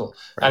and uncle,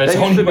 and it's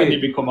only when you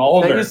become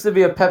older. That used to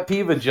be a pet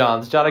peeve of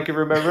John's. John, I can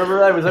remember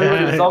that. It was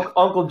everybody was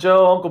Uncle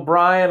Joe, Uncle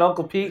Brian,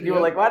 Uncle Pete. And you were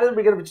like, why didn't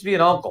we get to just be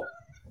an uncle?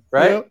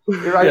 Right?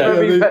 You're right.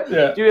 You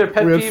had a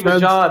pet peeve of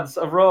John's,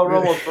 of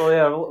Romo.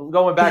 So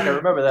going back, I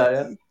remember that.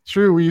 Yeah.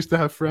 True. We used to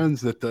have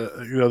friends that,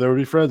 there would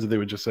be friends and they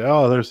would just say,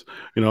 oh, there's,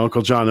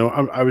 Uncle John.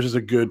 I was just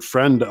a good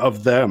friend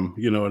of them.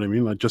 You know what I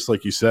mean? Like, just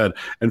like you said.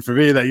 And for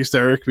me, that used to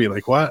irk me.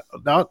 Like, what?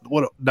 Now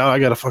I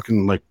got to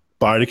fucking like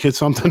buy the kid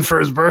something for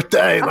his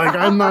birthday. Like,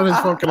 I'm not his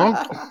fucking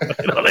uncle.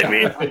 You know what I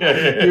mean?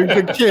 You're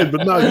a good kid,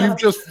 but no,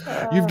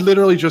 you've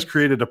literally just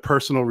created a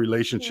personal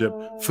relationship,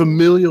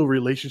 familial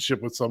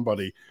relationship with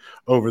somebody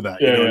over that.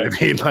 You know what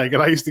I mean? Like,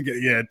 and I used to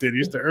it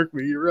used to irk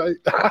me. You're right.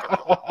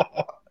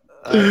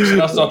 So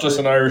that's not just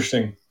an Irish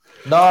thing.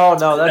 No,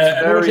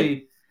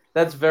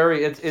 that's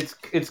very. It's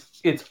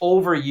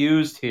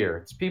overused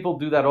here. People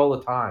do that all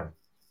the time,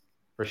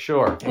 for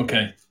sure.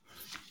 Okay,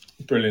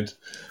 brilliant.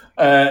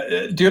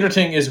 The other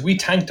thing is we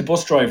thank the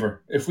bus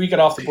driver. If we get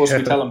off the bus,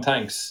 we tell him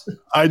thanks.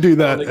 I do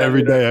that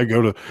every day.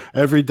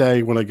 Every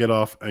day when I get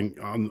off and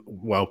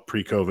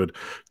pre-COVID,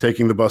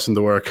 taking the bus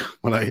into work.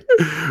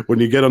 When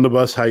you get on the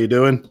bus, how you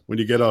doing? When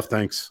you get off,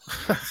 thanks.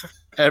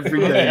 Every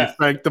day,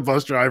 thank the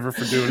bus driver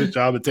for doing his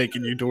job and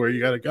taking you to where you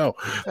got to go.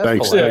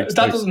 Thanks. That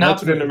doesn't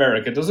happen in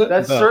America, does it?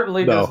 That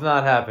certainly does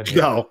not happen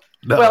here. No.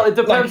 Well, it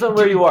depends on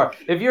where you are.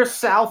 If you're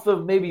south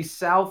of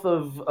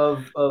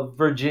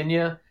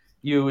Virginia,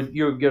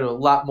 you get a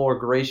lot more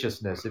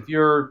graciousness. If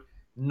you're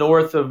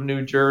north of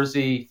New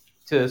Jersey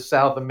to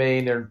south of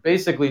Maine, or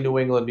basically New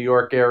England, New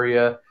York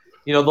area,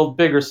 the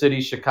bigger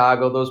cities,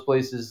 Chicago, those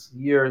places,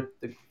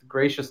 the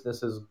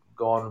graciousness has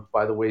gone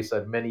by the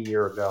wayside many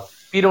years ago.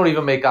 You don't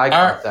even make eye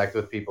contact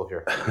with people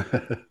here.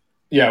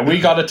 Yeah, we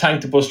got to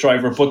thank the bus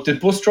driver, but the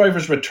bus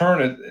drivers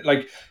return it.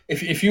 Like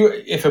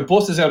if a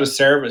bus is out of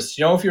service,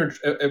 if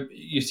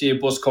you see a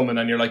bus coming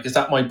and you're like, is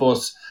that my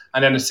bus?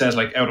 And then it says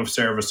like out of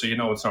service, so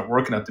it's not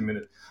working at the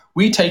minute.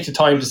 We take the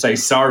time to say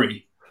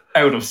sorry,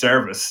 out of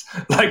service.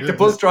 Like the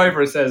bus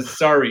driver says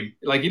sorry.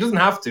 Like he doesn't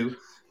have to,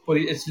 but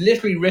it's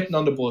literally written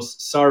on the bus,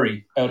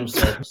 sorry, out of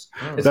service.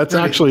 That's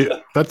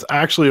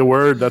actually a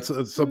word. That's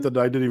something that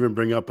I didn't even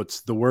bring up.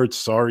 It's the word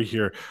sorry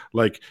here.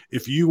 Like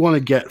if you want to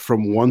get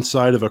from one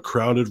side of a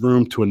crowded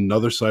room to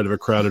another side of a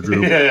crowded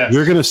room,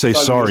 you're going to say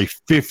sorry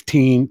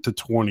 15 to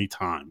 20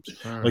 times.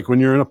 Like when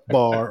you're in a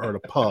bar or at a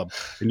pub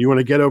and you want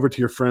to get over to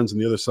your friends on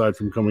the other side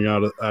from coming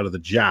out of the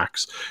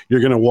jacks,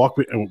 you're going to walk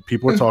and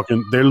people are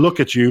talking. They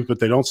look at you, but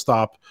they don't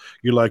stop.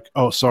 You're like,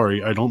 oh,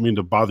 sorry, I don't mean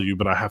to bother you,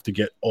 but I have to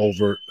get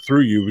over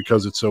through you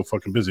because it's so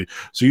fucking busy.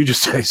 So you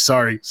just say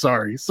sorry,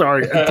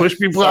 and push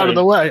people out of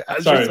the way.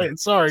 As you're saying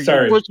sorry.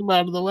 You push them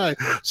out of the way.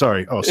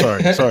 Sorry. Oh,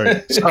 sorry.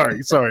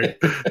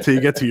 Till you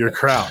get to your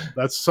crowd.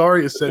 That's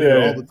sorry is said here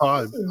all the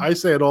time. I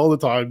say it all the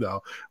time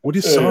now. What are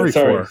you sorry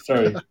for?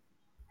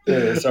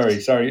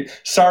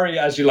 Sorry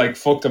as you like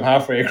fucked them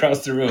halfway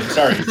across the room.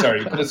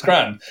 Sorry. But it's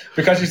grand.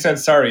 Because you said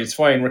sorry, it's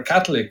fine. We're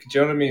Catholic. Do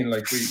you know what I mean?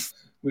 Like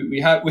we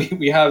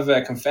have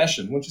a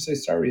confession. Once you say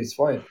sorry, it's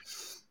fine.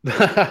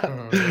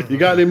 You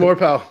got any more,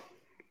 pal?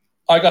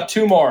 I got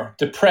 2 more.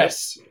 The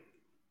press.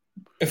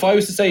 If I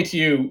was to say to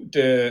you,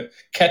 the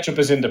ketchup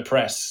is in the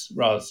press,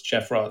 Rozz,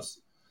 Chef Rozz.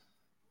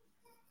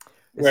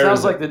 It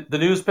sounds like the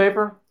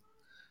newspaper?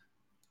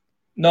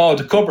 No,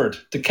 the cupboard.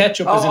 The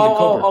ketchup is in the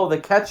cupboard. Oh, the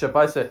ketchup.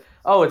 I said,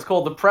 it's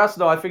called the press.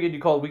 No, I figured we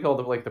called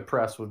it like the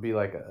press would be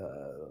like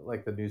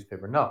the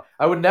newspaper. No,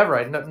 I would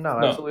never. No,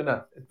 absolutely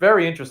not.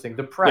 Very interesting.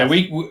 The press. Yeah,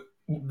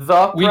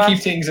 we keep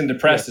things in the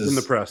presses. In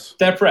the press.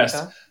 The press.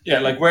 Okay. Yeah,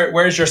 like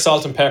where's your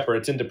salt and pepper?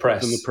 It's in the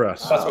press. In the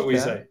press. That's what we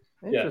say.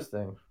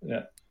 Interesting.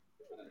 Yeah.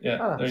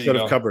 There Instead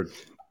of cupboard.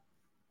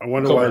 I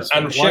wonder cupboard. why.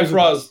 And Chef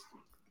Rozz.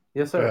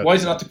 Yes, sir. Why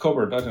is it not the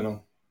cupboard? I don't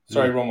know.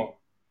 Sorry, Romo.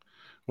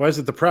 Why is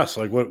it the press?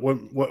 Like, what?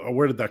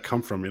 Where did that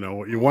come from?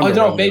 You wonder. I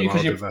don't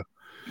know.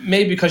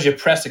 Maybe because you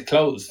press it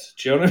closed.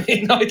 Do you know what I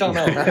mean? I don't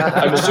know.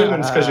 I'm assuming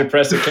it's because you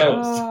press it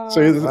closed.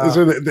 So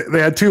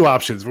they had 2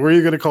 options. Were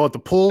you going to call it the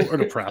pull or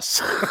the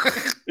press?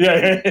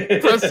 Yeah.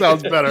 Press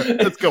sounds better.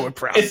 Let's go with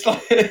press.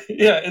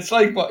 It's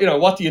like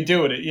what do you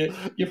do with it?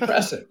 You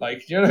press it.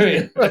 Like, do you know what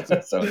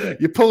I mean?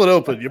 You pull it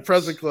open. You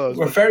press it closed.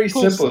 We're very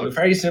simple. We're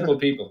very simple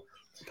people.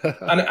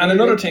 And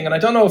another thing, and I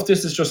don't know if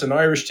this is just an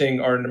Irish thing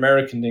or an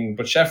American thing,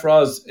 but Chef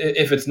Rozz,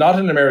 if it's not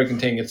an American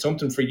thing, it's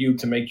something for you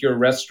to make your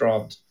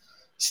restaurant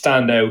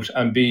stand out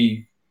and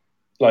be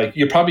like,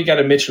 you probably get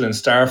a Michelin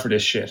star for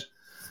this shit.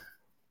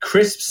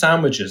 crisp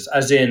sandwiches,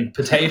 as in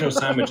potato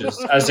sandwiches,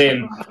 as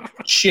in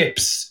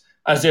chips,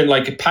 as in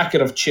like a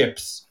packet of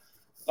chips.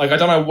 Like, I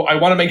don't know. I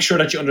want to make sure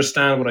that you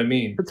understand what I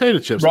mean. Potato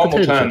chips.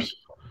 Romo plan.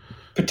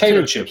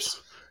 Potato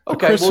chips.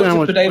 Okay,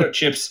 well, potato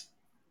chips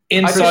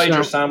inside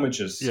your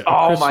sandwiches. Yeah,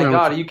 oh my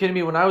God, are you kidding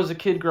me? When I was a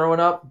kid growing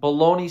up,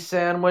 bologna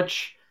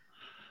sandwich,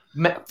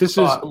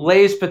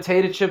 Lay's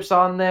potato chips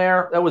on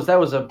there. That was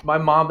a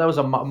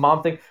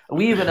mom thing.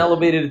 We even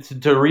elevated it to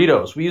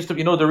Doritos. We used to,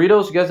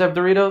 Doritos. You guys have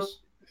Doritos?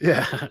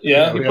 Yeah.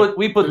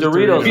 We put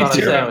Doritos on a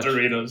sandwich.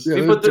 Doritos. Yeah,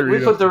 we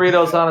put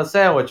Doritos on a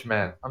sandwich,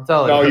 man. I'm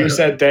telling you. No, you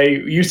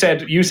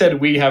said you said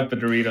we have the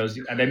Doritos,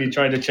 and then you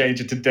tried to change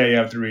it to they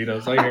have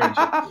Doritos. I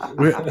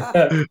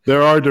heard you.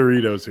 There are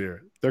Doritos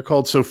here. They're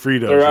called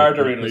Sofritos. There are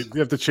Doritos. You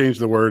have to change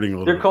the wording a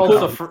little. They're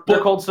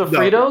called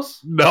Sofritos?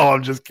 No,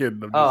 I'm just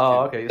kidding.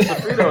 Okay.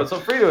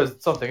 Sofrito is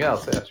something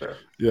else. Yeah, sure.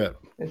 Yeah.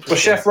 But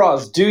Chef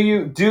Rozz,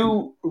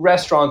 do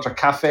restaurants or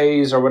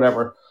cafes or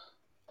whatever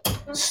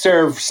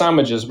serve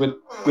sandwiches with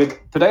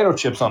potato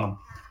chips on them?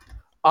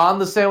 On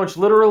the sandwich,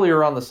 literally,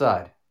 or on the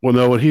side? Well,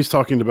 no, what he's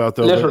talking about,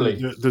 though,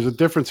 Literally. there's a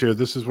difference here.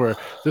 This is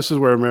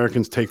where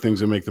Americans take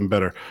things and make them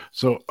better.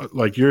 So,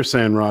 like you're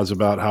saying, Rozz,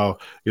 about how,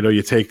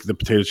 you take the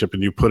potato chip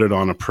and you put it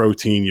on a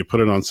protein, you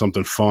put it on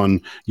something fun,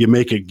 you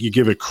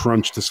give it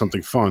crunch to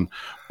something fun.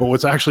 But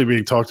what's actually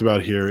being talked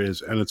about here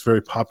is, and it's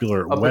very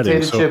popular at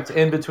weddings. A potato chip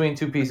in between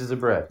two pieces of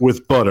bread.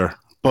 With buttered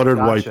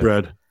white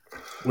bread.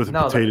 With a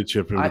No, potato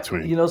chip in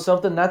between. You know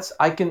something? That's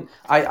I can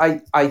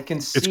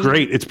see. It's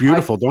great. It's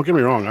beautiful. Don't get me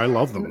wrong. I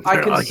love them. I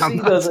can see I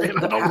don't love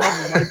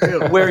them. I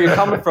do. where you're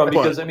coming from,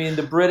 because I mean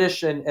the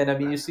British and I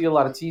mean you see a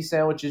lot of tea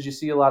sandwiches. You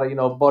see a lot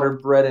of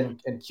buttered bread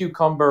and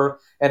cucumber,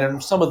 and in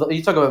some of the,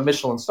 you talk about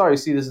Michelin star. You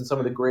see this in some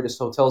of the greatest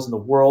hotels in the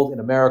world, in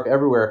America,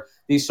 everywhere.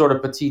 These sort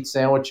of petite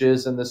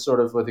sandwiches and this sort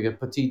of what they get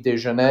petit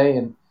déjeuner,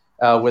 and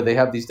where they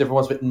have these different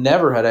ones. But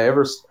never had I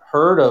ever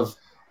heard of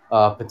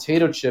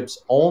potato chips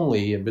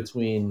only in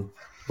between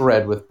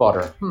bread with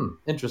butter.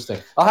 Interesting.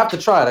 I'll have to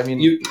try it. I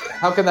mean,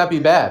 how can that be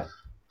bad?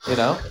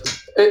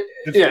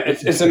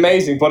 It's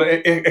amazing, but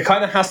it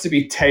kind of has to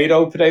be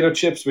Tato potato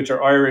chips, which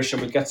are Irish,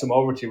 and we'll get some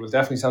over to you. We'll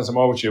definitely send some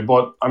over to you,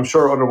 but I'm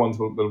sure other ones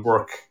will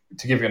work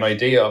to give you an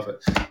idea of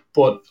it.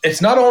 But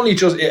it's not only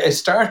just, it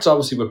starts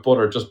obviously with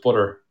butter, just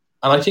butter.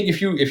 And I think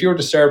if you were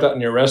to serve that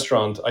in your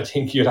restaurant, I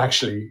think you'd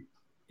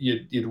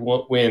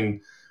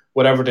win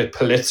whatever the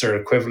Pulitzer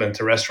equivalent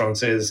to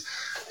restaurants is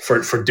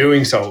for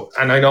doing so.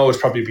 And I know it's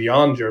probably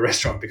beyond your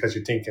restaurant because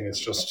you're thinking it's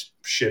just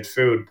shit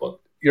food, but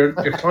your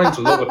clients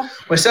will love it.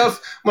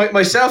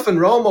 Myself and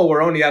Romo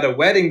were only at a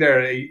wedding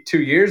there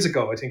 2 years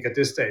ago, I think, at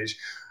this stage.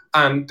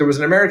 And there was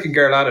an American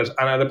girl at it,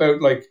 and at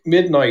about like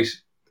midnight,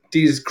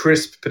 these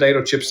crisp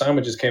potato chip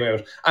sandwiches came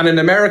out. And an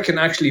American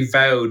actually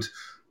vowed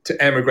to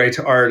emigrate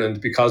to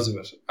Ireland because of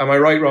it. Am I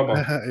right, Romo?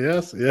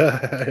 Yes,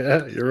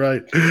 yeah, you're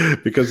right.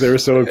 Because they were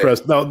so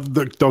impressed. Now,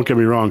 don't get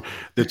me wrong.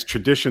 It's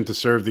tradition to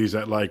serve these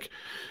at like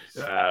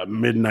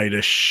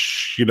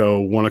midnight-ish,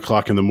 1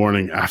 o'clock in the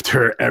morning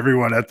after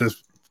everyone at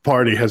this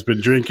party has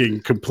been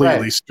drinking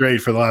completely straight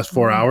for the last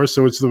 4 hours.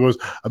 So it's the most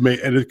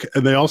amazing.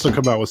 And they also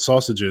come out with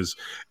sausages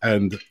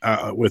and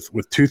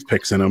with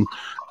toothpicks in them.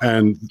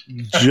 And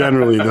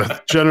generally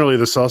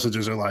the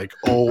sausages are like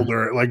old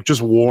or like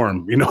just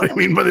warm. You know what I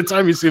mean? By the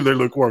time you see them, they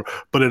look warm,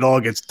 but it all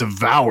gets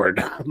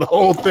devoured. The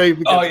whole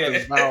thing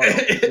gets devoured.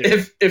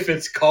 If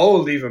it's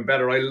cold, even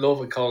better. I love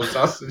a cold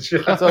sausage.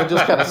 So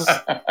just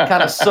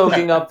kind of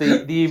soaking up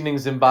the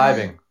evening's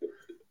imbibing.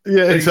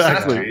 Yeah,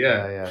 exactly.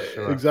 Yeah,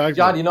 sure. Exactly.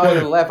 John, I'm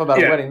going to laugh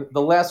about a wedding.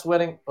 The last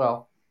wedding,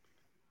 well,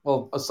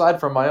 aside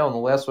from my own, the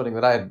last wedding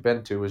that I had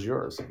been to was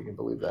yours, if you can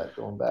believe that,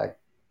 going back.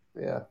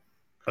 Yeah.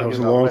 That was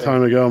a long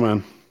time ago,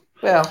 man.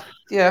 Well,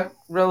 yeah,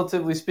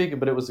 relatively speaking,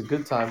 but it was a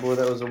good time. Boy,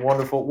 that was a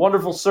wonderful,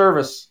 wonderful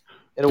service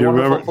in a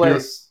wonderful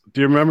place.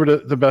 Do you remember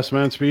the best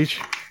man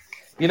speech?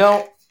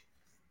 Yeah,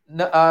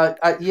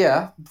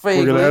 vaguely.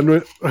 We're gonna end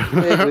with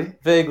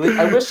vaguely.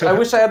 I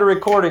wish I had a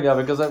recording of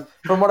it, because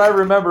from what I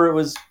remember, it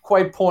was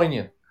quite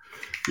poignant.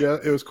 Yeah,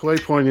 it was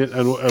quite poignant,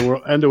 and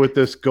we'll end it with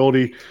this.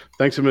 Goldie,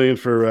 thanks a million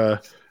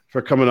for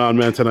coming on,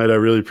 man, tonight. I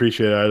really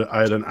appreciate it.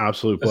 I had an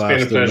absolute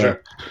blast. It's been a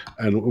pleasure.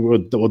 And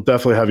we'll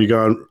definitely have you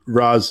gone.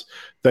 Rozz,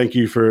 thank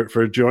you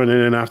for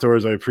joining in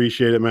afterwards. I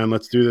appreciate it, man.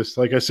 Let's do this.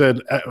 Like I said,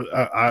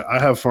 I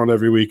have fun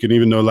every week, and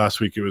even though last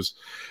week it was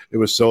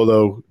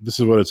solo, this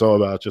is what it's all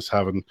about, just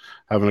having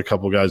a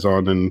couple guys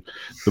on, and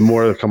the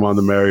more that come on,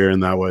 the merrier in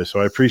that way. So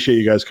I appreciate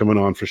you guys coming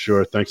on for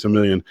sure. Thanks a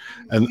million.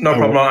 And no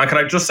problem. And can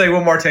I just say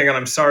one more thing? And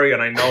I'm sorry,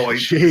 and I know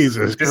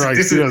Jesus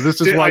Christ,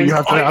 this is why you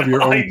have to have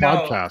your own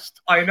podcast.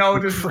 I know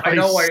this. I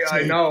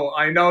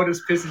know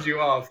this pisses you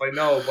off. I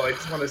know, but I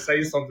just want to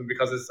say something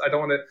because I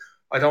don't want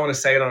to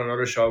say it on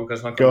another show because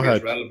it's not going to be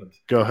as relevant.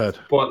 Go ahead.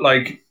 But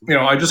I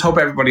just hope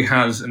everybody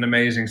has an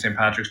amazing St.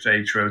 Patrick's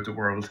Day throughout the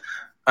world.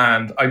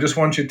 And I just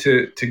want you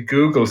to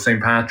Google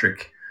St.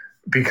 Patrick,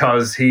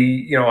 because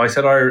he, I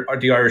said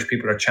the Irish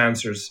people are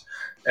chancers.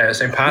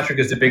 St. Patrick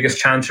is the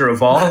biggest chancer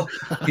of all.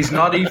 He's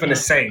not even a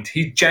saint.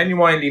 He's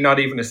genuinely not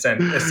even a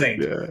saint.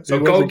 Yeah, so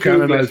go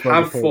Google it,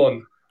 have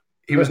fun.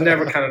 He was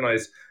never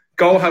canonized.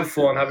 Go have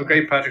fun. Have a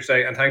great Patrick's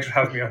Day, and thanks for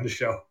having me on the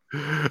show.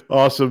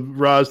 Awesome.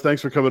 Rozz,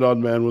 thanks for coming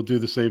on, man. We'll do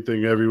the same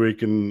thing every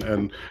week,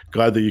 and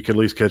glad that you can at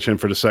least catch in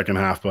for the second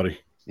half, buddy.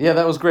 Yeah,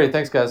 that was great.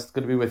 Thanks, guys.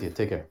 Good to be with you.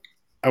 Take care.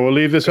 I will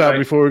leave this Good out night.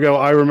 before we go.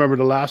 I remember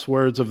the last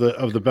words of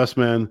the best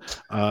man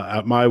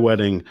at my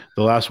wedding.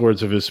 The last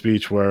words of his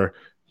speech were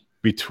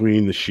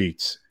 "between the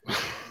sheets."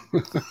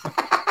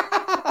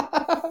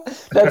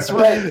 That's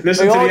right.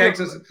 Listen to the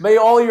exes. May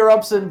all your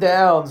ups and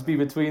downs be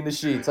between the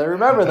sheets. I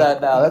remember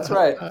that now. That's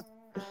right.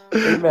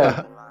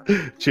 Amen.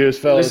 Cheers,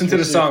 fellas. Listen to the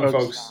We'll see you, song,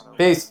 folks.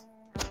 Peace.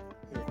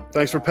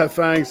 Thanks for Pet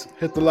Fangs.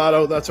 Hit the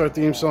Lotto. That's our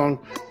theme song.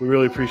 We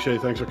really appreciate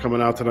it. Thanks for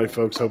coming out tonight,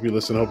 folks. Hope you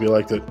listened. Hope you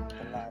liked it.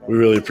 We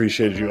really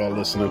appreciated you all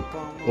listening.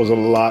 It was a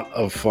lot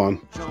of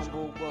fun.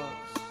 Jumbo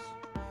bucks,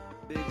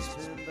 big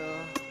spender,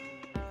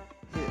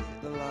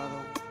 hit the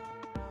lotto.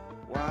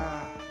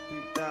 Wow,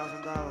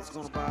 $3,000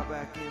 gonna buy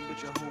back in, but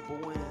you hope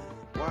a win.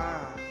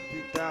 Wow,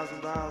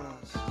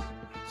 $3,000.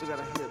 So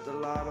gotta hit the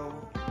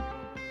lotto,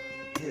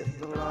 hit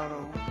the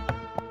lotto,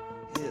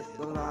 hit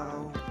the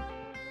lotto,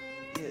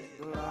 hit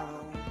the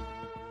lotto,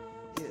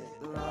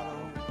 hit the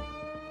lotto.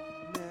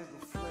 Mega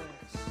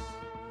flex,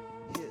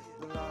 hit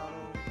the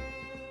lotto.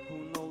 Who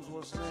knows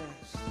what's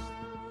next?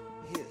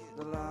 Hit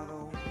the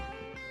lotto,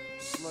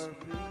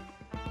 Slurpee,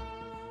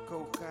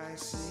 Coke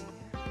Icy.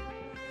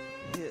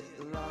 Hit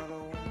the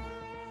lotto,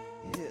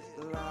 hit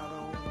the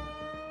lotto.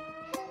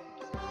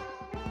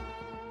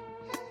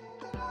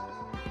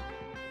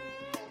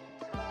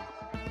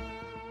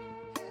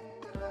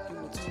 Give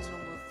me two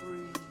number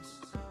threes,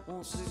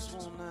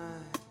 1619.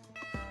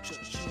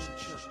 Cha-ching.